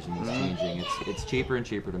television is changing. It's cheaper and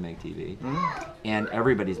cheaper to make TV, and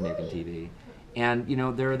everybody's making TV. And you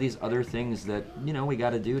know, there are these other things that, you know, we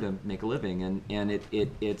got to do to make a living, and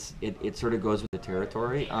it sort of goes with the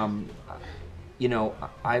territory. You know,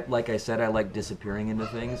 like I said, I like disappearing into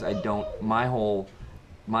things. I don't. My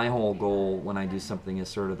whole goal when I do something is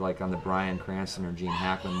sort of like on the Bryan Cranston or Gene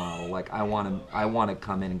Hackman model. Like, I want to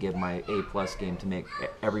come in and give my A+ game to make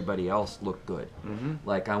everybody else look good.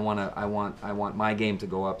 Like, I want my game to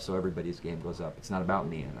go up so everybody's game goes up. It's not about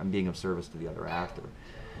me. I'm being of service to the other actor.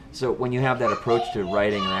 So when you have that approach to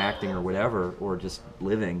writing or acting or whatever, or just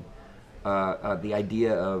living, the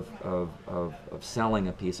idea of selling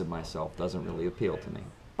a piece of myself doesn't really appeal to me.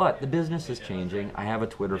 But the business is changing. I have a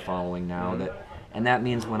Twitter following now and that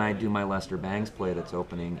means when I do my Lester Bangs play that's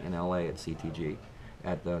opening in LA at CTG,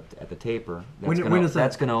 at the Taper, When is that?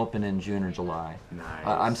 That's going to open in June or July. Nice.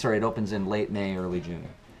 I'm sorry, it opens in late May, early June.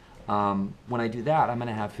 When I do that, I'm going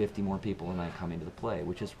to have 50 more people a night coming to the play,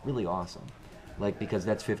 which is really awesome. Like, because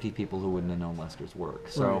that's 50 people who wouldn't have known Lester's work.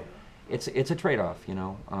 So it's a trade-off, you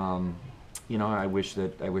know. You know, I wish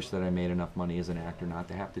that I made enough money as an actor not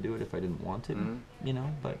to have to do it if I didn't want to, you know.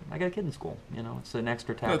 But I got a kid in school, you know. It's an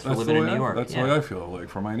extra tax for living in New York. That's the way I feel. Like,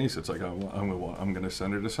 for my niece, it's like I'm going to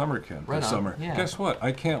send her to summer camp Right this on, summer. yeah. Guess what?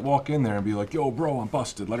 I can't walk in there and be like, "Yo, bro, I'm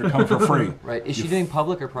busted. Let her come for free." Right. Is she doing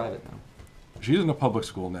public or private now? She's in a public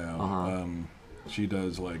school now. She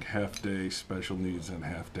does like half-day special needs and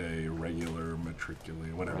half-day regular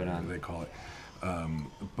matriculate, whatever they call it.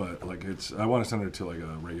 But like, I want to send her to like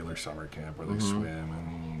a regular summer camp where they swim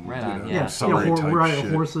and summery type ride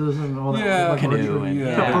shit. horses and all that. Yeah, like canoe archery.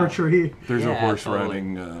 and Archery. There's a horse totally.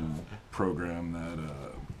 riding program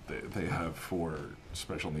that they have for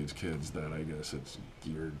special needs kids that I guess it's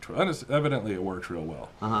geared to. And evidently it works real well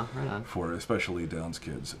Right on. for especially Downs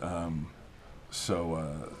kids.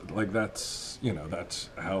 Like, that's, you know, that's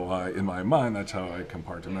how in my mind, that's how I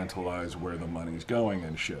compartmentalize where the money's going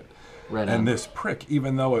and shit. Right on. And this prick,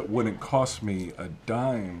 even though it wouldn't cost me a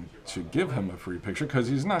dime to give him a free picture, because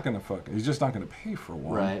he's just not gonna pay for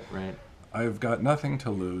one. Right. I've got nothing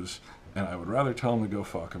to lose, and I would rather tell him to go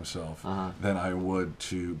fuck himself than I would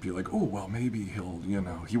to be like, oh, well, maybe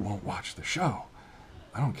he won't watch the show.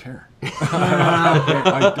 I don't care.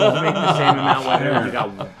 I don't make the same amount whether you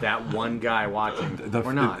got that one guy watching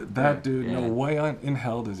or not. That dude, no way in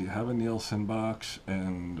hell does he have a Nielsen box,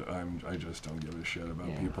 and I just don't give a shit about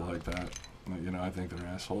people like that. You know, I think they're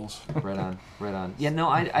assholes. Right on. Yeah, no,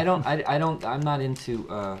 I don't. I'm not into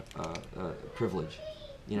privilege.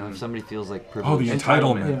 You know, if somebody feels like Oh, privileged, the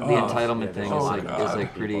entitlement. the Oh, entitlement thing there's is a like lot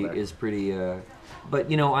of pretty people there. But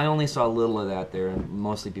you know, I only saw a little of that there, and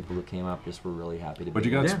mostly people who came up just were really happy to But be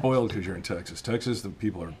you got there. spoiled because you're in Texas. Texas, the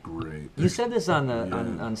people are great. You said this on the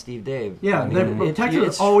on Steve Dave. Yeah, I mean, Texas it's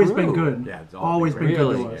has always been true. good. Yeah, it's always been good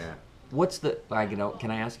Really? to us. Yeah. What's the like? You know,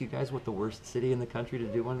 can I ask you guys what the worst city in the country to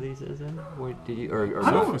do one of these is in? Or did you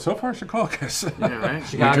or So far, Secaucus. Yeah, right.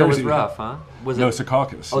 Chicago was Jersey. rough, huh? Was No, it?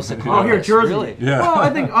 Secaucus. Oh, Secaucus. Oh, here, Jersey. Really? Yeah. Well, I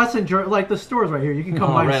think us in Jersey, like the stores right here, you can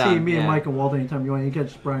come Oh, by right and see on, me and yeah. Mike and Walt anytime you want. You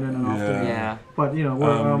catch Brian in and off there. Yeah. But you know,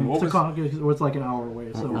 we're What was- Secaucus was like an hour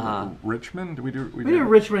away. So Richmond? we did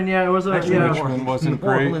Richmond. Yeah, it was a Actually, yeah. Richmond wasn't New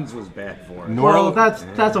great. Orleans was bad for us. New Well, Orleans-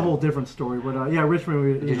 that's a whole different story. But yeah, Richmond.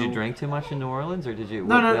 We, Did know, you drink too much in New Orleans, or did you?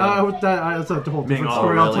 No, no, what, that's a whole Ming, different oh,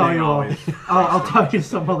 story. I'll really? tell Ming you. always- I'll tell you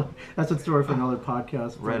some other. That's a story for another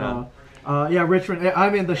podcast. Right But, on. yeah, Richmond. I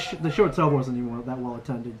mean, the show itself wasn't even that well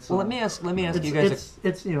attended. So Well, let me ask you guys.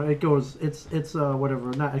 It's you know it goes it's whatever,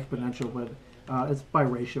 not exponential, but it's by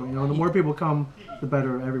ratio. You know, the more people come, the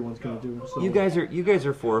better everyone's gonna do. So You guys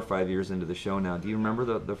are 4 or 5 years into the show now. Do you remember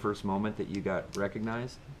the first moment that you got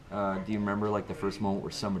recognized? Do you remember like the first moment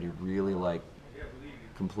where somebody really like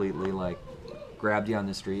completely like grabbed you on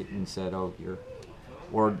the street and said, "Oh, you're,"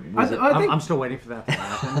 or was I think I'm still waiting for that to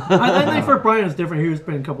happen. I think for Brian it's different. He's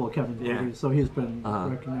been in a couple of Kevin's Yeah. movies, so he's been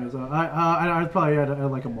recognized. I probably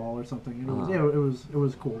at like a mall or something. And it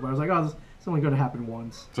was cool. But I was like, oh, this is only going to happen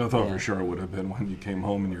once. So I thought for sure it would have been when you came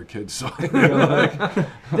home and your kids saw you. Like,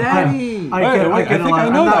 Daddy! I get a think lot. I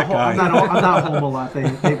know I'm not that home, guy. I'm not home a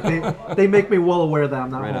lot. They make me well aware that I'm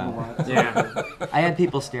not Right home on. a lot. Yeah. I had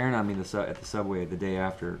people staring at me at the subway the day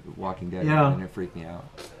after Walking Dead, Yeah. and it freaked me out.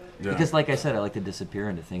 yeah. Because, like I said, I like to disappear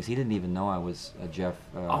into things. He didn't even know I was Jeff.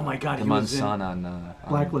 Oh my God, he DeMunn's was in- son on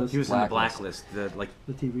Blacklist. He was in the blacklist like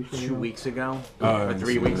The TV show. 2 weeks ago I or haven't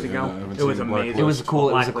 3 seen weeks it, ago. yeah, I haven't It was seen amazing. Blacklist. It was a cool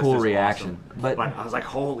Blacklist is reaction. awesome. But I was like,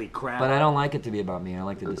 holy crap. But I don't like it to be about me. I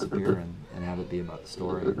like to disappear and have it be about the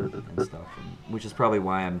story and stuff, which is probably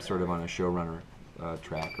why I'm sort of on a showrunner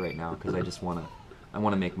track right now, because I just want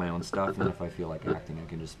to make my own stuff, and if I feel like acting, I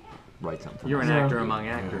can just write something. You're an Yeah. actor among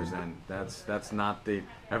actors, then. That's not the.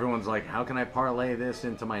 Everyone's like, how can I parlay this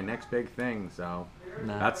into my next big thing? So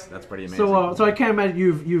Nah. that's pretty amazing. So I can't imagine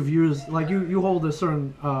you've used like you hold a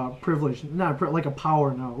certain privilege, like a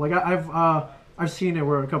power now. Like I've seen it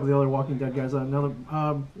where a couple of the other Walking Dead guys on another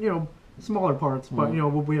smaller parts, but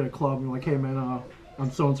we had a club and we're like, hey man, I'm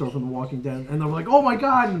so and so from The Walking Dead, and they're like, oh my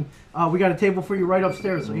god, and we got a table for you right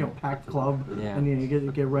upstairs. So packed club, Yeah. and you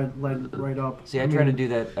get led right up. See, I try to do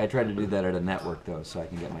that. I try to do that at a network though, so I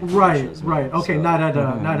can get my TV Right, shows right. made. Okay, So not at a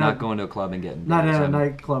I'm not not at going to a club and getting. not dates. at a I'm-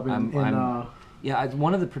 nightclub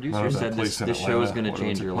One of the producers that said place this in show is Atlanta. going to What change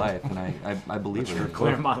was it your called? life, and I believe it.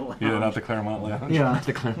 Claremont Lounge. Yeah, not the Claremont Lounge. yeah.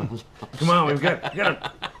 The Claremont. Come on, we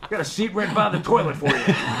got a seat right by the toilet for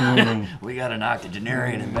you. We got an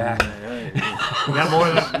octogenarian in back. We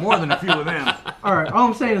got more than a few of them. All right. All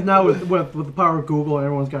I'm saying is now with the power of Google, and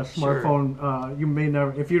everyone's got a Sure. smartphone. You may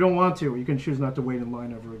never, if you don't want to, you can choose not to wait in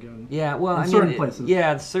line ever again. Yeah, well, In I mean, certain places.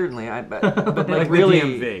 Yeah, certainly. But Like like the really,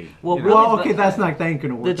 DMV, well, you know? really, Well, but okay, that's not that ain't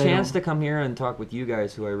gonna work. the They chance don't- to come here and talk with you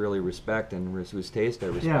guys, who I really respect and whose taste I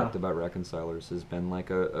respect Yeah. about Reconcilers, has been like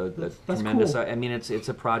a That's tremendous. cool. I mean, it's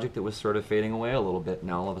a project that was sort of fading away a little bit.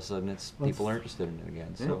 Now all of a sudden, people are interested in it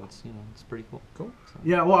again. So Yeah. it's pretty cool. Cool. So.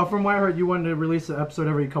 Yeah, well, from what I heard, you wanted to release an episode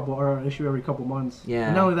issue every couple months. Yeah.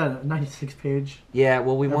 And not only that, a 96-page. Yeah,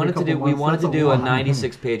 well, we Every wanted to couple do months, that's a a lot.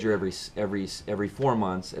 96 pager every 4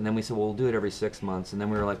 months, and then we said, well, we'll do it every 6 months, and then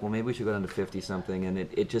we were like, well, maybe we should go down to 50 something, and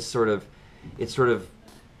it just sort of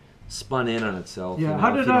spun in on itself. Yeah. you know, How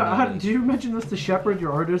if did you don't have any- did you mention this to Shepard,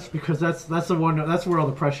 your artist? Because that's the one. That's where all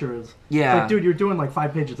the pressure is. Yeah. It's like, dude, you're doing like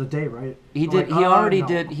 5 pages a day, right? He I'm did. like, He already no.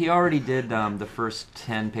 did. He already did the first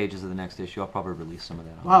 10 pages of the next issue. I'll probably release some of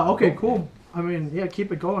that. Wow. Okay. Cool. I mean, yeah,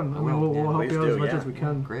 keep it going. I mean, will, we'll help please you out as do, much yeah. as we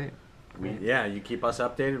can. Great. You keep us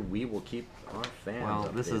updated. We will keep our fans. Well,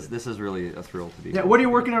 updated. this is really a thrill to be. Yeah. What are you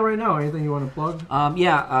working on right now? Anything you want to plug?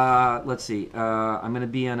 Let's see. I'm going to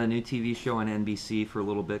be on a new TV show on NBC for a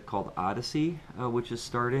little bit called Odyssey, which is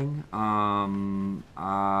starting.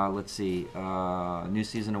 Let's see. New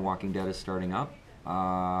season of Walking Dead is starting up.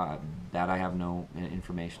 That I have no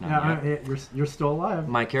information on yet. You're still alive.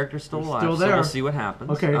 My character's still You're alive, still so there. we'll see what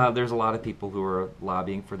happens. Okay. There's a lot of people who are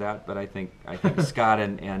lobbying for that, but I think Scott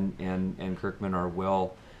and Kirkman are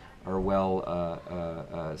well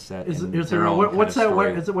set. Is in there their own what's kind that? of What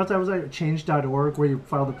story. is it? What's that? Was that Change.org where you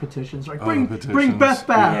file the petitions? Like Oh, bring the petitions. Beth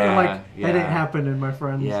back. Yeah, and like yeah. that ain't happening, my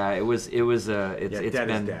friends. Yeah, it's Dad is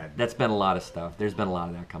been dead. that's been a lot of stuff. There's been a lot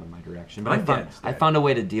of that coming my direction. But My I found dad's I dead. found a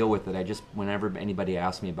way to deal with it. I just whenever anybody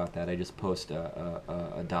asks me about that, I just post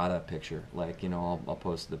a Dada picture. Like I'll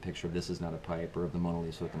post the picture of "This Is Not a Pipe" or of the Mona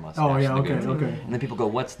Lisa with the mustache. Oh yeah. and the Okay. goatee. Okay. And then people go,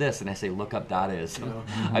 "What's this?" And I say, "Look up Dadaism."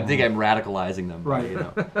 I think I'm radicalizing them, by, Right.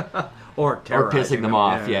 Or or terrorizing pissing them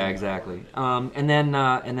off. Yeah, exactly. And then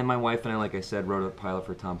my wife and I, like I said, wrote a pilot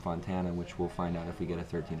for Tom Fontana, which we'll find out if we get a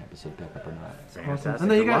 13 episode pickup or not. Fantastic.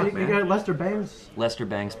 And then you Good got luck, you man. got Lester Bangs. Lester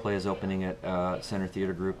Bangs play is opening at Center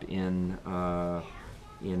Theater Group in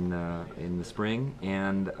the spring,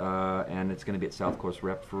 and it's going to be at South Coast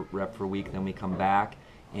Rep for a week. Then we come back,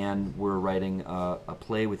 and we're writing a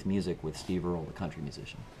play with music with Steve Earle, the country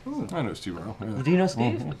musician. I know Steve Earle. Yeah. Do you know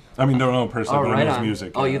Steve? I mean, don't know him personally, but I right know his on.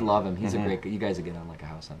 music. Oh, yeah. you'd love him. He's a great. You guys would get on like a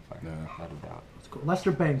house on fire. Yeah. Without a doubt. It's cool.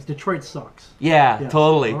 Lester Bangs. Detroit sucks. Yeah, Yes.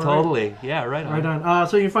 totally, All right. totally. Yeah, right on. Right on.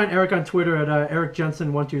 So you can find Eric on Twitter at Erik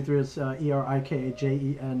Jensen 123. It's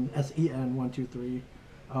ErikJensen 123.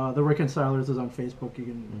 The Reconcilers is on Facebook. You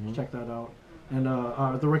can check that out. And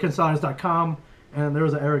thereconcilers.com. And there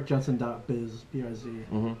was an erikjensen.biz, B-I-Z,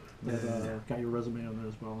 that got your resume on there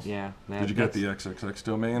as well. Yeah. Did you get the XXX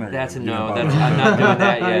domain? Or That's you a didn't no. bother That's, with I'm not doing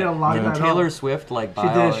that I yet. didn't lock Didn't that Taylor up. Swift like She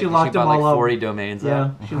buy did. all- She locked bought them like all up. 40 domains Yeah,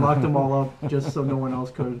 up? she locked them all up just so no one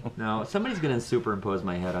else could. No, somebody's gonna superimpose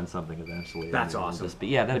my head on something eventually. That's It'll awesome. just be-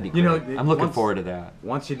 yeah, that'd be great. You know, I'm looking once- forward to that.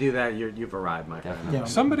 Once you do that, you've arrived, my friend. Definitely. Yeah.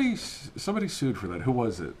 Somebody sued for that. Who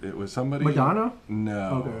was it? It was somebody. Madonna?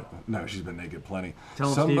 No, Okay. no, she's been naked plenty. Tell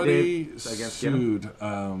 'em Steve Somebody Dave against Ginnam. sued.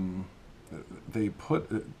 They put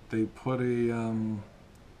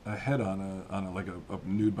a head on a like a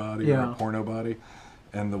nude body or Yeah. a porno body,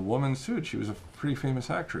 and the woman sued. She was a pretty famous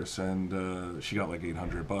actress, and she got like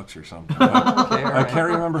 $800 or something. But Okay, all I right. can't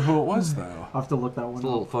remember who it was though. I'll have to look that one It's a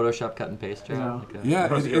little up. Photoshop cut and paste job. Yeah. Like Yeah,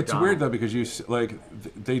 Rosie it's O'Donnell. weird though because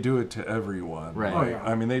they do it to everyone. Right. Like, Oh, yeah.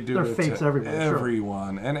 I mean, they do There are it fakes to everywhere, sure.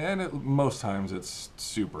 everyone, and most times it's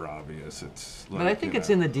super obvious. It's. Like, But I think it's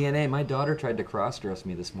in the DNA. My daughter tried to cross-dress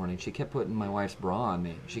me this morning. She kept putting my wife's bra on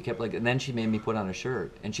me. She kept and then she made me put on a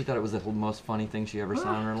shirt, and she thought it was the most funny thing she ever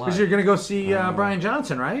saw in her life. Because you're going to go see Bryan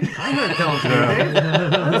Johnson, right? I heard tell him to.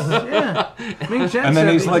 Yeah. Ming Chen And then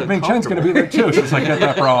said he's he like, was Ming Chen's going to be there too. She's like, get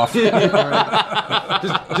that bra off.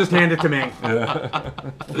 just hand it to me.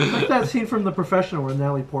 Like that scene from The Professional where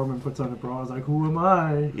Natalie Portman puts on a bra. I was like, who am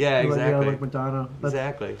I? Yeah, Like, exactly. like Madonna. That's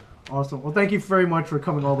Exactly. awesome. Well, thank you very much for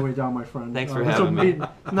coming all the way down, my friend. Thanks for this having will me.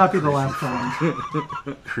 not be the last time.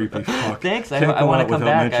 Creepy fuck. Thanks. Can't I go want out to come without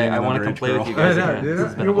back. mentioning I an want to come underage play with girl. you guys Yeah, again. yeah. This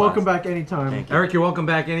has been You're a welcome blast. back anytime. Thank you. Eric, you're welcome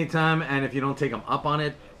back anytime, and if you don't take him up on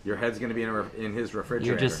it, your head's going to be in his refrigerator.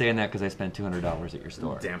 You're just saying that because I spent $200 at your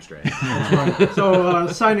store. Damn straight. So,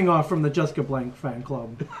 signing off from the Jessica Blank fan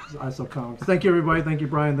club, ISO Comics. Thank you, everybody. Thank you,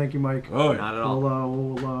 Brian. Thank you, Mike. Oh, yeah. Not at all.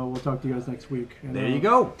 We'll talk to you guys next week. And, There you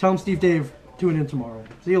go. Tell them Steve Dave, tune in tomorrow.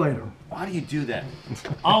 See you later. Why do you do that?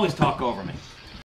 Always talk over me.